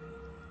 everyone.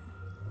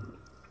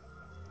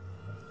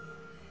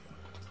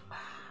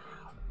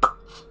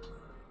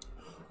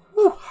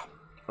 Woo.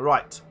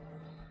 Right.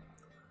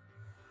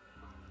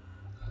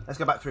 Let's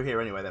go back through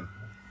here anyway then.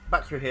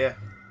 Back through here.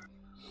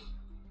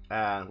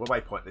 And we'll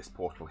waypoint this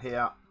portal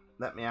here.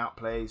 Let me out,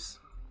 please.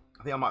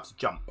 I think I might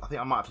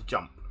have to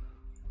jump.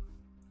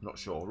 Not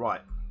sure.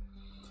 Right.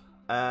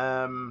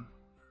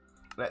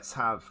 Let's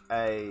have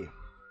a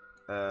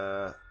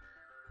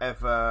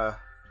ever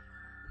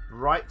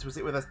bright. Was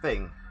it with a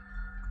thing?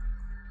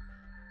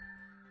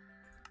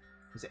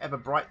 Was it ever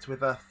bright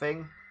with a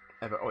thing?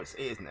 Oh, it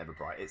isn't ever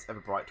bright. It's ever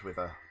bright with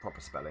a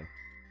proper spelling.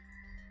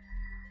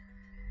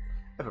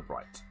 Ever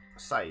bright.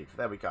 Save.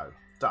 There we go.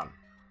 Done.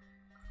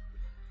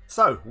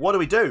 So, what do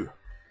we do?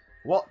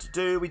 What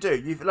do we do?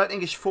 You've learnt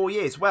English 4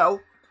 years. Well,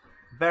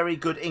 very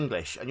good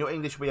English. And your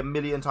English will be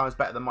 1,000,000 times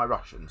better than my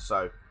Russian.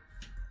 So,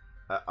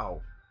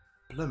 oh,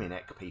 blooming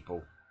heck,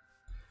 people.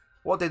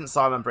 What didn't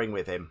Simon bring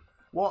with him?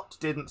 What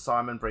didn't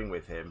Simon bring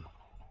with him?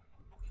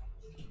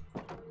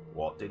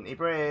 What didn't he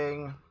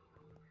bring?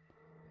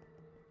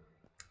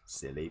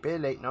 Silly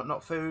Billy. No,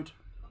 not food.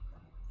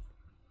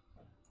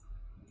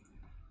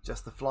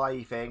 Just the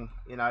flyy thing.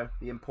 You know,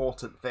 the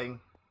important thing.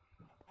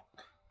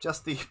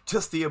 Just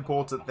the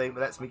important thing that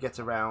lets me get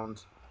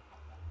around.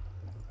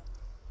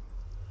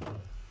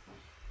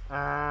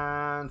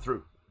 And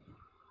through.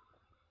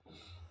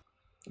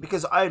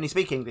 Because I only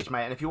speak English,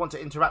 mate, and if you want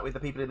to interact with the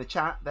people in the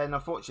chat, then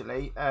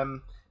unfortunately,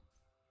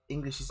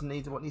 English is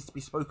what needs to be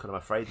spoken, I'm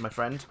afraid, my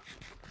friend.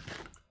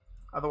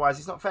 Otherwise,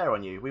 it's not fair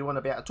on you. We want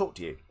to be able to talk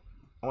to you.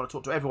 I want to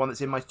talk to everyone that's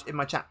in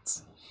my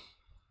chats.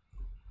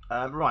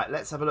 Right,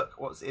 let's have a look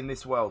what's in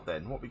this world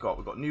then. What we got?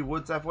 We've got new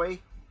woods, have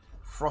we?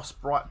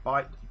 Frost bright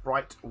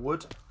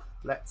wood.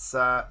 Let's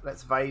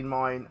vein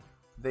mine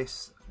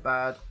this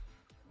bad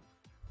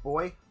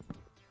boy.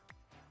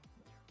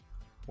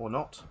 Or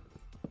not.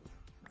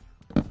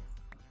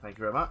 Thank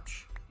you very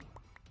much.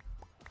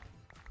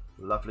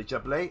 Lovely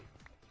jubbly.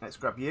 Let's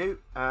grab you.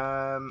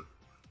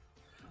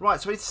 Right,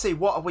 so we need to see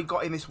what have we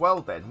got in this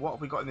world then. What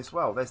have we got in this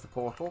world? There's the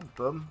portal.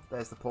 Boom.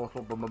 There's the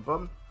portal. Boom,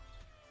 boom,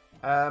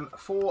 boom.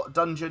 4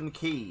 dungeon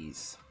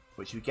keys,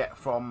 which you get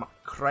from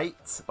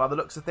crates by the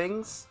looks of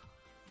things.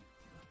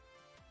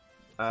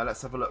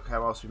 Let's have a look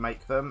how else we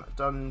make them.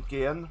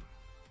 Dungeon.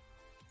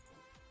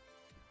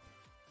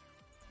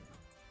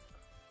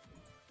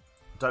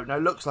 Don't know.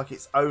 Looks like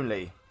it's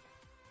only.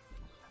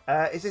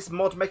 Is this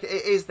mod? It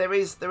is. There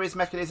is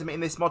mechanism in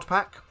this mod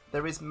pack.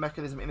 There is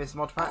mechanism in this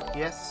mod pack.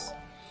 Yes.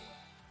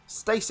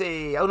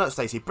 Stacey. Oh, not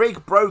Stacey.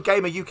 Brig Bro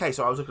Gamer UK.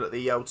 So I was looking at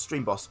the old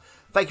stream boss.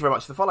 Thank you very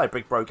much for the follow,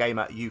 Brig Bro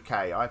Gamer UK.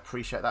 I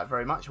appreciate that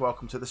very much.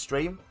 Welcome to the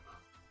stream.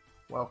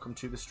 Welcome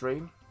to the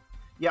stream.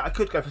 Yeah, I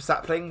could go for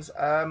saplings.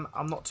 I'm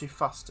not too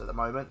fussed at the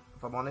moment,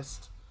 if I'm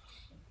honest.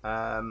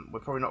 We're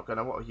probably not going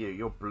to... What are you?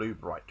 You're blue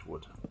bright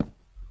wood.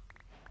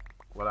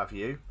 We'll have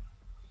you.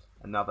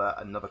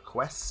 Another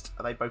quest.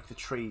 Are they both the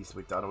trees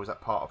we've done, or is that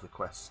part of the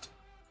quest?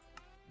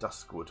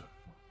 Duskwood.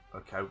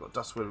 Okay, we've got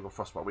Duskwood, we've got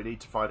Frostbite. We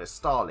need to find a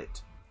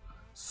Starlit.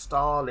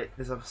 Starlit.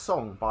 There's a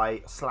song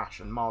by Slash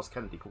and Mars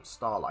Kennedy called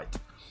Starlight.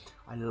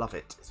 I love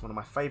it. It's one of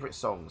my favourite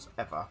songs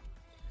ever.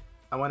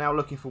 And we're now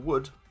looking for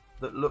wood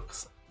that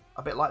looks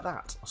a bit like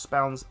that. Or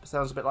sounds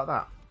a bit like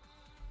that.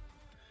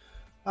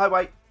 Oh,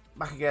 wait.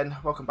 Back again.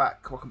 Welcome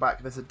back. Welcome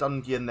back. There's a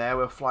dungeon there.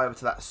 We'll fly over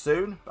to that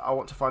soon. But I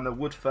want to find the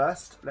wood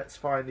first. Let's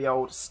find the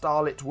old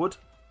Starlit wood.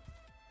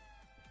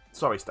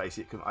 Sorry,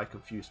 Stacey. I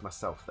confused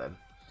myself then.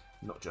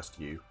 Not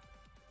just you.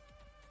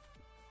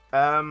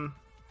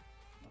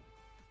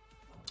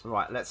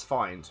 Right, let's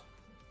find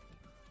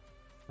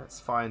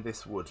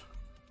this wood.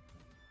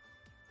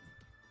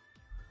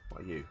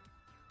 What are you?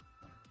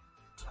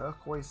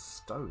 Turquoise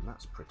stone.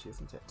 That's pretty,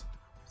 isn't it?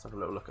 Let's have a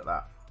little look at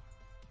that.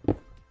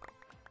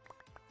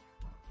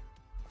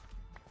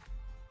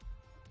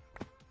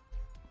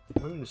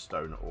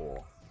 Moonstone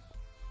ore.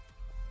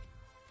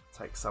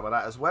 Take some of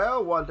that as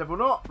well. Why the devil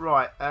not?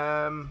 Right.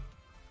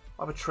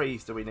 Other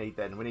trees do we need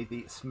then? We need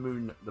the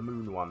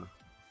moon one.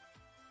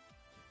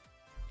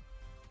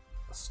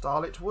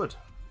 Starlit wood.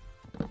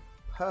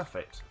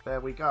 Perfect. There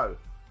we go.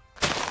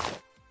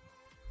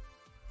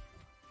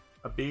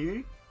 A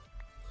bee.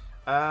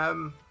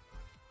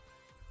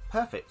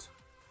 Perfect.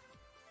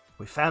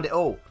 We found it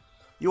all.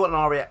 You want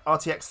an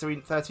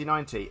RTX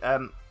 3090?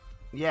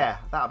 Yeah,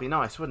 that'd be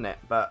nice, wouldn't it?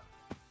 But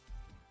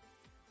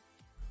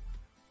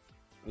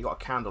you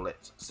got a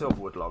candlelit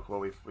silverwood log.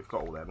 Well, we've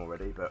got all them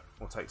already, but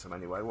we'll take some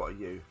anyway. What are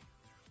you?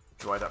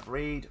 Dried up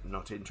reed.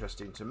 Not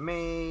interesting to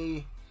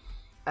me.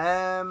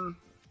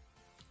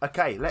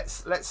 Okay,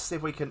 let's see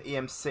if we can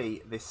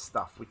EMC this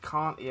stuff. We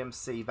can't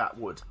EMC that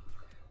wood.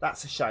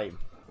 That's a shame,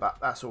 but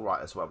that's all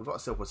right as well. We've got a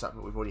silver sack,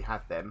 but we've already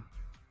had them.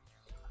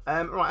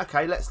 Right,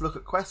 okay, let's look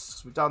at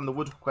quests. We've done the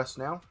wood quest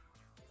now.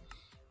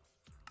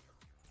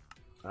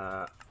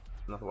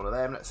 Another one of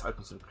them. Let's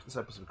open some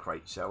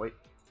crates, shall we?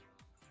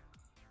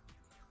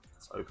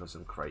 Let's open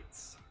some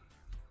crates.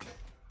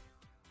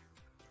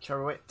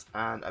 Cheruit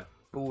and a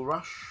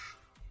bulrush.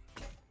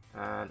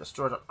 And a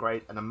storage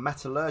upgrade and a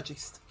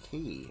metallurgist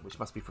key, which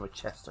must be from a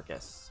chest, I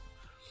guess.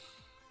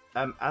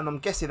 And I'm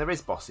guessing there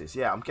is bosses.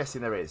 Yeah, I'm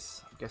guessing there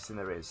is.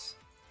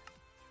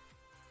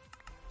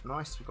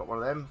 Nice, we've got one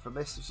of them from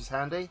this, which is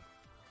handy.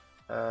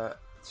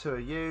 2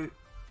 of you.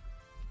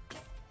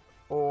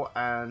 ore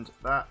and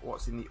that.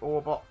 What's in the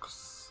ore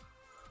box?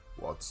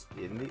 What's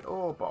in the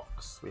ore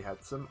box? We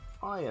had some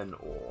iron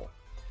ore.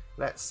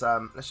 Let's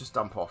just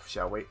dump off,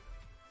 shall we?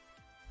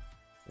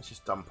 Let's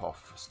just dump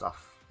off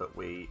stuff that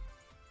we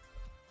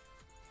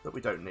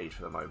don't need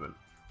for the moment.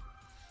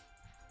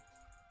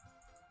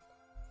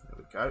 There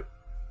we go.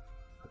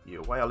 Put you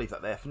away. I'll leave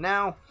that there for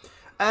now.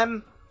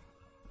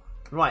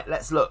 Right,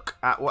 let's look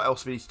at what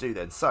else we need to do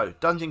then. So,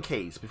 dungeon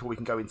keys, before we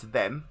can go into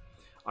them,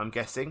 I'm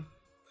guessing.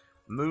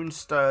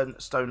 Moonstone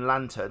Stone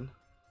Lantern,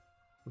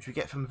 which we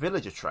get from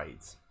villager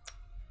trades.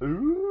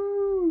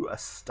 Ooh, a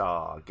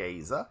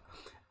Stargazer.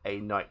 A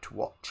Night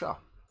Watcher.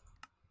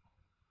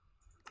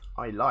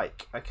 I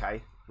like.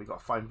 Okay, we got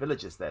to find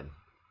villagers then.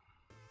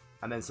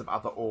 And then some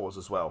other ores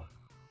as well.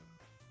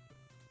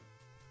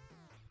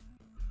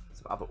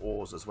 Some other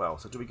ores as well.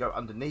 So do we go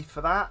underneath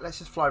for that? Let's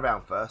just fly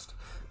around first.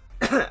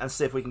 And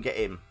see if we can get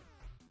in.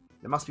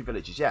 There must be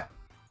villagers, yeah.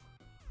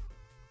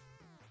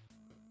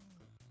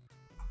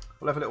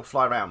 We'll have a little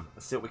fly around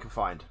and see what we can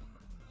find.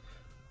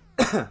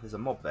 There's a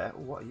mob there.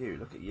 Oh, what are you?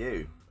 Look at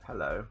you.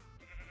 Hello.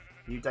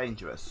 Are you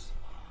dangerous?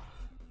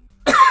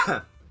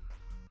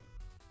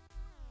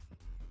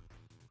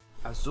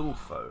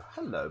 Azulfo.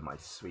 Hello, my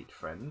sweet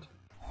friend.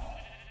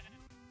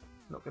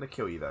 Not going to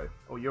kill you, though.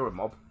 Oh, you're a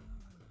mob.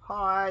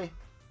 Hi.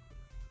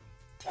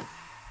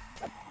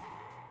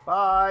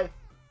 Bye.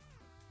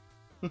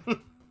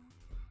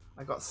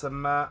 I got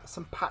some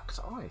packed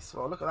ice.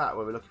 Well, look at that.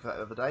 We were looking for that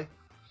the other day.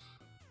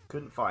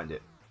 Couldn't find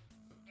it.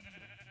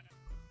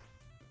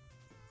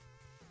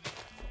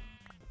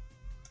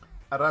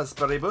 A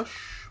raspberry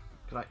bush.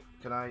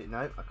 Can I?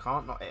 No, I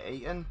can't. Not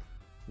eaten.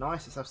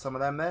 Nice. Let's have some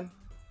of them then.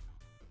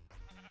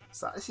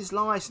 So this is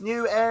nice.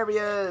 New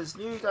areas,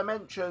 new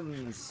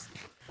dimensions.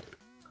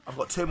 I've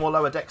got 2 more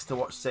Lower Decks to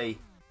watch. See,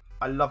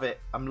 I love it.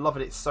 I'm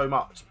loving it so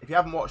much. If you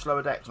haven't watched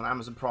Lower Decks on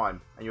Amazon Prime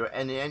and you're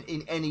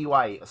in any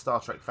way a Star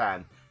Trek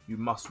fan, you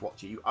must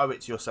watch it. You owe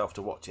it to yourself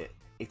to watch it.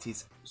 It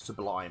is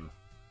sublime.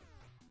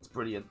 It's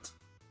brilliant.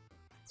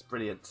 It's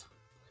brilliant.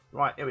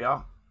 Right, here we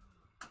are.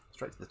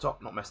 Straight to the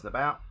top. Not messing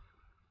about.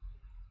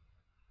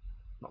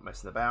 Not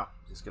messing about.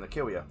 Just going to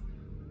kill you.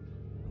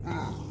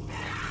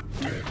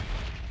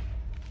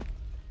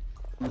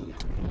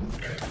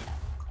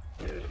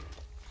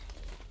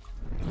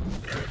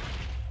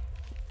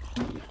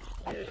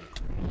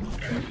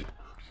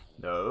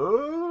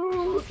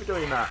 No, don't be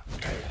doing that.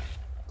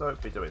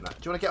 Don't be doing that.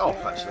 Do you want to get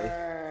off, actually?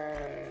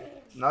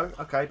 No?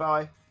 Okay,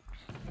 bye.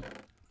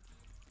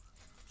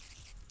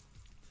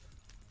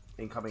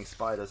 Incoming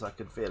spiders, I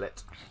can feel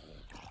it.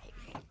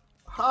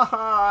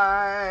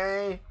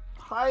 Hi!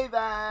 Hi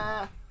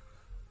there!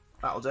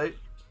 That'll do.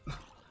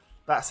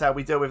 That's how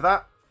we deal with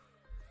that.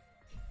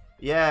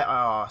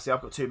 Yeah, see,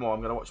 I've got 2 more.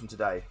 I'm going to watch them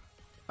today.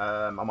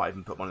 I might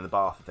even put one in the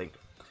bath, I think.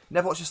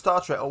 Never watched a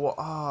Star Trek or what?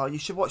 Oh, you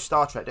should watch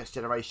Star Trek Next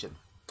Generation.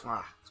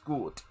 It's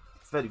good.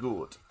 It's very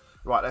good.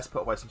 Right, let's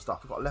put away some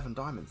stuff. We've got 11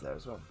 diamonds there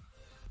as well.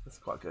 That's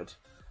quite good.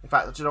 In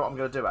fact, do you know what I'm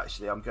going to do,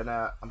 actually? I'm going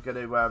to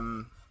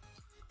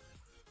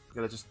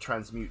just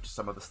transmute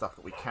some of the stuff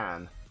that we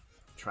can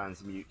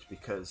transmute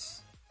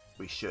because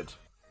we should.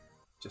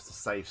 Just to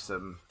save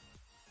some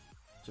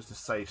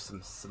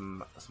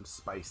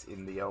space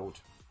in the old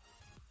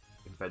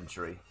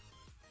inventory.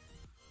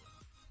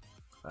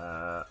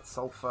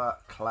 Sulfur,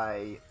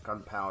 clay,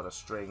 gunpowder,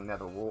 string,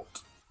 nether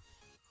wart,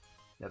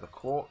 nether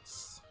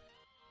quartz.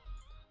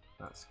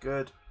 That's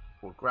good.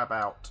 We'll grab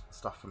out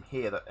stuff from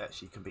here that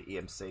actually can be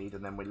EMC'd,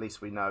 and then at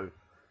least we know.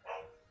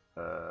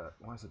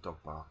 Why is the dog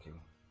barking?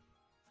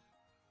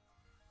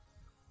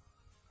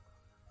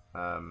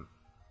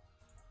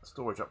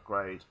 Storage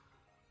upgrade.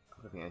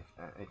 I don't think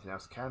anything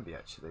else can be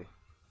actually.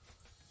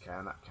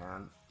 That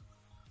can.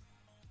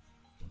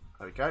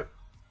 There we go.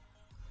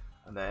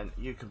 And then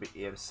you can be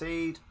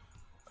EMC'd.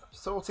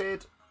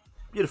 Sorted.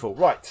 Beautiful.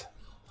 Right.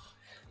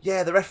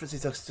 Yeah, the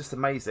references are just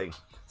amazing.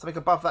 Something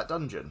above that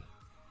dungeon.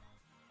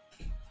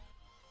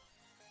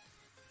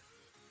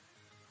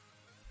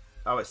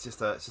 Oh, it's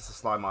just a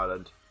slime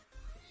island.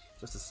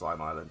 Just a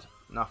slime island.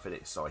 Nothing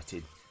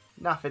exciting.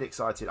 Nothing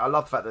exciting. I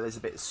love the fact that there's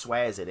a bit of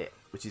swears in it,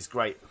 which is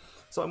great.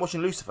 So I'm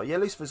watching Lucifer. Yeah,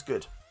 Lucifer's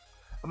good.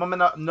 I'm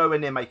nowhere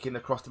near making the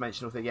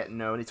cross-dimensional thing yet.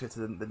 No, I need to go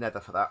to the nether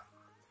for that.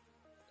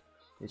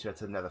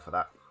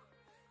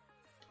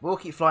 We'll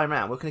keep flying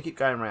around. We're going to keep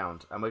going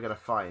around, and we're going to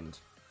find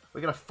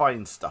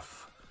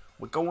stuff.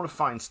 We're going to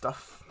find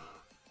stuff.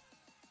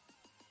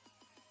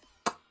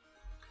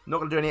 Not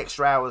going to do any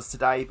extra hours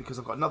today because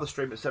I've got another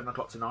stream at 7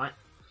 o'clock tonight,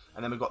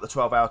 and then we've got the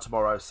 12-hour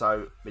tomorrow.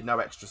 So with no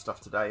extra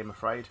stuff today, I'm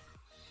afraid.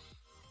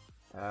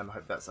 I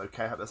hope that's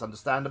okay. I hope that's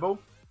understandable.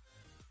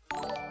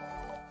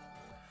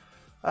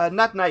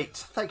 Nadnate,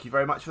 thank you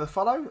very much for the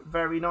follow.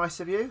 Very nice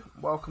of you.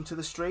 Welcome to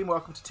the stream.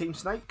 Welcome to Team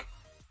Snake.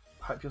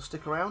 Hope you'll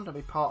stick around and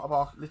be part of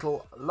our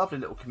lovely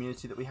little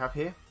community that we have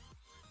here.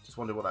 Just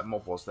wondered what that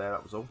mob was there,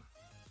 that was all.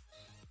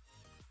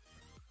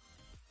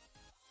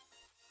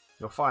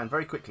 You'll find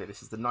very quickly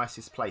this is the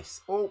nicest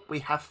place. Oh, we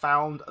have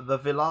found the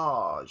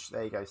village.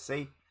 There you go,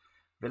 see?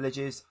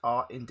 Villages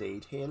are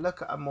indeed here.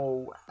 Look at them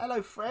all.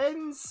 Hello,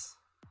 friends.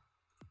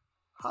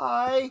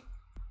 Hi.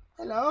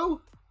 Hello.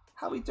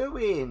 How we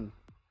doing?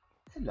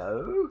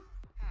 Hello.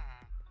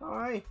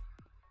 Hi.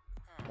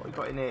 What we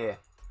got in here?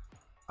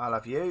 I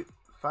love you.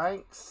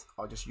 Thanks.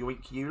 I'll just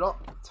yoink you lot.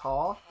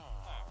 Tar.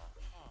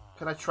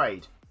 Can I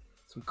trade?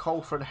 Some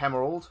coal for an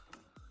emerald.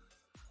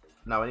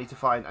 No, I need to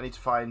find.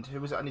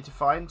 Who was it I need to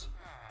find?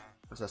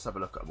 Let's have a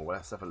look at them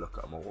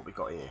all. What we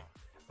got here?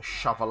 A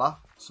shoveler.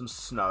 Some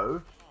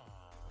snow.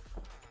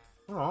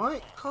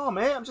 Alright. Calm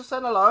it. I'm just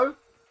saying hello.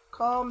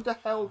 Calm the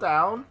hell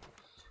down.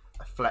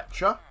 A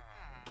Fletcher.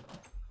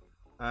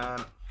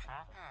 And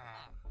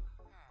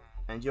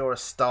you're a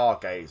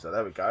stargazer.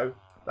 There we go.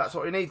 That's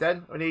what we need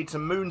then. We need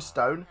some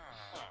moonstone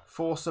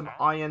for some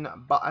iron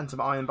and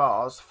some iron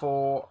bars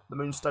for the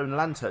moonstone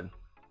lantern.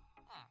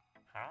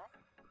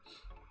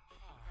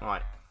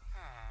 Right.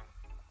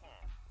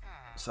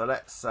 So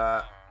let's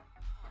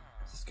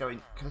just go in.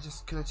 Can I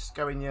just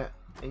go in your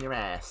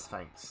ass?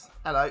 Thanks.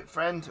 Hello,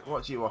 friend.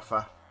 What do you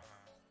offer?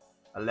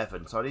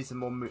 11. So I need some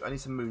more. I need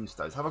some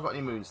moonstones. Have I got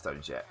any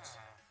moonstones yet?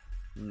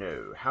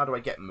 No. How do I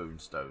get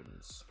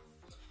moonstones?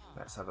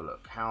 Let's have a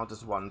look. How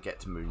does one get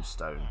to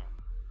moonstone?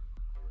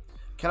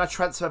 Can I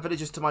transfer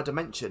villagers to my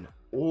dimension?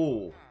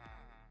 Oh,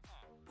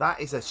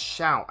 that is a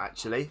shout,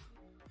 actually.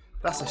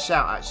 That's a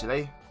shout,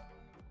 actually.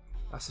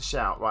 That's a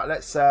shout. Right,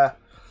 let's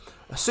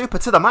super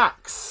to the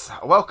max.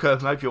 Welcome.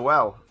 Hope you're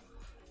well.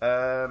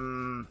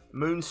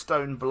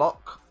 Moonstone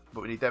block,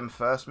 but we need them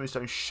first.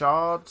 Moonstone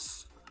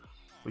shards.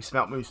 We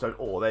smelt moonstone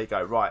ore. There you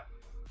go. Right.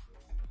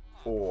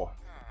 Ore.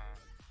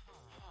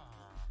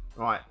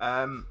 Right.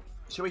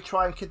 Shall we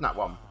try and kidnap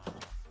one?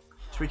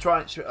 Should we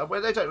try?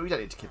 Well, we don't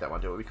need to kidnap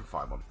one, do we? We can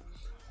find one.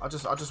 I'll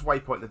just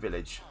waypoint the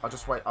village. I'll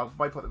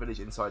waypoint the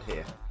village inside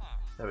here.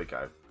 There we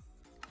go.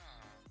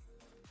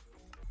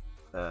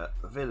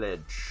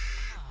 Village.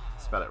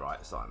 Spell it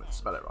right, Simon.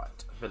 Spell it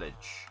right.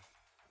 Village.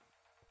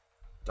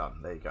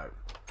 Done. There you go.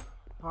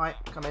 Right,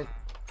 come in.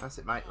 That's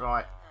it, mate.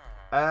 Right.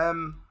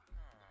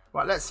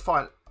 Right. Let's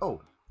find.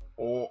 Oh,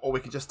 or we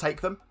can just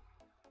take them.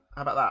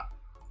 How about that?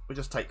 We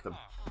just take them.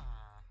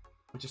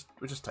 We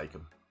just take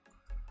them.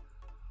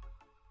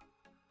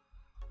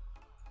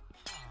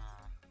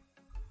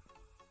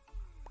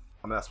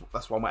 I mean,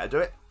 that's one way to do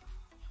it.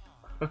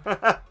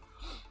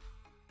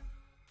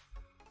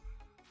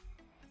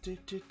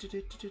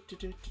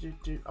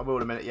 I will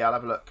in a minute. Yeah, I'll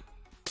have a look.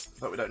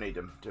 But we don't need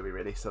them, do we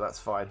really? So that's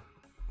fine.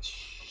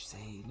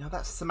 See, no,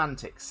 that's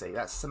semantics. See,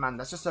 that's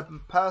semantics. That's just a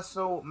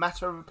personal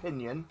matter of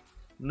opinion,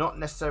 not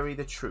necessarily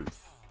the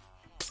truth.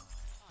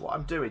 What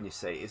I'm doing, you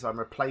see, is I'm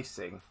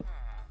replacing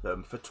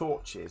them for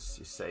torches.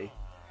 You see,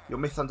 you're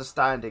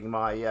misunderstanding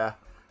my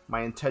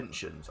my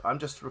intentions. I'm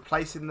just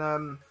replacing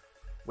them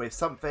with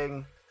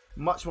something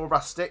much more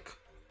rustic,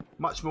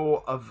 much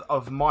more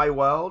of my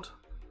world,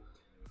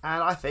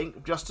 and I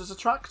think just as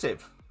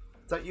attractive.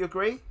 Don't you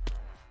agree?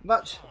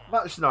 Much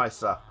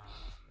nicer.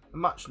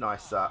 Much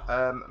nicer.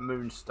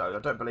 Moonstone. I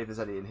don't believe there's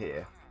any in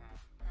here.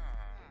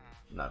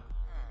 No.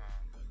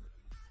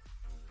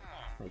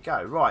 There you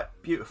go. Right.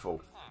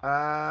 Beautiful.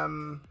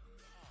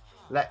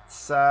 Let's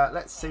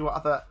see what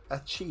other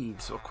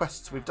achieves or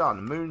quests we've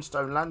done.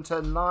 Moonstone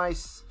lantern.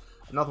 Nice.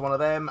 Another one of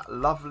them.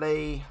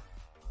 Lovely.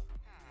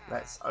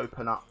 Let's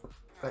open up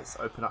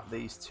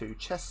these two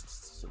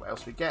chests. See what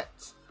else we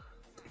get.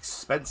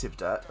 Expensive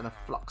dirt and a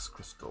flux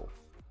crystal.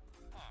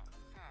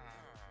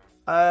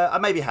 I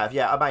maybe have.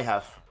 Yeah, I may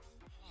have.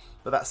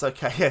 But that's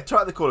okay. Yeah,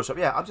 try at the corner shop.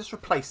 Yeah, I'm just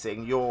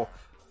replacing your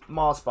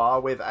Mars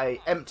bar with a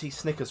empty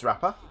Snickers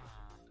wrapper.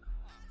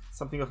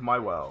 Something of my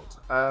world.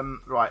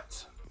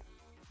 Right.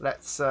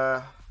 Let's see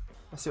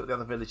what the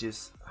other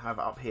villages have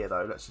up here,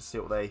 though. Let's just see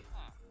what they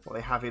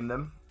have in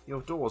them.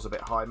 Your door's a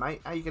bit high, mate.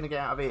 How are you going to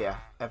get out of here?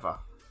 Ever?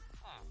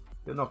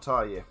 You're not,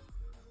 are you?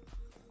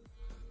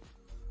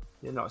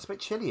 You're not. It's a bit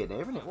chilly in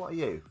here, isn't it? What are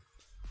you?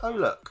 Oh,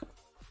 look.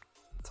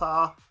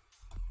 Tar.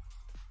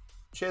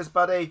 Cheers,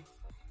 buddy.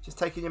 Just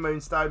taking your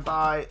moonstone.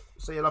 Bye.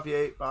 See you. Love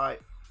you. Bye.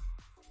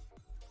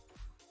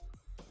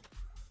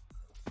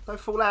 Don't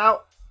fall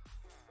out.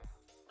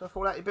 Don't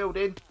fall out your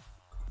building.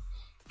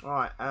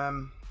 Alright,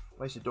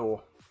 where's your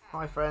door?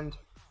 Hi, friend.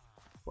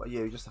 What are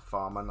you? Just a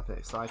farmer. Nothing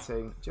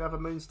exciting. Do you have a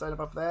moonstone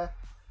above there?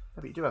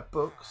 Maybe you do have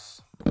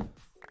books.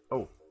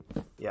 Oh.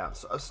 Yeah.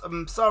 So,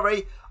 I'm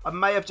sorry. I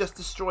may have just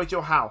destroyed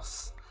your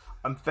house.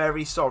 I'm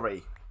very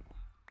sorry.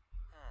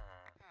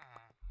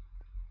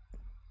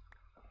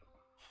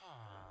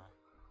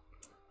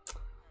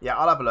 Yeah,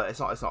 I'll have a look. It's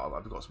not.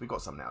 We've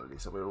got some now,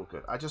 so we're all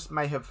good. I just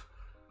may have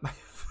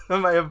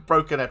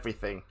broken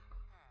everything.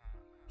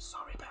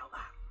 Sorry about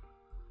that.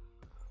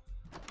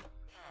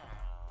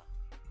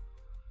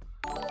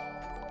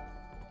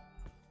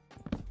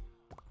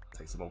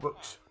 Take some more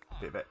books.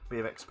 Bit of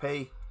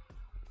XP.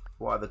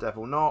 Why the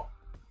devil not?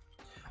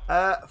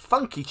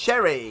 Funky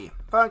Cherry.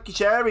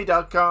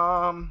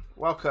 FunkyCherry.com.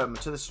 Welcome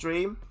to the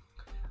stream.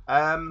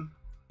 Oh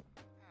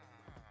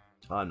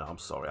no, I'm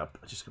sorry. I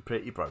just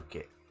completely broke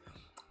it.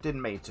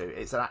 Didn't mean to.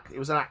 It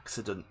was an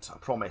accident. I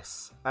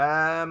promise.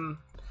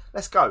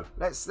 Let's go.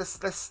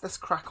 Let's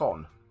crack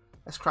on.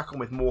 Let's crack on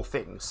with more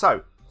things.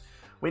 So,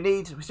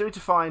 We still need to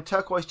find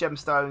turquoise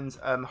gemstones,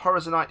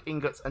 horizonite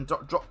ingots, and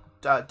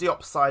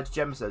diopside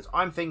gemstones.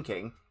 I'm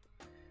thinking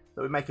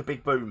that we make a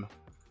big boom.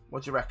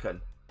 What do you reckon?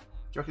 Do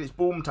you reckon it's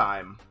boom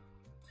time?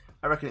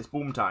 I reckon it's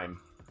boom time.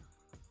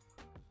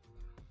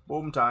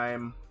 Boom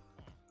time.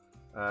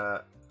 You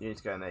need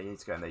to go in there. You need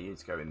to go in there. You need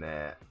to go in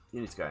there. You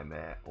need to go in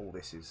there. All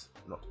this is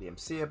not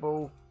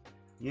EMCable.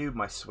 You,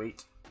 my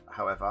sweet,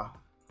 however,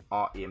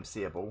 are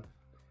EMCable.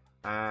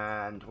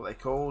 And what are they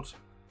called?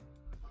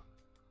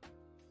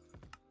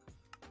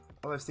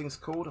 What are those things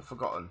called? I've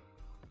forgotten.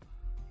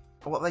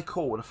 Oh, what are they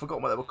called? I've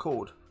forgotten what they were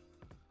called.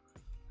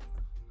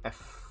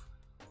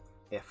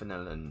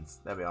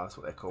 F-enolins. There we are. That's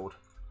what they're called.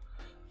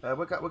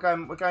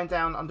 We're going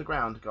down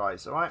underground,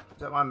 guys. All right.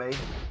 Don't mind me.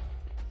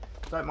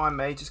 Don't mind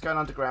me. Just going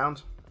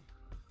underground.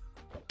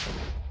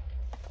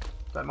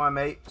 Don't mind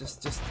me.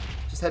 Just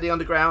heading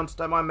underground.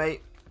 Don't mind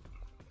me.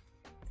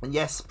 And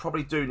yes,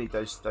 probably do need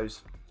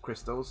those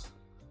crystals.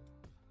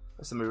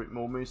 There's some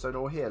more moonstone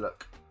ore here.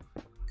 Look.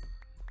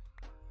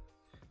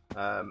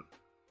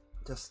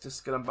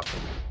 Just gonna.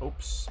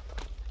 Oops.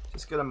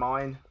 Just gonna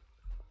mine.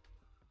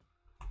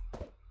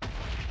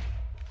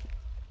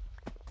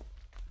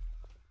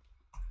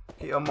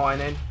 Keep on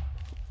mining.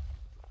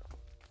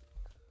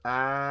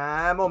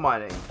 And more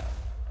mining.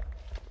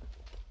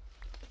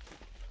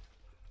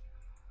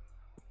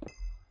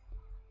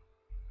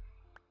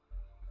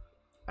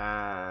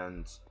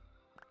 And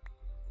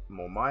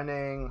more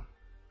mining.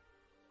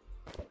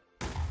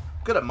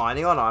 Good at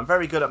mining, aren't I? I'm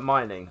very good at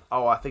mining.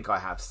 Oh, I think I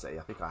have, see.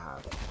 I think I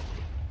have.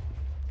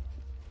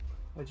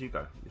 Where'd you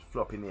go? You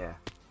flew up in the air.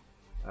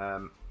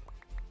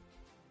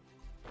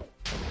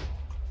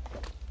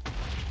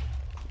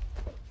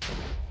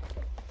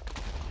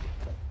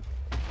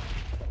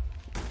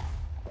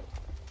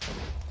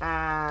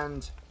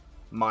 And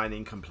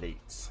mining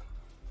complete.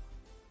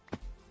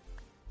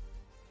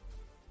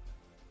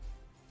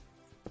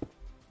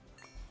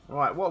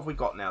 Right, what have we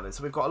got now then?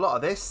 So we've got a lot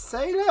of this.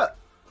 Say, look,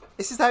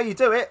 this is how you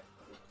do it.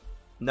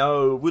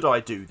 No, would I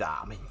do that?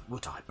 I mean,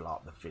 would I blow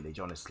up the village,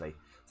 honestly?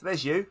 So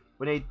there's you.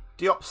 We need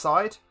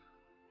diopside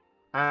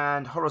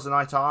and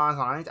horizonite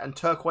and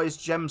turquoise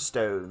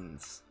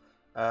gemstones,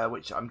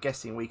 which I'm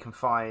guessing we can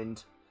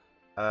find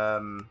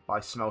by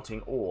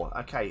smelting ore.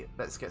 Okay,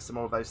 let's get some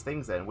more of those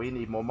things then. We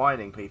need more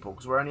mining, people,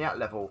 because we're only at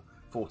level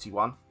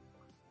 41.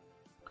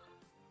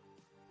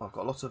 I've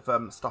got a lot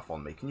of stuff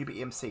on me. Can you be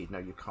EMC'd? No,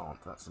 you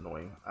can't. That's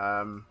annoying.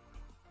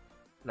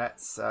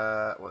 Let's, what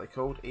are they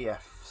called?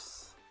 EFs.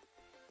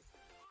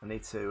 I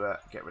need to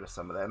get rid of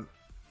some of them.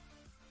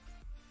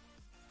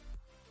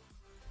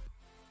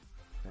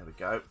 There we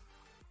go.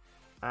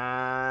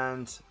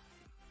 And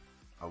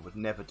I would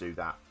never do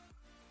that.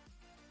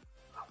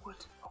 I would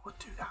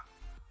do that.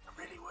 I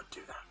really would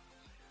do that.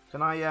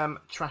 Can I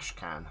trash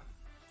can?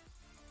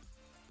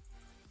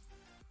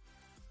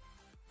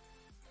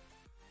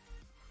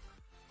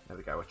 There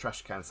we go. We'll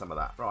trash can some of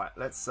that. Right.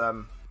 Let's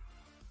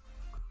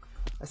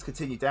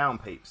continue down,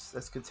 peeps.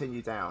 Let's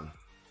continue down.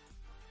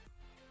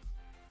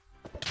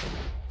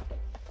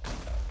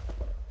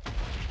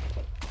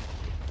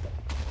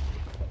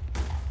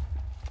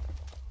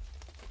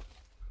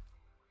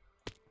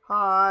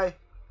 Hi.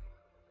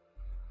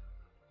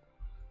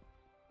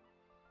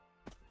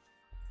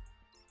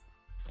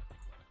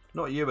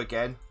 Not you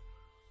again.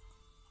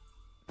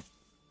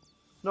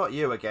 Not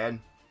you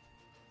again.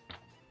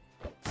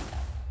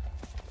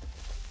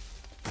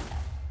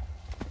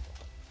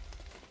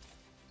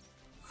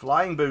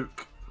 Flying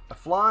book. A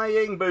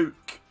flying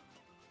book.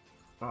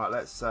 Alright,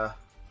 let's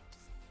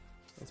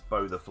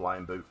bow the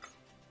flying book.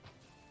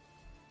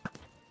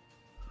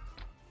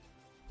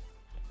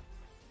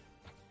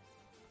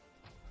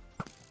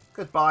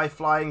 Goodbye,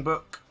 flying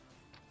book.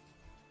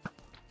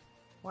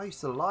 Why are you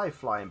still alive,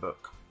 flying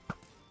book?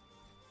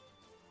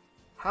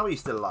 How are you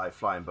still alive,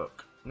 flying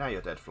book? Now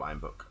you're dead, flying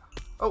book.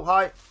 Oh,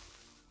 hi.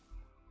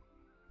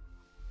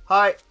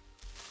 Hi.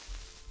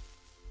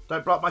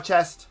 Don't block my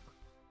chest.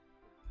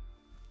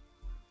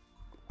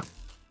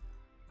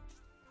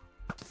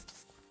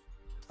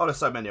 Oh, there's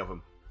so many of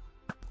them.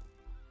 I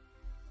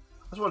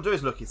just want to do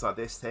is look inside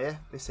this here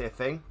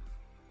thing.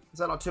 Is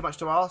that not too much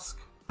to ask?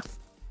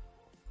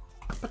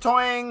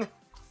 Patoing!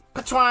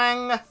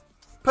 Patwang!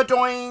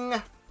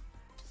 Padoing!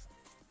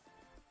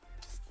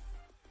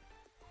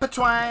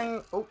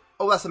 Patwang!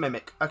 Oh, that's a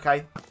mimic.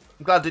 Okay.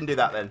 I'm glad I didn't do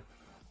that then.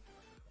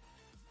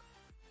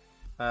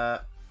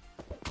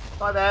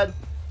 Bye then.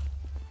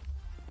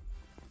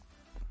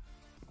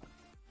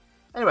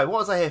 Anyway, what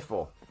was I here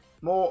for?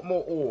 More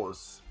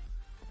ores.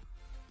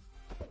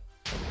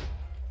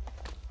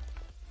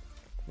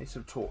 Need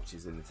some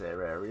torches in this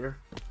area.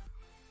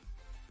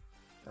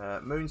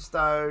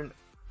 Moonstone.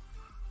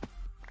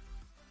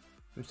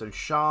 Moonstone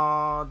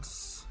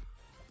shards.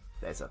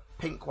 There's a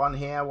pink one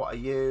here. What are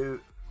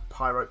you?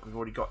 Pyrope, we've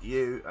already got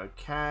you.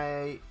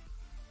 Okay.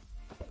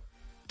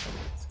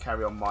 Let's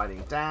carry on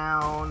mining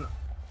down.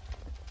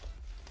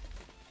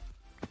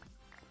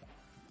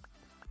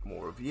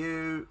 More of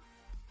you.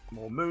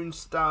 More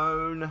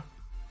moonstone.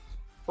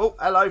 Oh,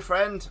 hello,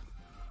 friend.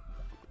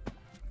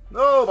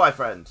 Oh, my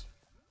friend.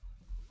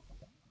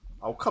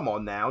 Oh, come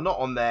on now. Not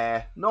on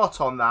there.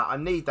 Not on that. I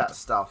need that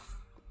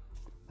stuff.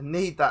 I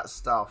need that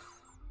stuff.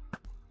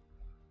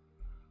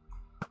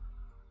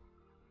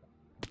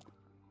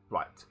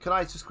 Right. Can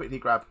I just quickly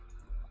grab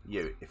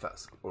you, if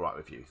that's all right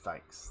with you?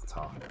 Thanks,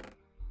 Tar.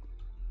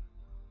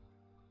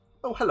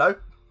 Oh, hello.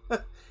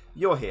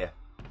 You're here.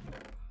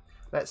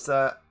 Let's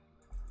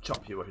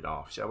chop you in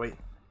half, shall we?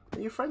 Are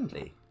you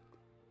friendly?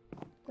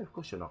 No, of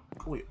course you're not.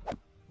 Oh, you...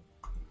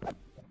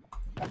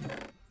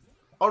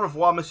 Au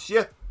revoir,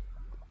 monsieur.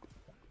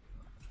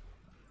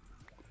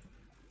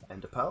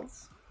 Ender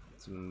pearls.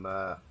 Some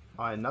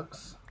iron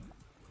nugs.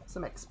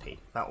 Some XP.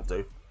 That'll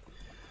do.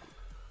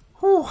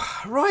 Whew,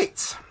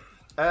 right.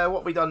 What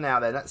have we done now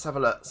then? Let's have a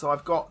look. So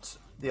I've got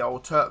the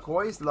old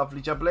turquoise.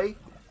 Lovely jubbly.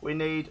 We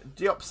need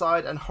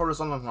diopside and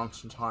horizontal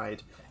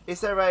tide.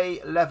 Is there a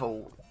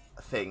level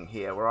thing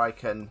here where I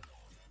can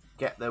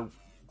get the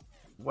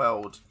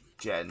world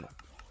gen?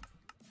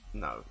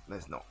 No,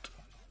 there's not.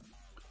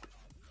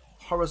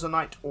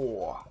 Horizonite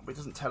ore. It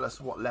doesn't tell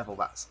us what level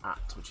that's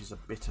at, which is a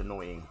bit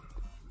annoying.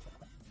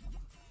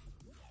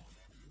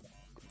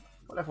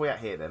 What level are we at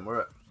here then? We're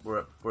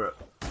at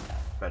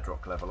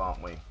bedrock level,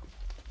 aren't we?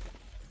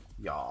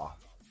 Yeah.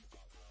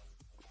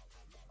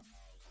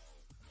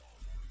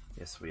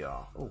 Yes, we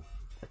are. Oh,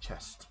 a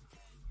chest.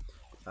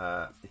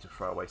 Need to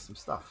throw away some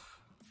stuff.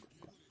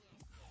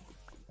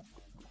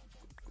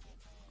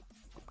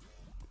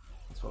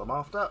 That's what I'm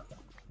after.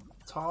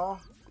 Tar.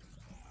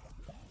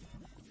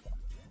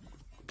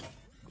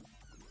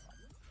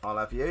 I'll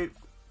have you.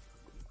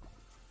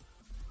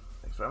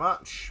 Thanks very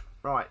much.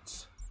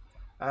 Right.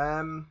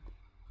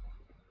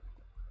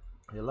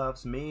 He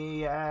loves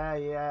me, yeah,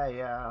 yeah,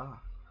 yeah.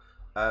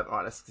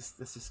 Right, let's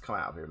just come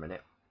out of here a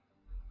minute.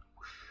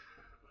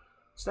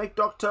 Snake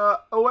Doctor,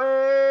 away!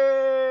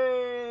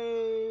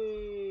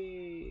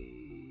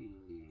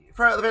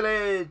 Throw out the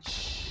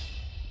village!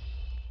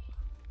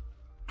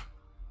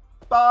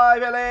 Bye,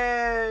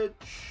 village!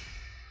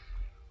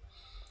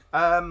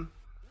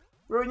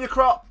 Ruin your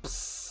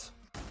crops!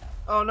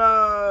 Oh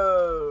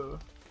no!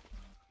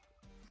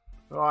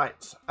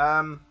 Right,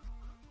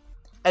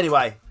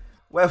 anyway,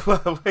 where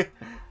were we?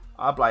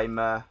 I blame,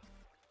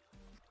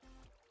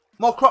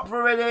 more crop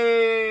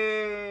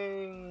ruining!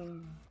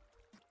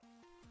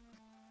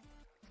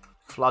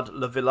 Flood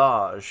le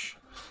village.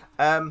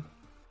 Oh,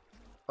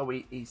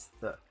 he's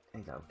the...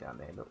 There you go, down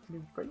there, look,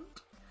 new friend.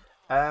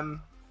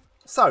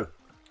 So,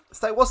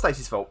 it was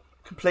Stacey's fault.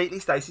 Completely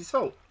Stacey's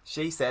fault.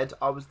 She said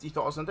you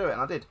thought I was going to do it,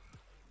 and I did.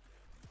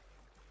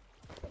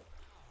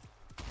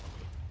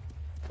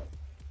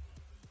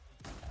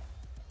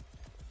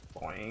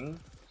 Boing.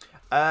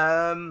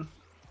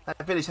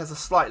 That village has a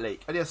slight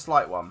leak. Only a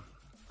slight one.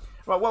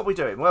 Right, what are we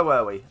doing? Where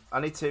were we?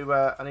 I need to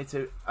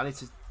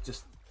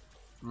just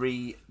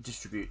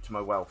redistribute my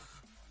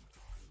wealth,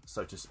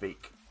 so to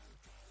speak.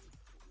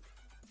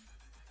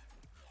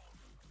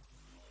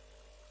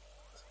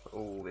 Let's put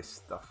all this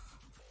stuff.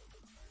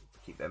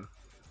 Keep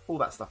all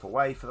that stuff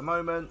away for the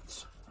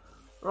moment.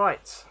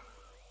 Right.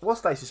 What's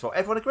Stacey's fault?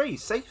 Everyone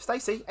agrees. See,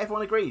 Stacey,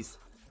 everyone agrees.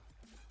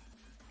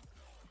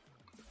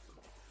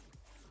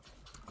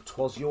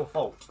 'Twas your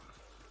fault.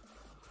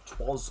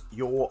 'Twas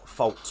your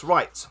fault.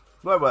 Right.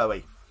 Where were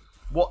we?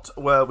 What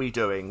were we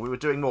doing? We were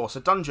doing more.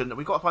 So dungeon.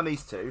 We've got to find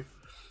these two.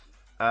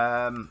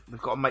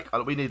 We've got to make.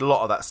 We need a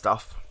lot of that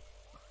stuff.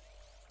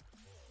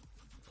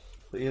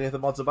 But you know the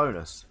mods are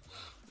bonus.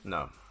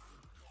 No.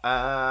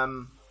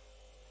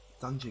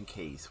 Dungeon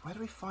keys. Where do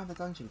we find the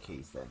dungeon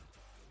keys then?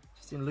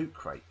 Just in loot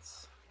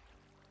crates.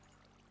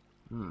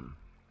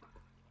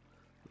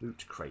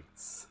 Loot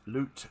crates.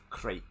 Loot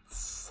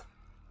crates.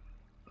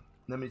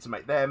 Then we need to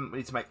make them. We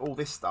need to make all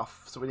this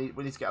stuff. So we need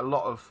to get a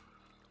lot of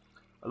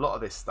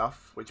this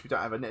stuff, which we don't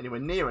have anywhere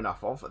near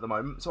enough of at the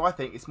moment. So I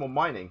think it's more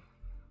mining.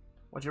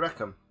 What do you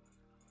reckon?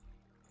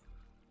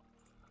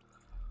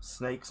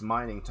 Snakes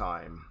mining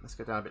time. Let's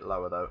go down a bit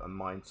lower though and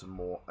mine some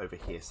more over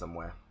here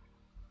somewhere.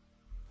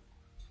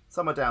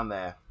 Somewhere down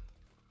there.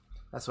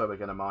 That's where we're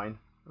going to mine.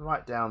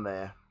 Right down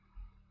there.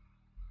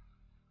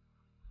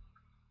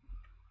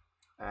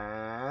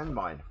 And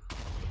mine.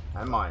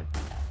 And mine.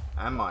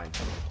 And mine.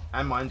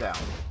 And mine down.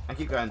 And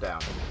keep going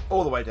down.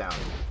 All the way down.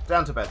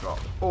 Down to bedrock.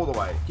 All the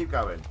way. Keep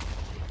going.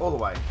 All the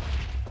way.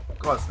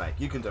 Go on, Snake.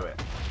 You can do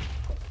it.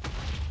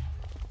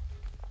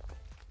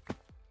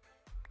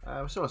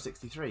 We're still on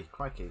 63.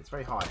 Crikey. It's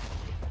very high.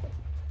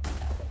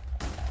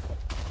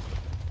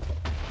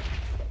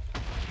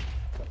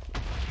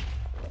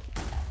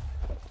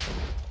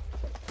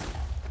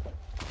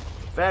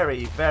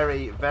 Very,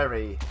 very,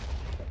 very...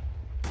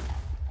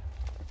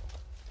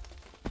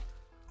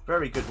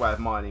 very good way of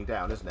mining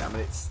down, isn't it? I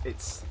mean,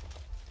 it's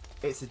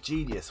a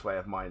genius way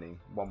of mining,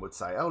 one would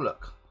say. Oh,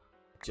 look.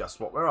 Just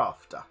what we're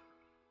after.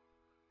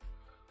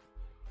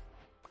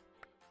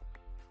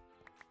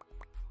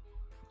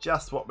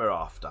 Just what we're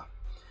after.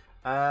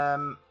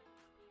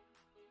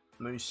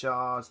 Moon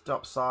shards,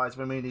 top sides.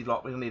 We need a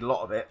lot. We're gonna need a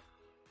lot of it.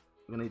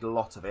 We're gonna need a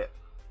lot of it.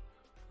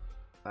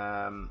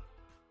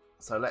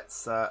 So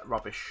let's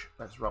rubbish.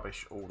 Let's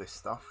rubbish all this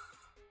stuff.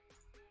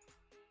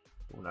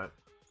 Oh no.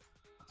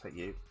 Take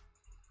you.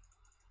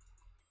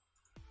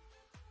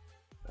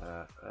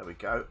 There we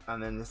go.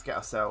 And then let's get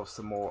ourselves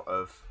some more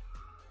of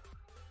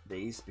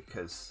these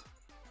because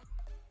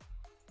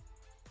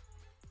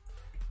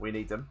we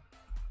need them.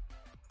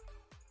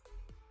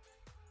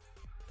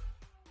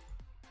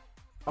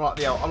 I'm like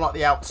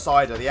the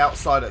outsider. The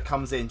outsider that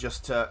comes in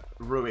just to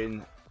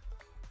ruin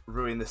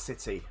the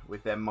city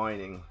with their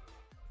mining.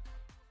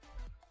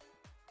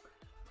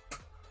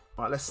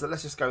 Right, let's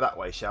just go that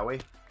way, shall we?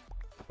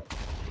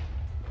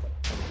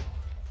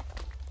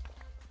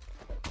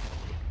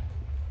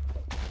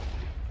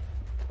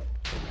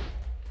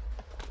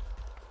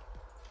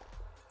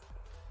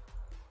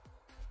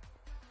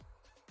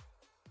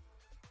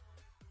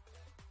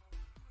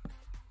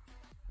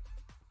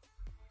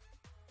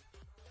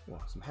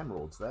 Oh, some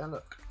emeralds there,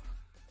 look.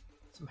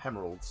 Some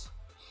emeralds.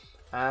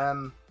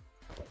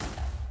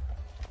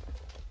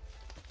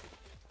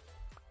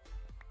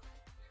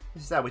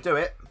 This is how we do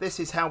it. This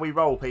is how we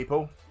roll,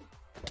 people.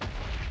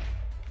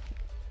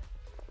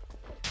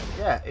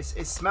 Yeah, it's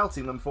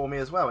smelting them for me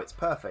as well. It's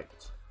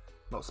perfect.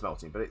 Not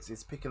smelting, but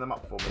it's picking them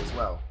up for me as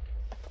well.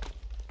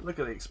 Look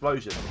at the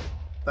explosion.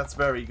 That's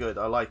very good.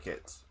 I like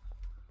it.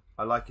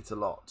 I like it a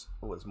lot.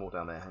 Oh, there's more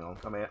down there. Hang on,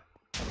 come here.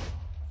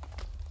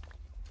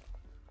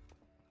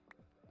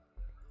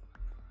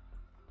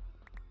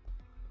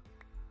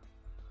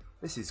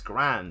 This is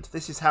grand.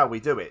 This is how we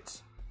do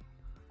it.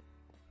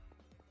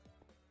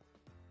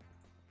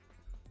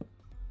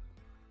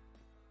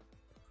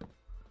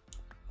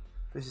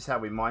 This is how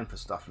we mine for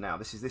stuff now.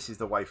 This is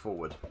the way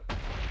forward.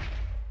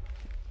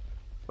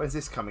 When's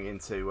this coming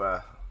into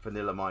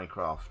vanilla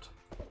Minecraft?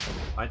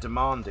 I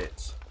demand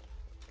it.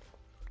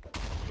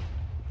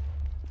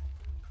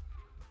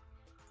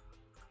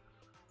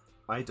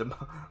 I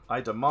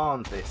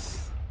demand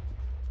this.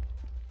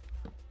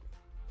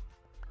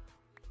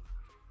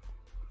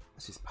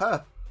 This is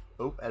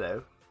Oh,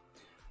 hello.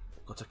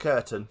 We've got a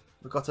curtain.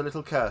 We've got a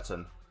little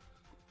curtain.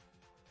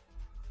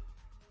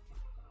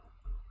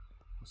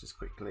 Let's just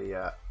quickly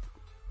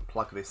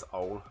plug this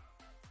hole.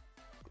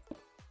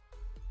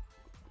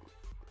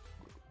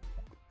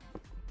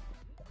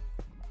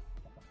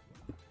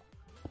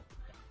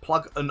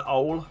 Plug an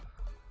hole.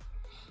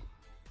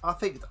 I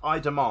think I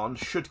demand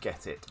should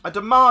get it. I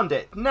demand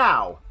it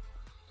now.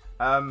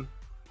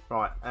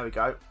 Right, there we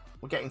go.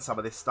 We're getting some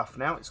of this stuff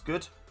now. It's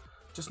good.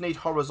 Just need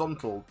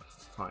horizontal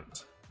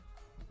height.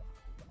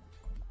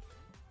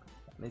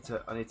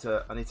 I need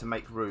to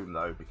make room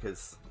though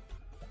because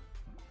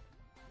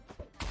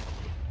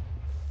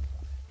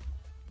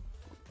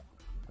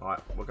right,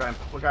 we're going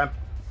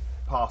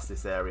past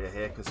this area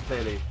here because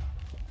clearly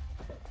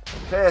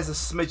there's a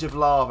smidge of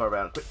lava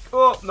around. Quick.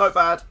 Oh, no,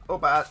 bad. Oh,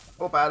 bad.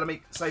 Oh, bad. Let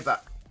me save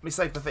that. Let me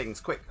save the things.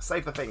 Quick,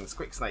 save the things.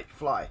 Quick, snake.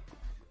 Fly.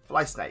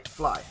 Fly, snake.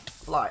 Fly.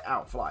 Fly.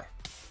 Out. Fly.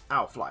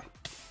 Out. Fly.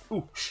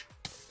 Ooh. Shh.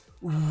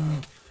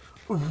 Ooh.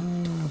 Ooh.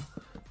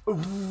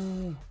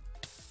 Ooh.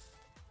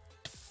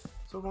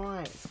 It's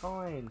alright. It's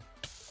fine.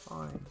 It's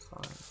fine. It's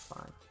fine. It's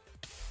fine.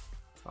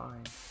 It's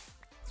fine.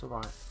 It's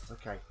alright. It's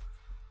okay.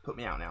 Put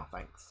me out now.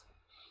 Thanks.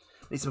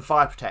 Need some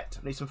fire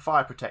protect. Need some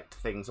fire protect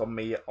things on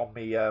me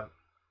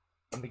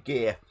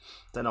gear.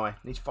 Don't I?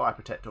 Need fire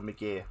protect on my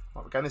gear.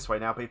 Right, we're going this way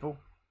now, people.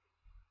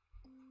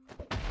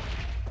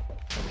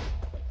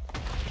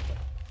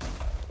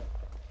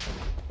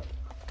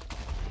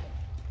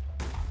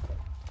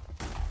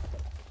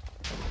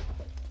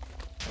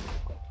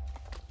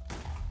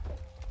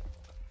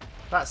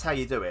 That's how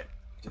you do it.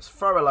 Just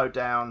throw a load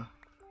down,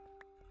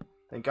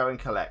 then go and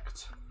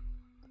collect.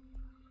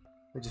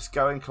 Then just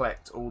go and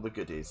collect all the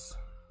goodies.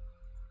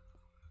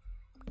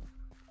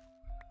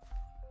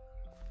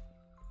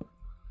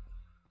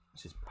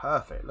 This is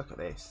perfect. Look at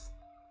this.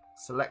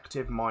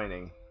 Selective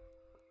mining.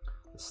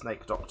 The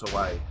Snake Doctor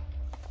way.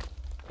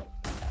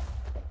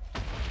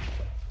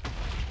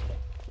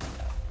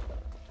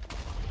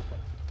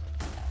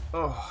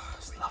 Oh,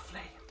 it's lovely.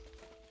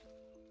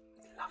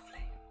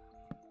 Lovely.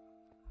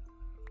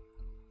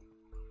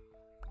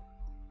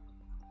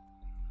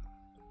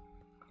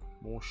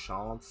 More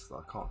shards that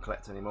I can't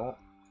collect anymore.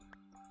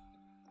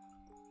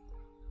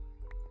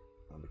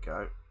 There we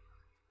go.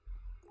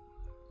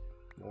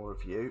 More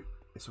of you.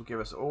 This will give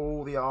us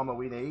all the armor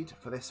we need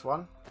for this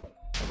one.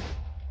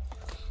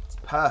 It's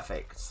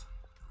perfect.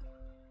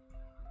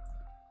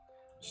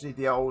 Just need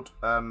the old,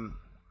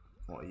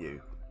 what are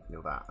you?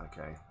 You're that,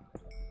 okay.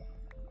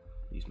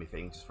 Use me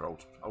things just for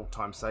old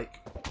time's sake.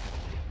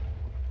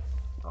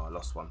 Oh, I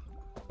lost one.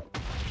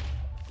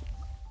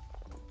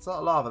 It's a lot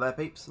of lava there,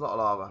 peeps. A lot of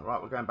lava.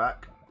 Right, we're going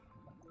back.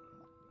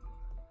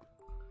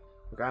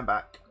 We're going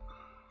back.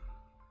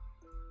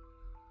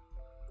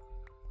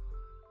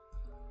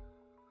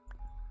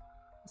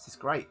 This is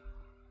great.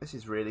 This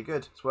is really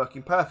good. It's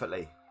working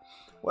perfectly.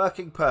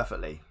 Working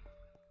perfectly.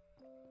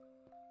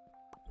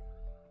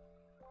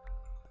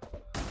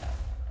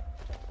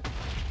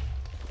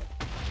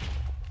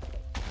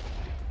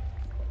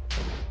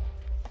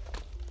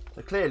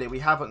 So clearly we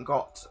haven't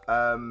got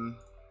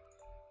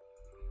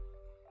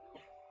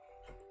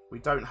We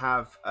don't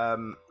have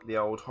the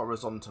old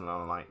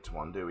horizontalite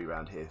one, do we,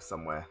 around here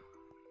somewhere?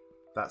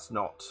 That's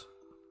not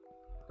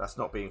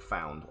being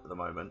found at the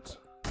moment.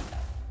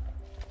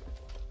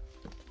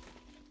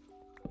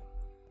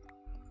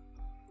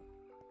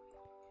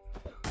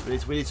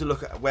 We need to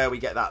look at where we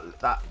get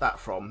that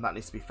from. That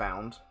needs to be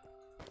found.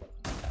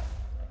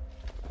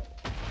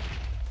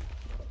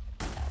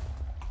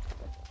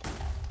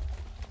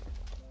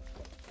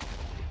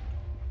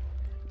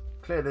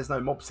 Clearly, there's no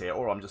mobs here,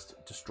 or I'm just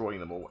destroying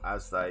them all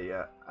as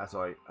I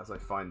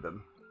find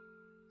them.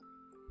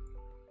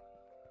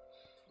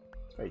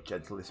 It's very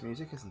gentle, this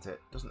music, isn't it?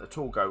 Doesn't at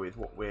all go with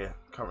what we're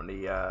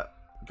currently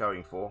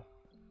going for.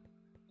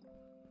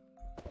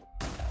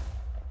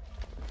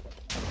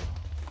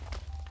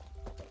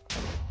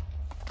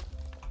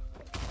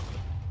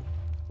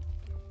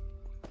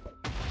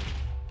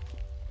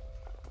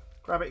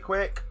 Grab it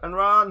quick and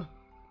run.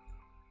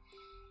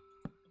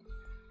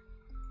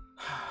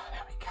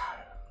 There we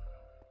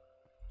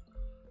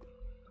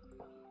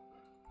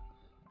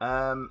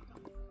go.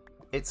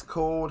 It's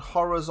called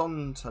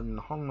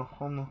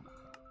horizontal.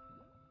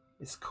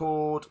 It's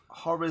called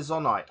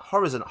horizonite.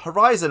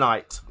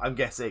 I'm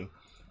guessing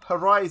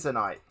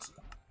horizonite.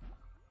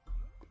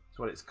 That's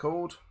what it's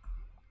called.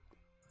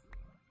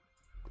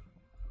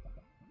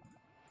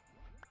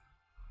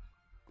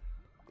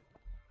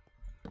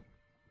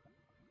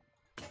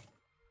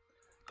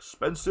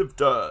 Expensive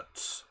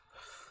dirt.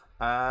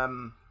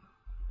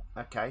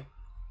 Okay.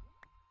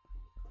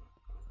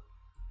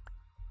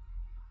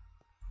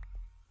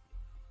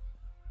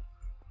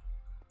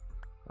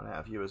 Run out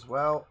of you as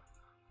well.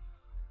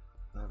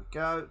 There we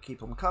go.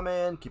 Keep on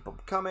coming. Keep on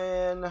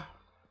coming.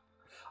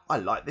 I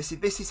like this.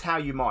 This is how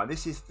you mine.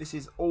 This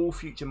is all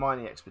future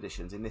mining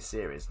expeditions in this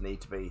series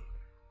need to be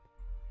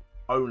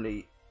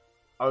only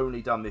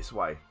done this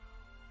way.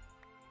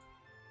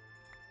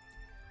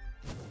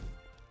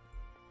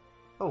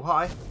 Oh,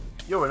 hi.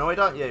 You're annoyed,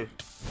 aren't you?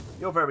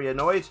 You're very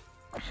annoyed.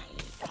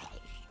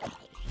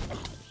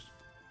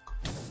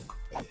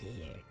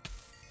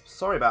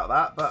 Sorry about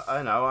that, but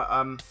I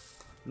know,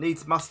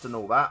 needs must and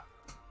all that.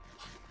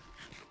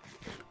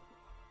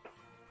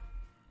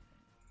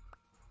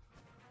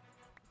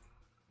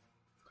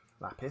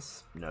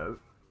 Lapis, no.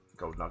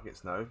 Gold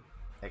nuggets, no.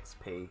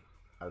 XP,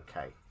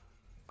 okay.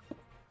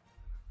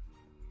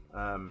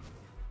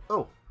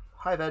 Oh,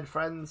 hi then,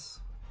 friends.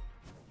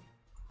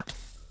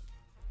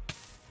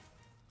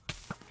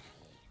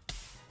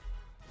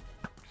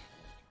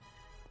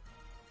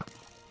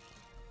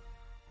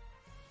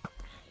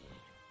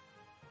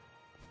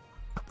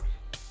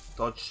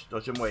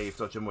 Dodge and weave,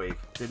 dodge and weave.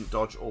 Didn't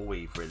dodge or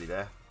weave really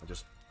there. I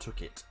just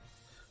took it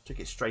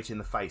straight in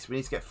the face. We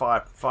need to get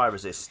fire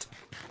resist.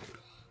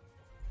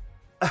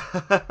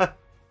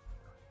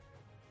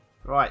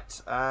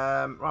 Right,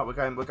 right. We're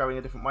going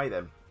a different way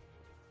then.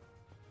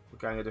 We're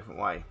going a different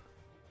way.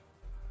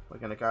 We're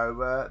going to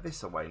go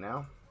this way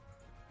now.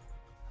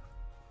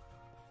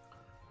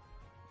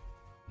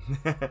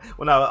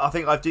 Well, no, I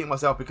think I've jinxed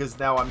myself because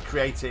now I'm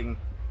creating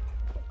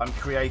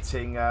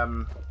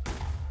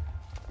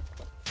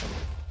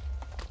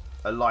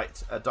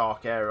a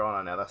dark area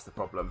on now. That's the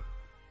problem.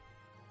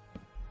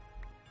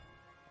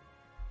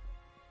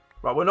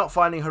 Right, we're not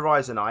finding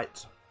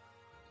horizonite.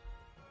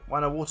 Why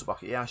no water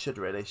bucket? Yeah, I should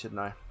really, shouldn't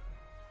I?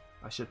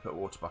 I should put a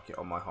water bucket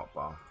on my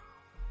hotbar.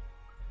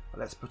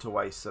 Let's put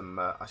away some...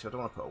 actually, I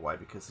don't want to put away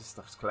because this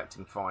stuff's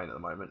collecting fine at the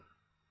moment.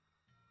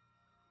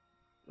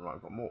 Right,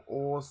 we've got more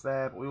ores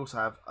there, but we also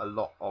have a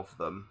lot of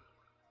them.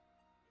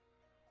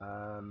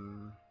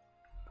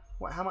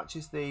 How much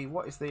is the...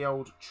 What is the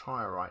old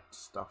triorite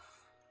stuff?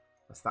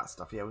 That's that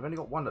stuff. Yeah, we've only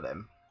got one of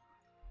them,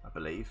 I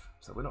believe.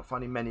 So we're not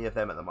finding many of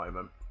them at the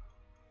moment.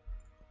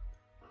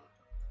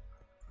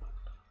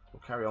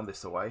 We'll carry on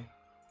this away.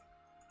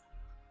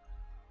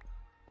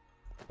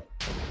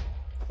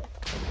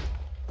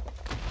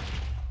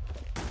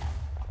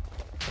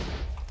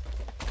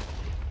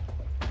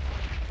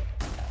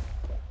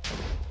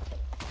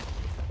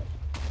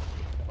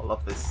 I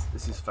love this.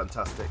 This is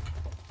fantastic.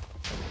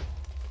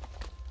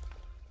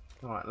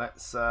 Alright,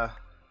 let's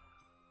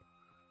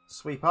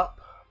sweep up.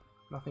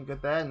 Nothing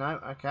good there? No?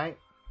 Okay.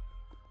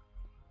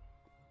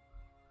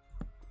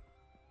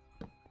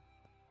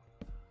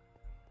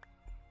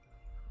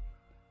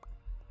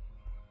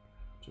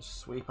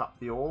 Just sweep up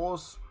the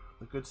ores,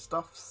 the good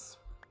stuffs.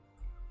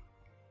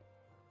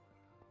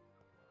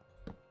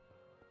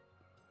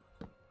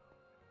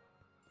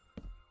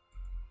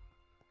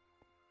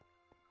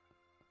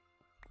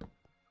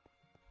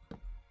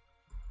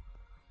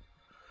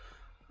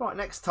 Right,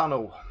 next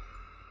tunnel.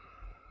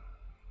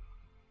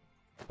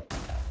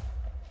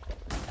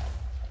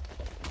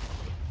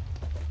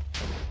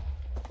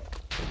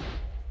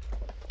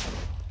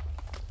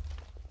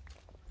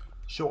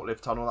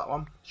 Short-lived tunnel, that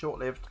one.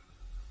 Short-lived.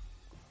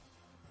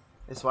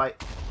 This way.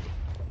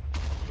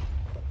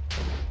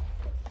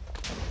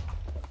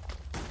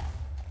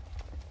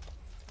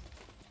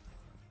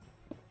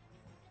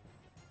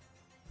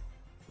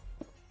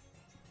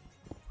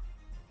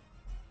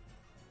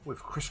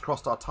 We've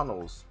crisscrossed our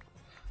tunnels.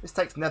 This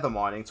takes nether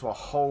mining to a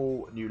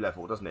whole new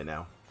level, doesn't it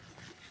now?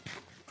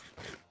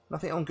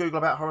 Nothing on Google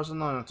about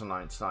horizontal mining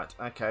tonight.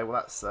 Okay, well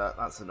that's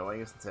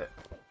annoying, isn't it?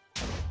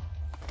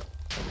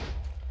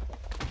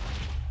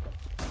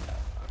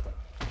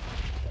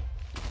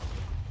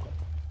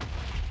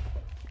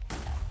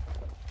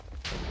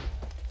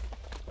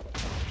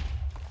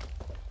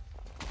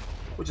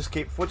 We'll just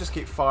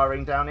keep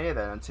firing down here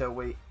then until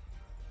we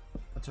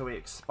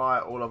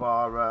expire all of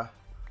our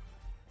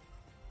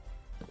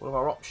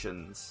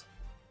options.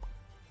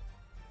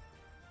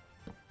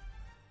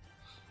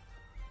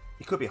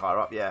 It could be higher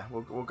up, yeah.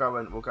 We'll go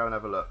and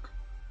have a look.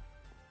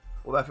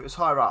 Although if it was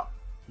higher up,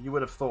 you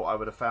would have thought I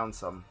would have found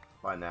some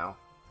by now.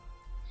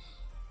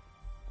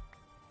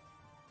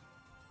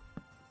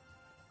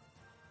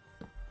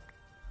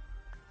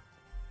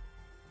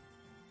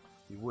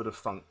 You would have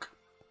thunk.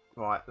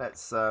 Right,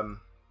 let's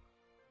find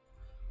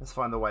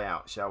the way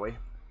out, shall we?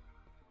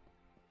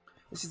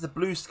 This is the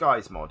Blue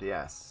Skies mod,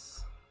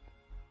 yes.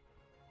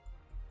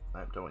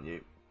 Nope, don't want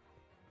you.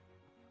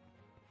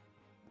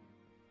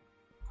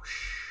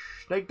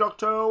 Snake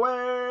Doctor away!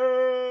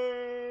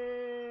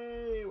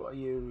 What are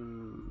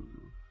you?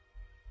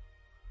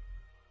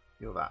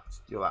 You're that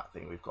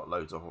thing we've got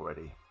loads of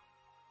already.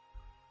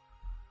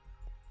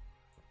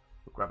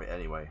 We'll grab it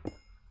anyway.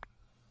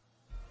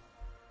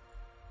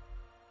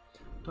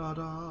 Da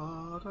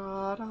da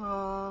da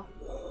da.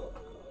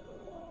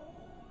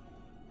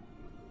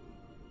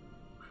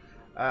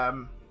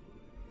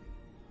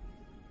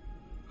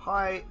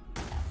 Hi,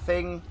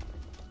 thing.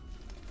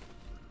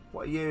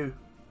 What are you?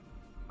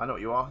 I know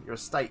what you are. You're a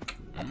steak.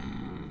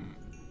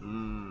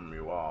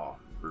 You are.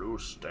 Blue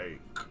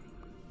steak.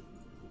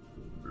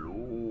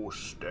 Blue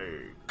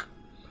steak.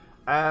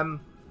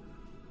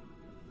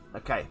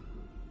 Okay.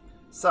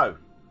 So,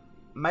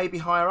 maybe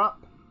higher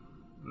up.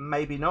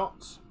 Maybe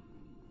not.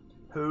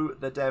 Who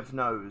the dev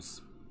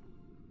knows?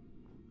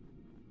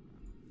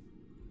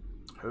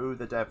 Who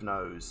the dev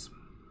knows?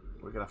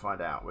 We're gonna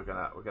find out. We're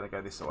gonna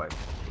go this way.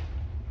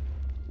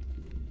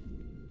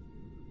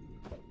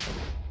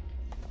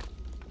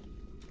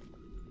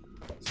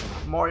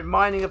 More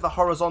mining of the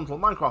horizontal.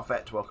 Minecraft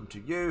Vet, welcome to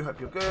you. Hope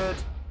you're good.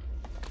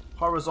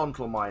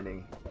 Horizontal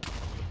mining.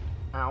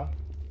 Ow.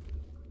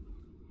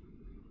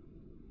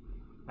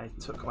 I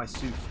took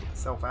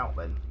myself out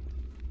then.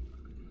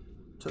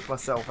 Took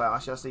myself out.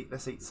 Actually,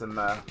 let's eat some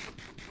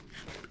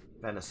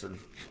venison.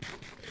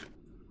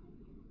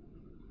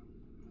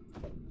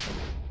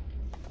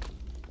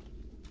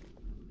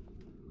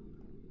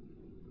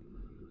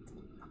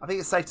 I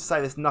think it's safe to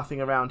say there's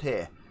nothing around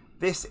here.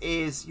 This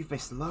is... You've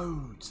missed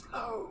loads.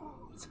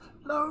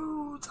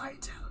 Loads, I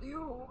tell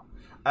you.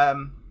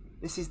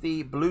 This is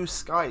the Blue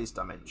Skies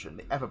dimension.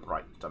 The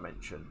Everbright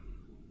dimension.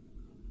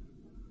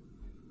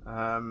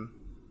 Hi,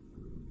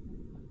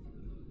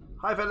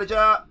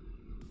 villager.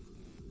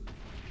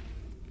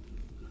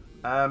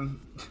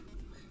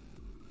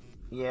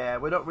 Yeah,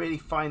 we're not really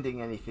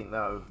finding anything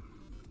though.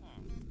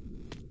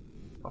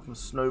 Apart from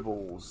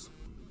snowballs.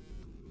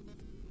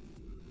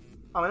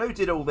 I mean, who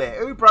did all this?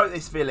 Who broke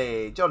this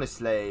village?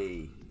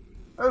 Honestly,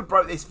 who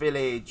broke this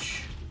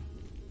village?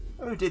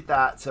 Who did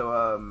that to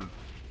them?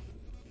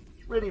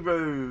 It's really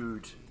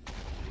rude.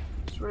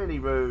 It's really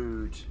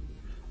rude.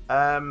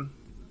 Well,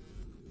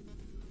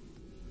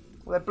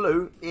 they're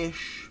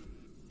blue-ish.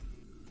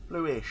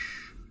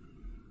 Blue-ish.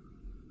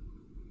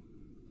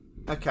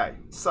 Okay,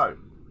 so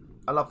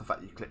I love the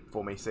fact you clicked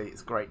for me. See,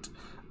 it's great.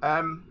 What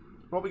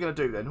are we going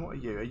to do then? What are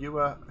you? Are you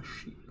a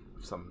sheep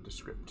of some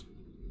description?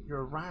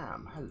 You're a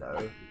ram.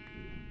 Hello.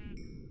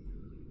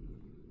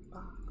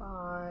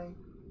 Bye.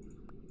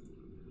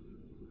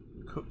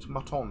 Cooked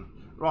mutton.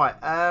 Right.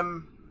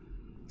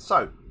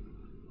 So,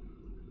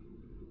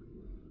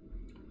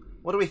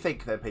 what do we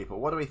think then, people?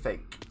 What do we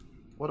think?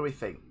 What do we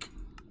think?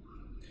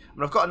 I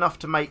mean, I've got enough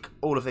to make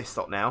all of this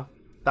stock now.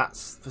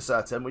 That's for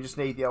certain. We just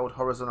need the old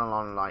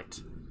horizontal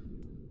light.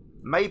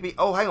 Maybe...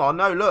 Oh, hang on.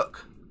 No,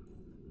 look.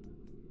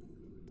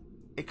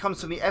 It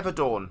comes from the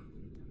EVERDAWN.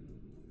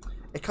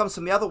 It comes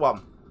from the other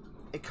one.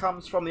 It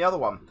comes from the other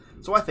one.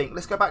 So I think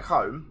let's go back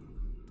home.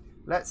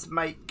 Let's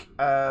make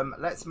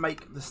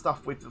the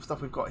stuff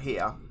we've got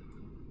here,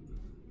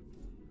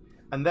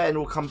 and then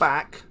we'll come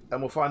back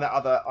and we'll find that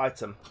other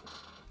item.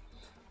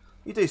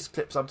 You do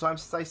clip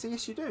sometimes, Stacey.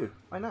 Yes, you do.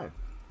 I know.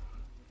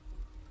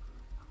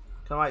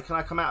 Can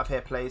I come out of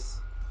here, please?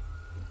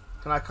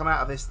 Can I come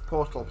out of this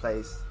portal,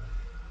 please?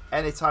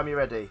 Anytime you're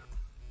ready.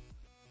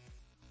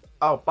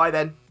 Oh, bye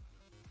then.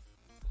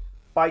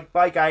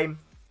 Bye game.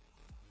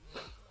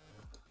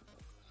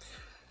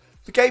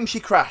 The game she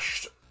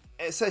crashed.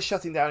 It says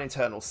shutting down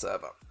internal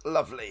server.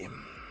 Lovely.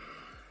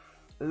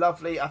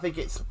 Lovely. I think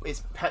it's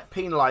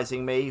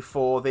penalising me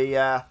for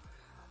the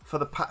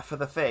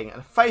thing. And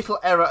a fatal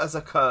error has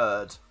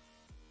occurred.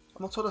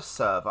 I'm not on a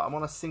server. I'm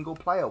on a single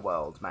player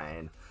world,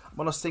 man. I'm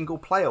on a single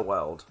player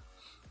world.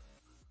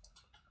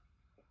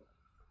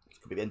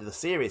 It could be the end of the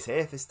series here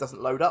if this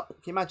doesn't load up. Can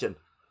you imagine?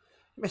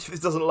 Imagine if this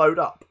doesn't load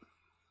up.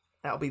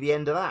 That'll be the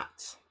end of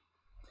that.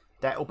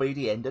 That'll be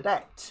the end of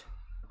that.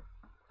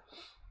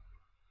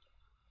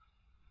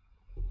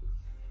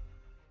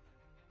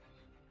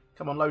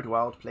 Come on, load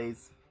world,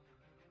 please.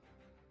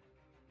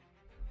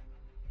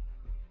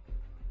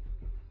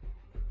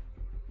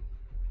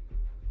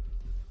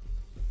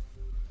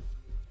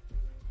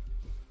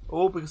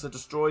 All because I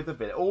destroyed the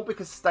village. All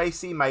because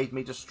Stacy made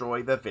me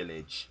destroy the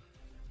village.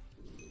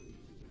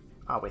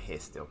 Oh, we're here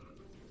still.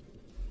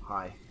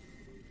 Hi.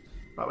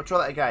 Right, we'll try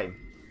that again.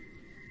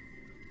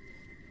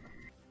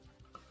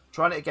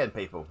 Trying it again,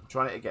 people.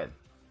 Trying it again.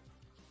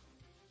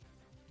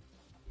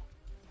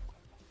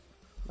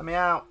 Let me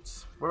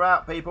out. We're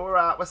out, people. We're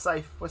out. We're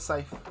safe. We're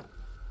safe.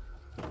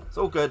 It's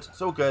all good.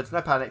 It's all good.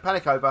 No panic.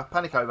 Panic over.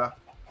 Panic over.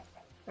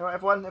 All right,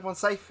 everyone? Everyone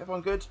safe?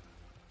 Everyone good?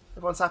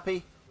 Everyone's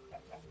happy?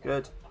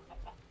 Good.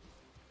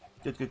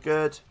 Good, good,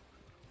 good.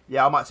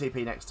 Yeah, I might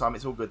TP next time.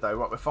 It's all good though.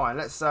 Right, we're fine.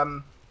 Let's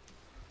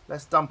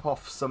dump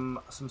off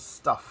some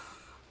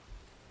stuff.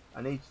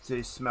 I need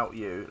to smelt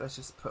you. Let's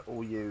just put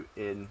all you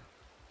in.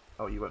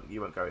 Oh, you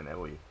won't go in there,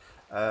 will you?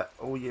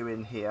 All you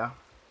in here.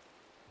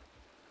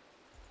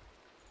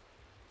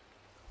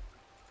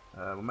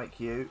 We'll make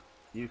you.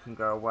 You can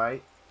go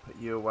away. Put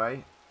you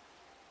away.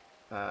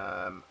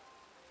 Right,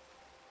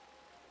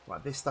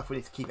 this stuff we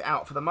need to keep it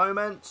out for the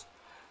moment.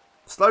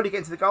 Slowly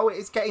getting to the goal.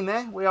 It's getting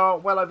there. We are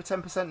well over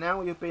 10%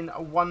 now. You've been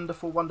a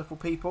wonderful, wonderful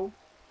people.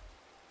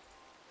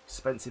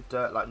 Expensive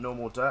dirt like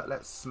normal dirt.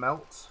 Let's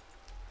smelt.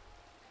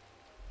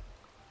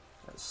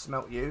 Let's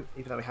smelt you,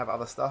 even though we have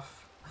other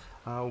stuff.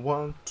 I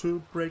want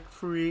to break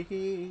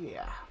free.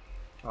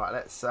 Alright,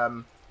 let's...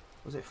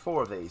 was it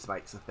 4 of these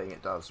makes a thing?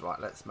 It does. Right,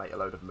 let's make a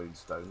load of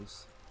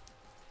moonstones.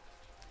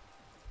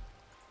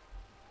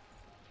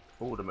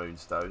 All the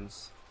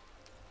moonstones.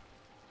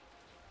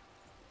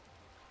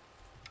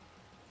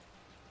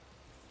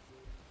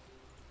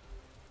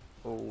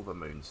 All the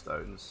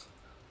moonstones.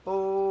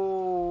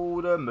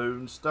 All the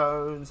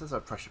moonstones. There's a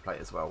pressure plate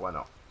as well, why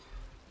not?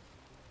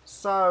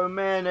 So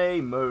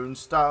many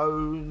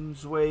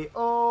moonstones, we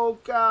all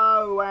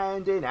go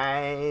hand in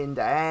hand,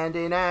 hand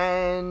in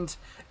hand.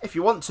 If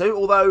you want to,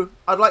 although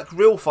I'd like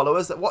real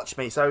followers that watch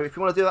me, so if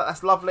you want to do that,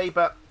 that's lovely,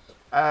 but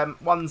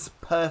one's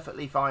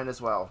perfectly fine as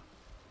well.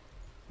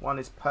 One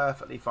is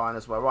perfectly fine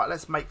as well. Right,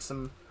 let's make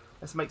some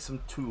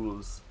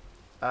tools.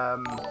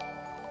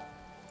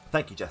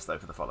 Thank you, Jess, though,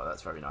 for the follow.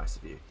 That's very nice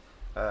of you.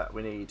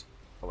 We need...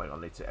 Oh, wait,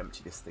 I need to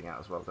empty this thing out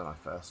as well, don't I,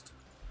 first?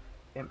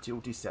 Empty all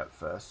this out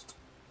first.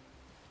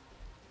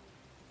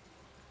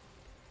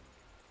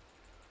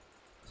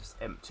 Just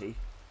empty.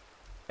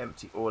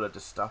 Empty all of the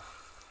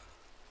stuff.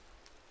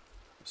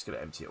 I'm just going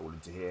to empty it all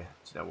into here.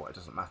 Do you know what? It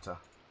doesn't matter.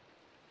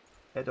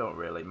 It don't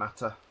really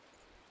matter.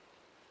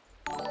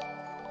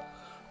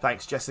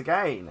 Thanks, Jess,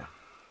 again.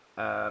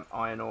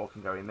 Iron ore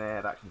can go in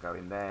there. That can go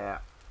in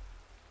there.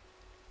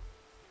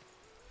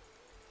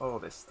 All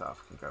this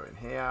stuff can go in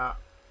here.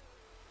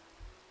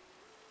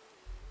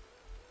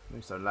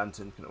 Moonstone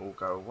lantern can all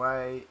go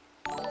away.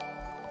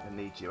 I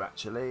need you,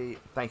 actually.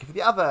 Thank you for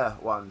the other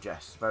one,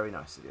 Jess. Very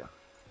nice of you.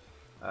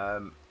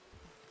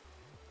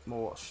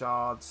 More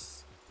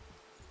shards.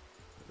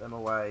 Put them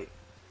away.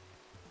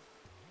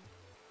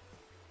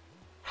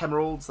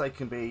 Emeralds, they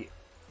can be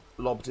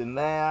lobbed in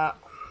there.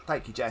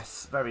 Thank you,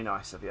 Jess. Very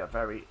nice of you.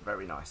 Very,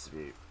 very nice of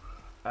you.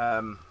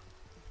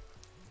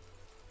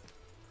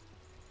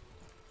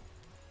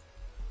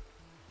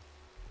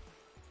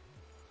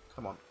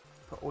 Come on,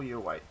 put all you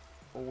away.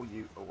 All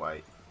you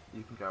away.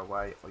 You can go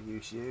away. I'll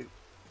use you.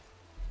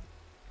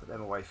 Put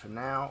them away for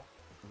now.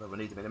 Although we'll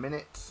need them in a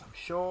minute, I'm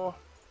sure.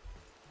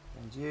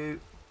 And you.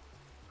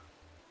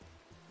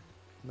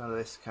 None of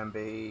this can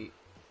be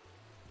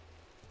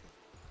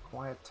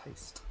acquired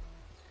taste.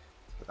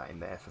 Put that in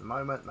there for the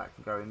moment. That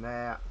can go in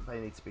there. They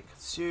need to be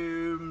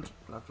consumed.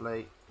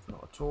 Lovely.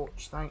 Not a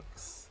torch,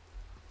 thanks.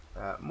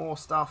 More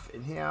stuff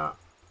in here.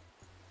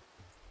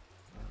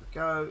 There we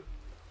go.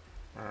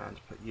 And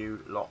put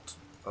you lot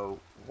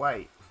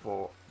away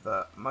for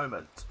the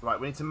moment. Right,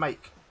 we need to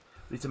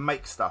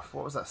make stuff.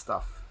 What was that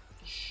stuff?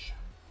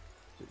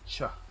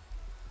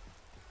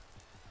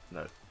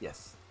 No,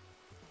 yes.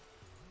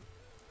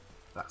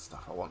 That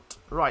stuff I want.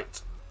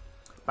 Right.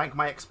 Bank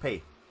my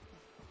XP.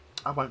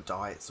 I won't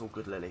die. It's all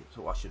good, Lily.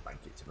 So I should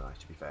bank it,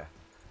 to be fair.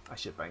 I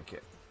should bank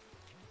it.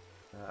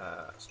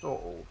 Store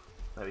all.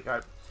 There we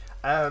go.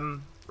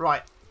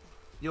 Right.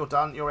 You're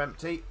done. You're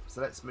empty.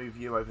 So let's move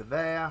you over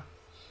there.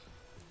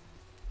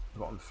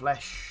 Rotten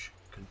flesh.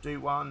 Can do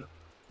one.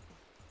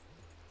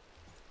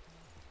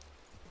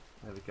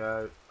 There we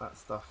go. That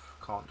stuff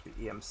can't be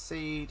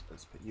EMC'd.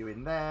 Let's put you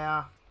in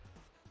there.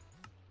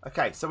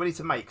 Okay, so we need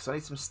to make. So I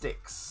need some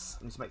sticks.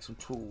 I need to make some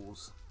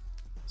tools.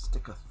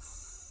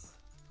 Stickers.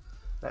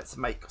 Let's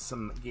make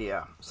some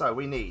gear. So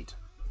we need...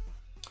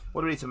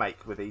 What do we need to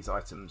make with these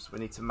items? We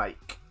need to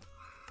make...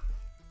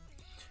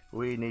 I'll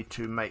tell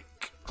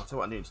you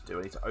what I need to do.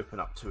 I need to open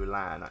up to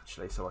LAN,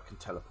 actually, so I can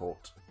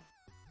teleport.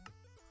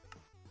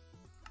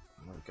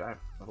 There we go.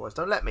 Otherwise,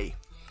 don't let me.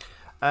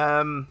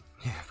 Yeah,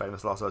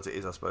 famous last words it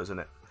is, I suppose, isn't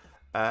it?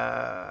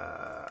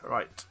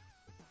 Right.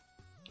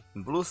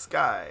 Blue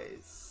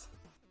skies.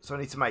 So I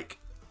need to make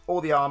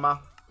all the armour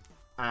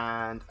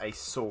and a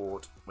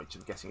sword, which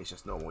I'm guessing is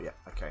just normal. Yeah,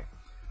 okay.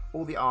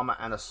 all the armor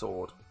and a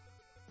sword.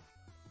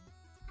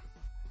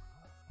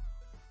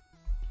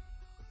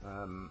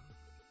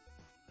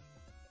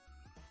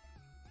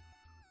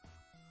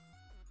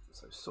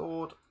 So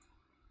sword.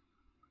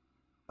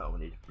 Oh, we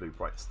need blue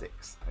bright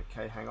sticks.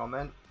 Okay, hang on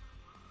then.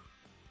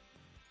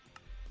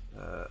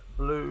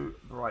 Blue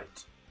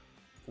bright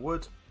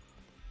wood.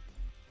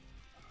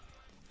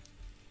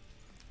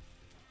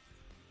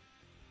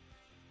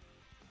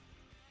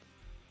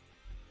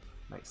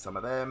 Make some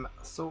of them.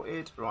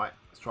 Sorted. Right,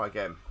 let's try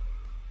again.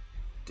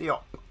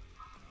 Diop.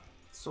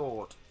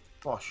 Sword.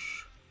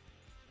 Bosh.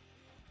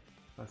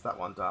 Where's that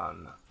one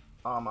done?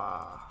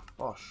 Armour.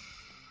 Bosh.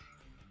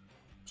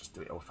 Just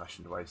do it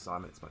old-fashioned way,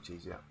 Simon. It's much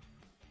easier.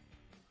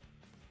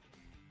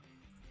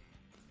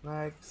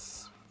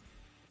 Legs.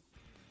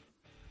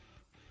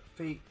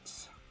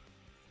 Feet.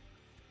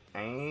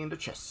 And a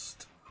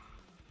chest.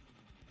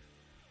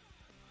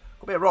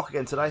 Got a bit of rock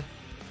again today.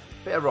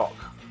 Bit of rock.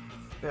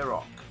 Bit of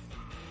rock.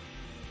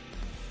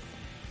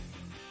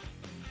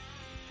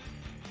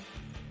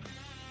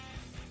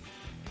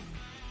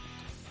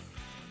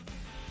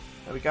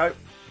 There we go.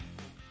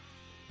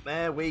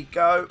 There we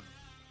go.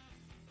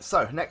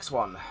 So, next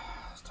one.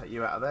 Let's take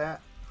you out of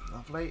there.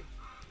 Lovely.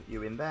 Put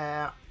you in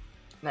there.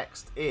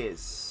 Next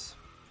is...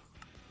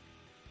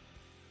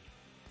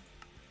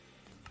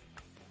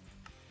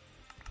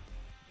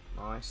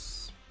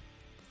 Nice.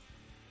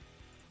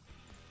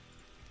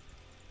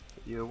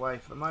 Put you away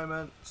for the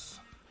moment.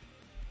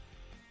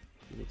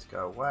 You need to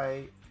go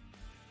away.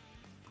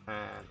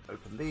 And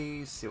open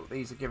these. See what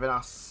these are giving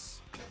us.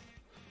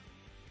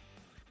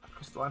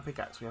 Crystalline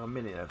pickaxe, we have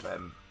 1,000,000 of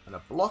them, and a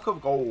block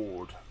of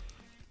gold.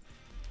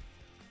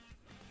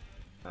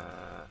 And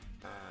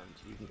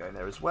you can go in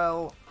there as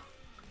well.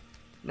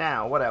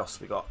 Now, what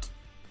else we got?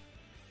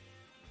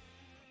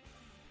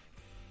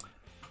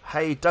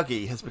 Hey,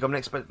 Dougie has become an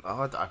expert.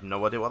 Oh, I have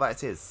no idea what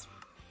that is.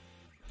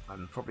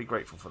 I'm probably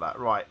grateful for that.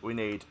 Right, we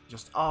need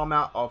just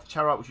armor of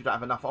Charrote, which we don't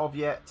have enough of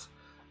yet.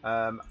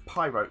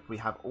 Pyrope, we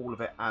have all of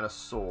it, and a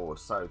sword.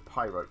 So,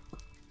 Pyrope.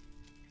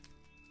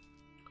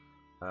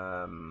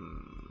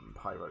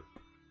 Pyrope.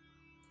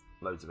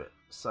 Loads of it.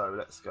 So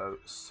let's go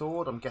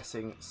sword. I'm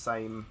guessing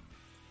same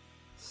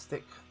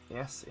stick.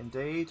 Yes,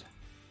 indeed.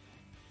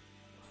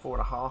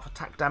 4.5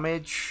 attack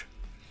damage.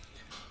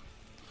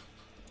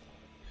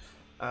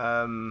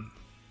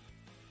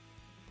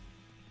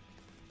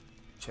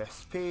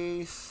 Chest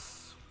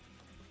piece.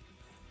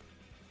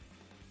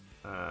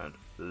 And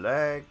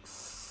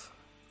legs.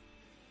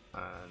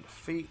 And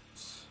feet.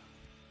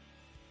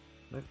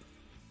 Nope.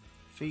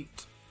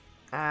 Feet.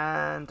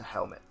 And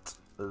helmet.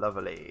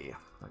 Lovely.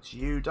 That's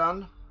you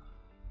done.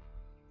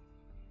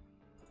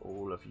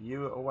 All of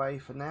you away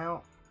for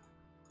now.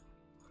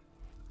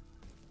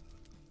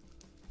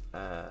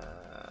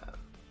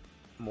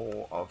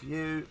 More of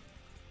you.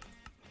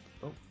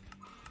 Oh.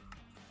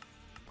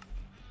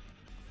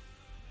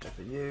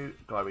 Open you.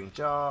 Glowing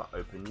jar.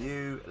 Open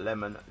you.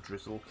 Lemon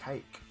drizzle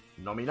cake.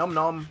 Nommy nom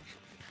nom.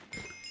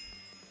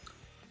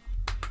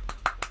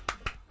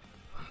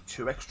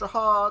 2 extra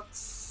hearts.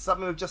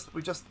 Something we've just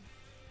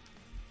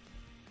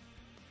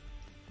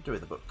do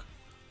with the book.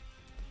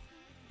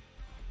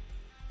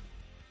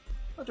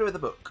 I'll do with the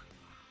book.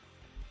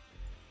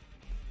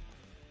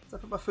 Did I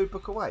put my food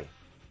book away?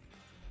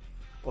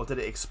 Or did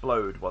it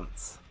explode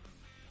once?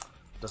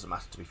 Doesn't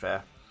matter, to be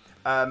fair.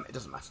 It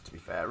doesn't matter, to be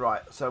fair.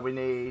 Right, so we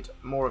need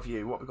more of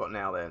you. What have we got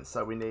now then?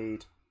 So we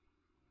need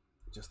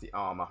just the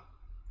armour.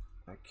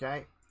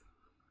 Okay.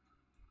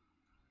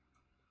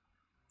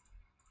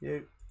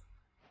 You.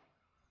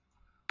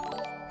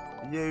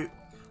 You.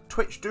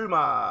 Twitch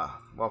Doomer.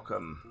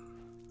 Welcome.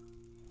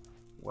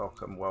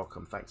 Welcome,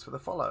 welcome. Thanks for the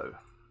follow.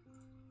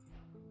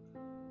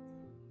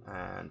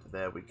 And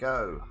there we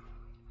go.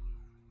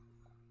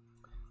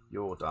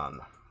 You're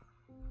done.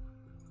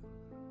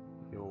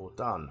 You're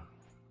done.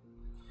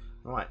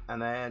 Right,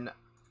 and then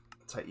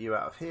take you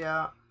out of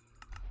here.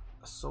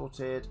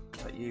 Sorted.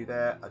 Take you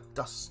there. A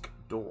dusk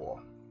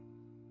door.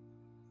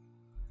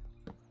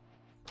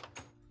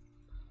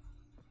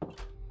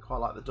 Quite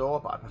like the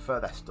door, but I prefer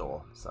this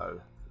door. So,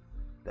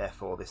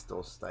 therefore, this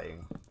door's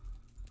staying.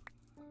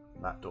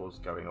 That door's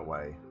going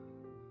away.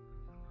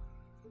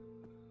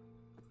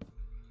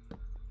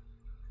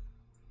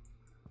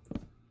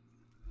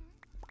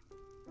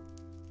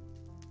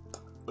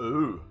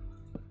 Ooh.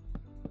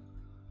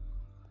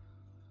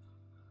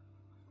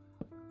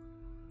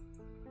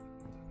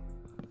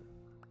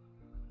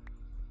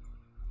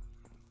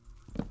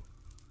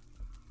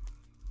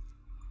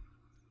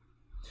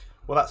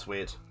 Well, that's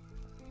weird.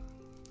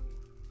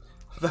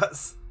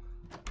 That's...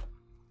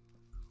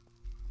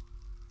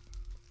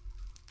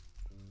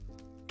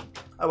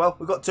 Oh well,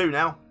 we've got 2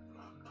 now.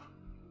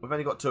 We've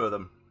only got 2 of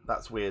them.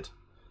 That's weird.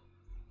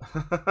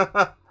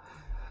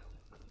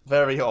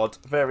 Very odd.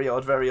 Very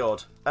odd. Very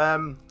odd.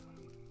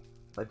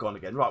 They've gone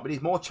again. Right, we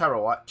need more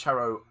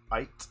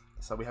Charroite.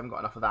 So we haven't got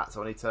enough of that.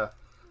 So I need to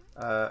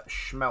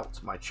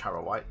smelt my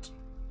Charroite.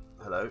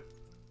 Hello.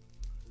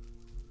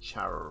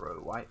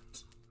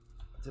 Charroite.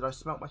 Did I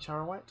smelt my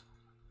Charroite?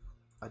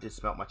 I did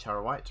smelt my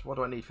Charoite. What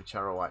do I need for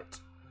Charoite?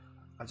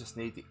 I just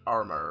need the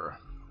armor.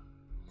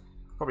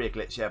 Probably a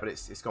glitch, yeah, but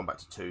it's gone back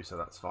to 2, so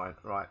that's fine.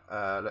 Right,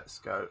 let's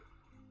go.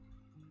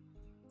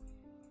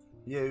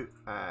 You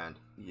and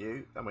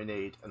you, and we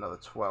need another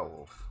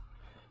 12.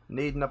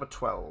 Need another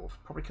 12.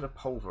 Probably could have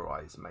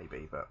pulverized,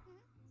 maybe, but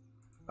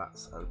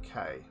that's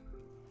okay.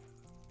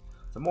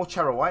 So more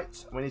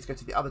Charoite. We need to go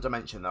to the other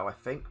dimension, though, I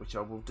think, which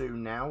I will do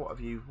now. What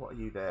are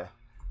you there?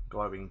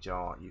 Glowing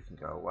jar. You can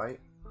go away.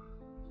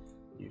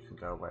 You can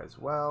go away as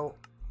well.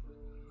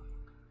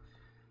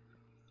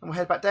 And we'll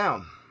head back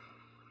down.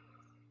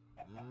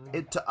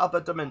 Into other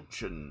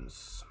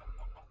dimensions.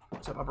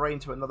 Take my brain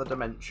to another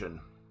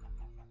dimension.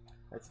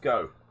 Let's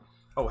go.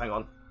 Oh, hang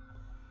on.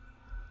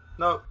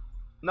 No.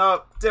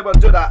 No. Didn't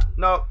want to do that.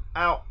 No.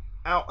 Out.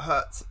 Out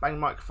hurts. Bang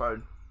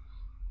microphone.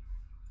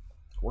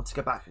 I want to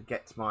go back and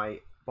get my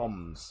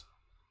bombs.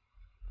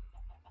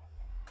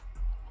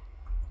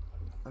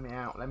 Let me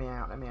out. Let me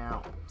out. Let me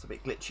out. It's a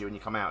bit glitchy when you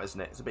come out, isn't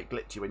it? It's a bit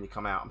glitchy when you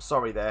come out. I'm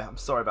sorry there. I'm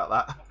sorry about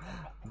that.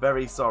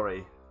 Very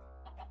sorry.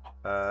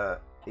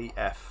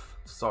 EF.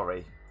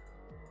 Sorry.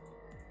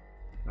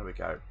 There we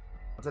go.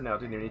 I don't know. I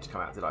didn't even need to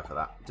come out, did I, for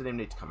that? Didn't even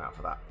need to come out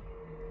for that.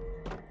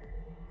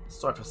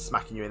 Sorry for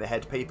smacking you in the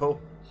head, people.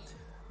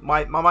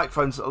 My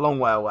microphone's a long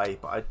way away,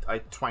 but I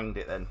twanged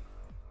it then.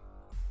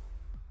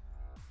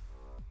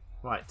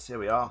 Right, here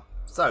we are.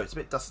 So, it's a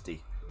bit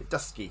dusty. A bit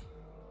dusky.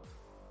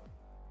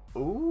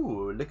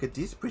 Ooh, look at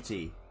these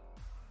pretty.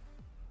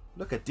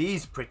 Look at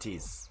these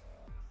pretties.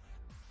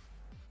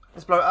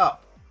 Let's blow it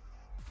up.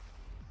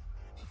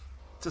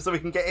 Just so we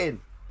can get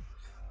in.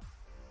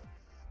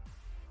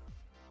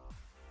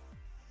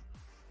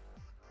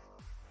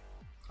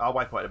 I'll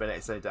waypoint in a minute.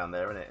 It's only down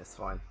there, isn't it? It's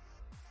fine.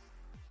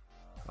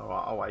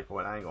 Alright, I'll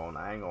waypoint. Hang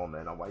on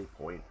then. I'll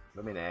waypoint.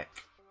 Lumineck.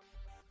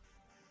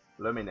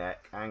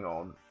 Lumineck. Hang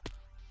on.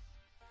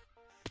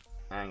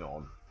 Hang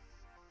on.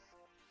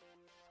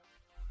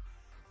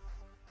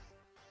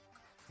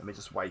 Let me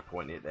just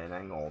waypoint it then.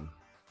 Hang on.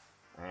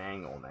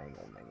 Hang on.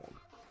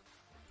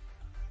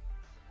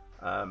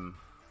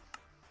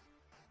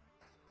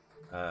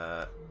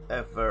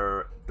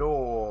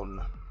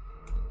 EVERDAWN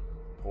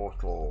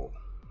portal.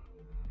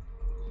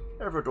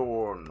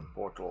 EVERDAWN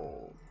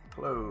portal.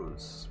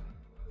 Close.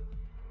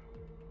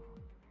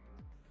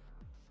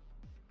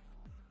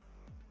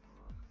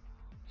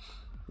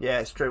 Yeah,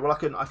 it's true. Well, I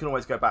can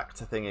always go back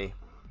to thingy.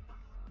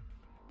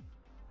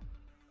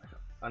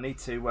 I need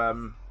to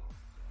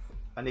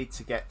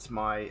get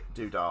my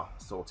doodah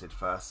sorted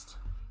first.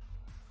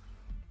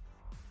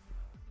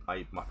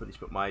 I might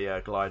put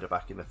my glider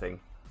back in the thing.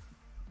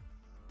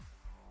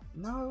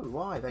 No,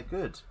 why? They're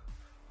good.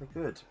 They're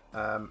good.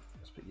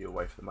 Let's put you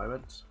away for the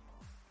moment.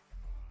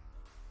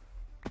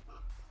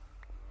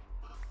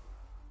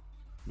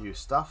 New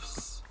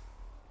stuffs.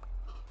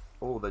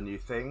 All the new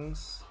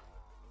things.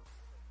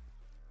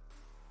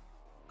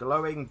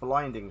 Glowing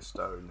blinding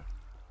stone.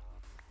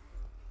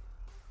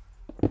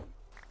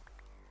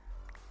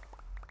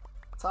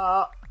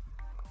 Tar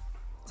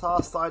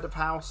side of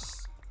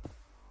house.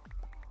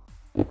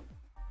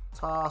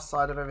 Tar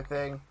side of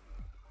everything.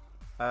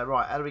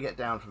 Right, how do we get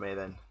down from here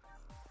then?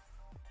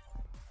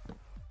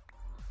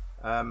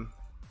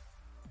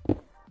 It's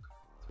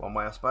one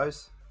way, I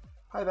suppose.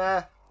 Hi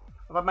there.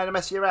 Have I made a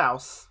mess of your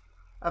house?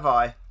 Have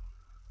I?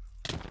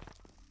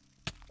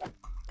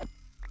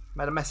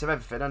 Made a mess of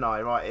everything, haven't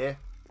I, right here?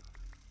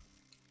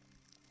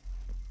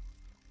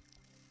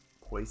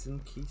 Poison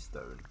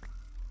keystone.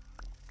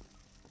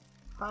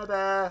 Hi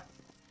there.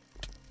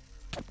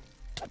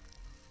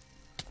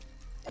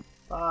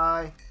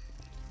 Bye.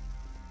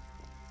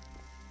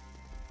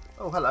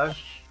 Oh, hello.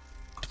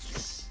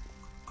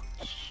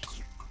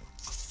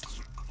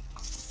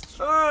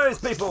 Oh, it's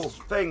people.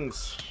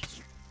 Things.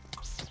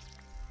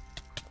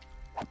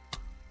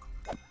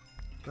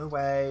 Go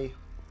away.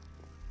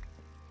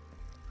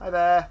 Hi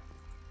there.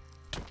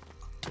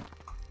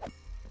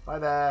 Hi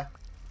there.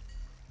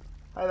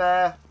 Hi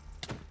there.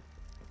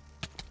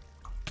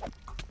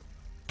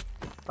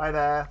 Hi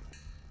there.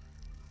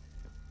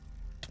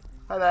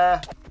 Hi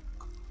there.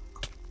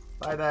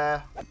 Hi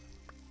there.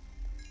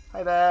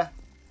 Hi there.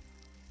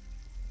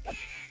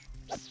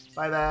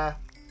 Hi there.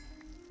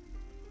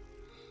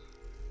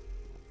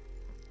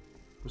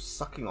 Who's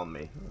sucking on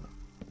me?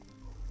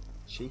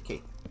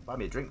 Cheeky. Buy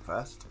me a drink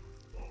first.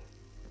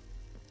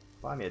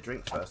 Buy me a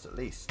drink first, at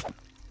least.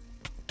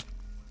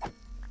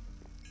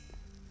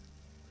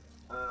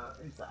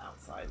 Who's that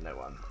outside? No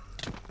one.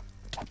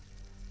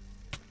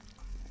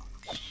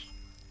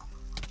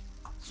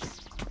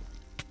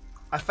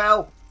 I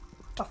fell.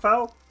 I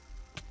fell.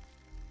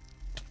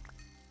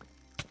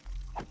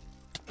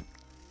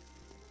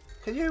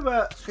 Can you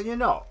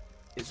not?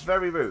 It's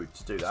very rude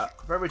to do that.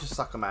 Very rude to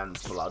suck a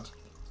man's blood.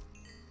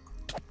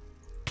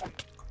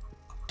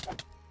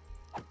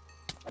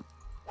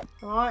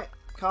 Alright,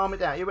 calm it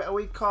down. Are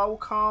we all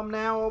calm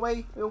now, are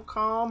we? We all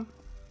calm?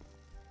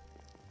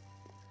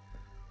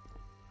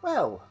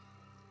 Well,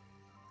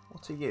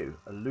 what are you?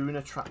 A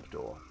lunar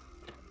trapdoor.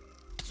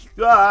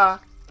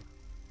 Ah!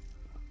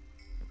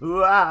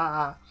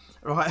 Ah!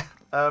 Right.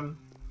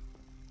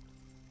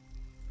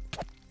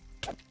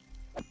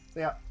 See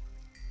ya.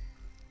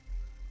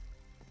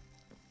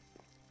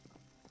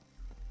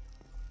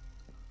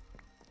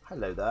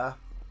 Hello there.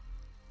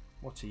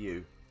 What are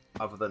you?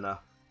 Other than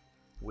a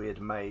weird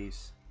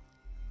maze.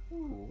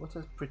 Ooh, what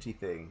a pretty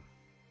thing.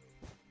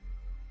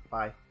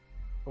 Bye.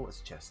 Oh,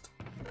 it's a chest.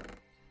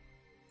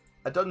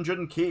 A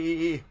dungeon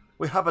key.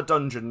 We have a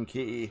dungeon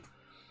key.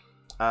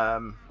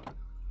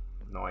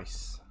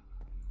 Nice.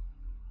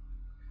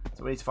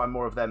 So we need to find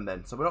more of them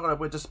then. So we're not gonna.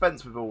 We'll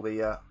dispense with all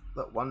the.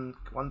 Look, one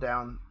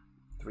down,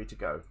 3 to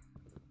go.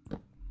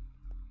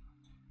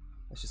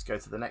 Let's just go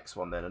to the next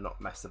one then and not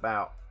mess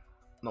about.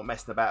 Not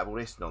messing about with all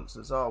this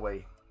nonsense, are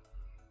we?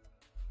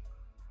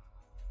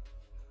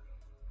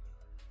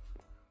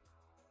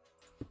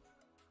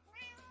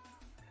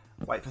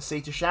 Wait for C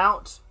to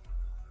shout.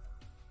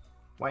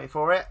 Waiting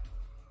for it.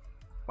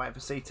 Waiting for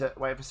C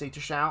to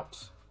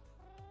shout.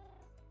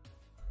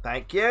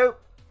 Thank you,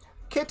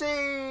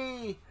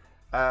 Kitty.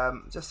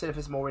 Just see if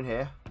there's more in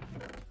here.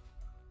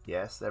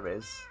 Yes, there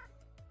is.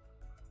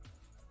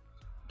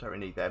 Don't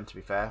really need them, to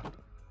be fair.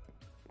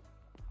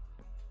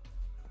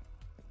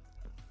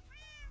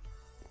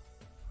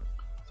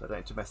 So I don't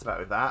need to mess about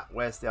with that.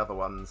 Where's the other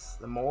ones?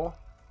 The more?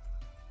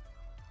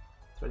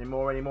 Is there any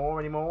more?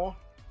 Any more?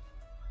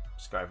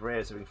 Just go over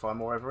here so we can find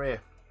more over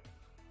here.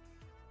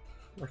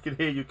 I can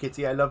hear you,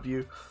 Kitty. I love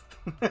you.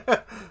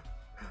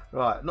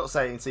 Right. Not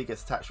saying C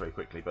gets attached very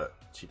quickly, but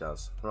she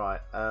does.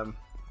 Right.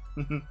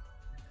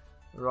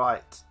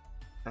 Right.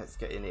 Let's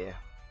get in here.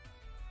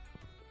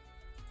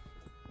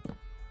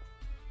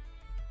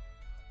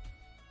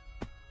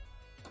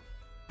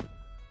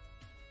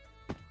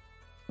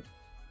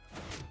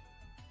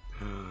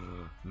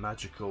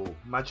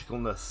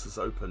 Magicalness has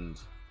opened.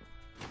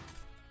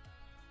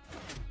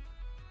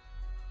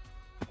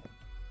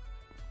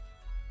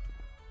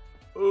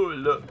 Oh,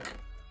 look.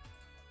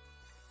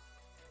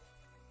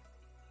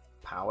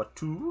 Power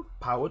 2,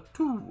 power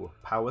 2,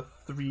 power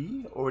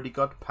 3. Already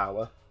got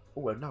power.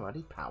 Oh, no, I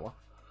need power.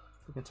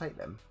 We can take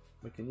them.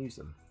 We can use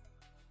them.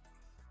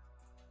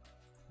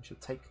 We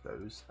should take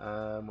those.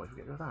 What if we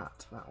get rid of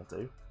that? That'll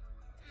do.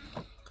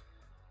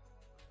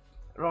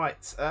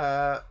 Right.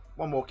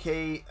 One more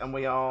key and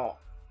we are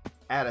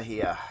out of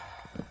here.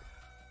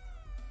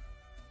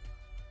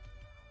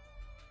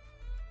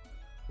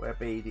 Where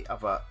be the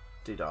other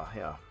didder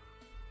here?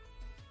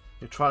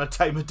 You're trying to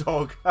tame a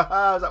dog. Is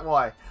that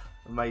why?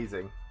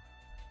 Amazing.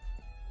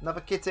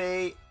 Another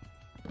kitty.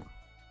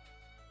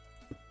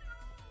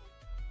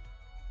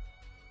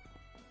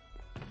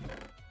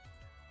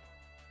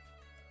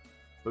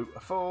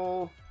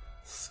 Beautiful.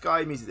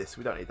 Sky music this.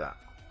 We don't need that.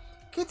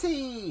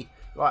 Kitty!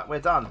 Right, we're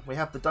done. We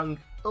have the dung.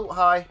 Oh,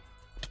 hi.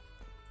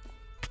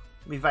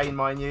 Let me vein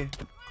mine you.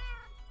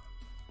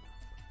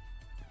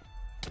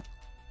 Do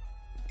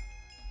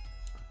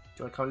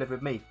you want to come live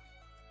with me? Do you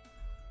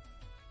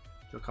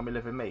want to come and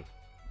live with me?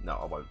 No,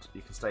 I won't.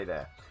 You can stay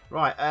there.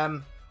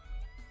 Right,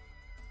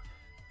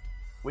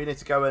 we need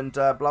to go and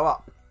blow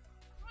up.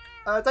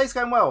 Day's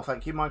going well,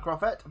 thank you,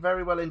 Minecraft.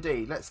 Very well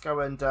indeed. Let's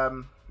go and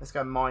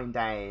mine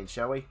down,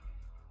 shall we?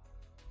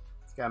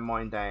 Let's go and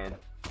mine down.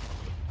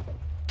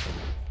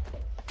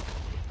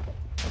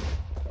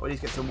 We need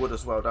to get some wood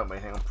as well, don't we?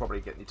 Hang on,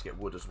 probably need to get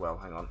wood as well.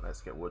 Hang on,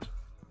 let's get wood.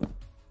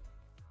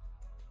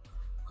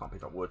 Can't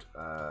pick up wood.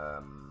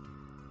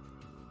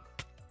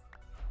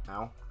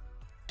 Ow.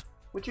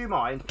 Would you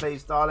mind,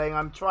 please, darling?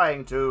 I'm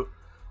trying to.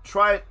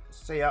 Try it.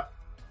 See ya.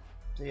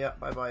 See ya.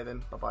 Bye-bye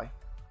then. Bye-bye.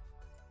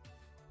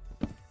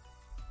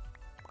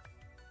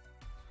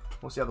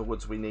 What's the other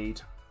woods we need?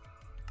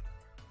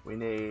 We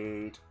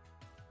need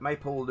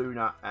maple,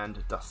 Luna,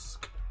 and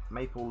dusk.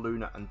 Maple,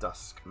 Luna, and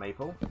dusk.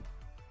 Maple.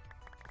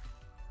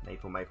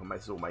 Maple.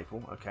 This is all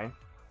maple. Okay.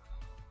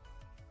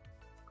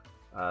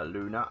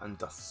 Luna and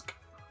dusk.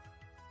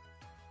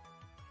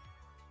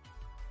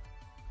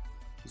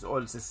 It's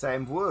all the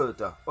same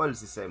wood. All the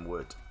same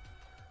wood.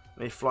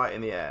 Let me fly it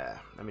in the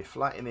air. Let me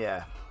fly it in the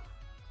air.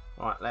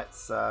 Right,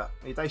 let's.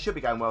 They should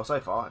be going well so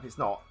far. If it's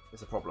not,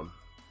 it's a problem.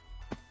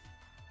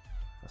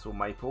 That's all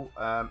maple.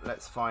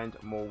 Let's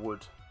find more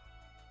wood.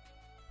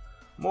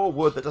 More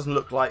wood that doesn't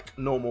look like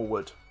normal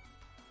wood.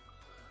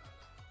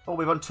 Oh,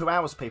 we've on 2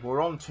 hours, people.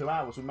 We're on 2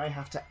 hours. We may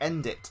have to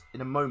end it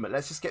in a moment.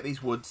 Let's just get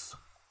these woods,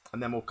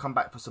 and then we'll come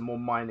back for some more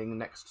mining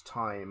next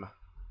time.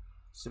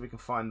 So we can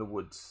find the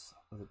woods.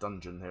 There's a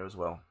dungeon here as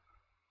well.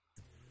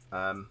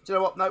 Do you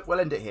know what? No, we'll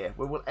end it here.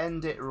 We will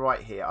end it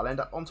right here. I'll end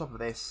up on top of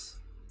this.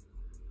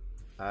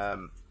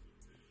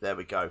 There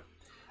we go.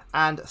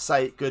 And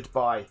say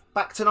goodbye.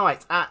 Back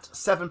tonight at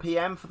 7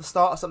 PM for the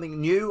start of something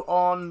new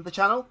on the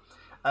channel.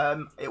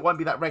 It won't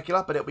be that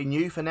regular, but it'll be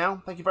new for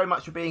now. Thank you very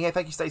much for being here.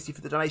 Thank you, Stacey,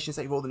 for the donations.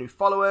 Thank you for all the new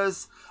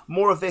followers.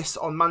 More of this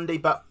on Monday,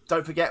 but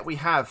don't forget we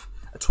have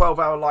a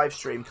 12-hour live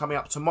stream coming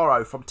up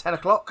tomorrow from 10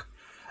 o'clock.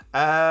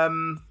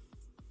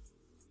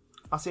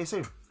 I'll see you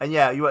soon. And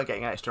yeah, you weren't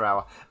getting an extra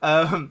hour.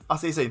 I'll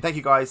see you soon. Thank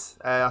you, guys.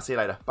 I'll see you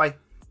later. Bye.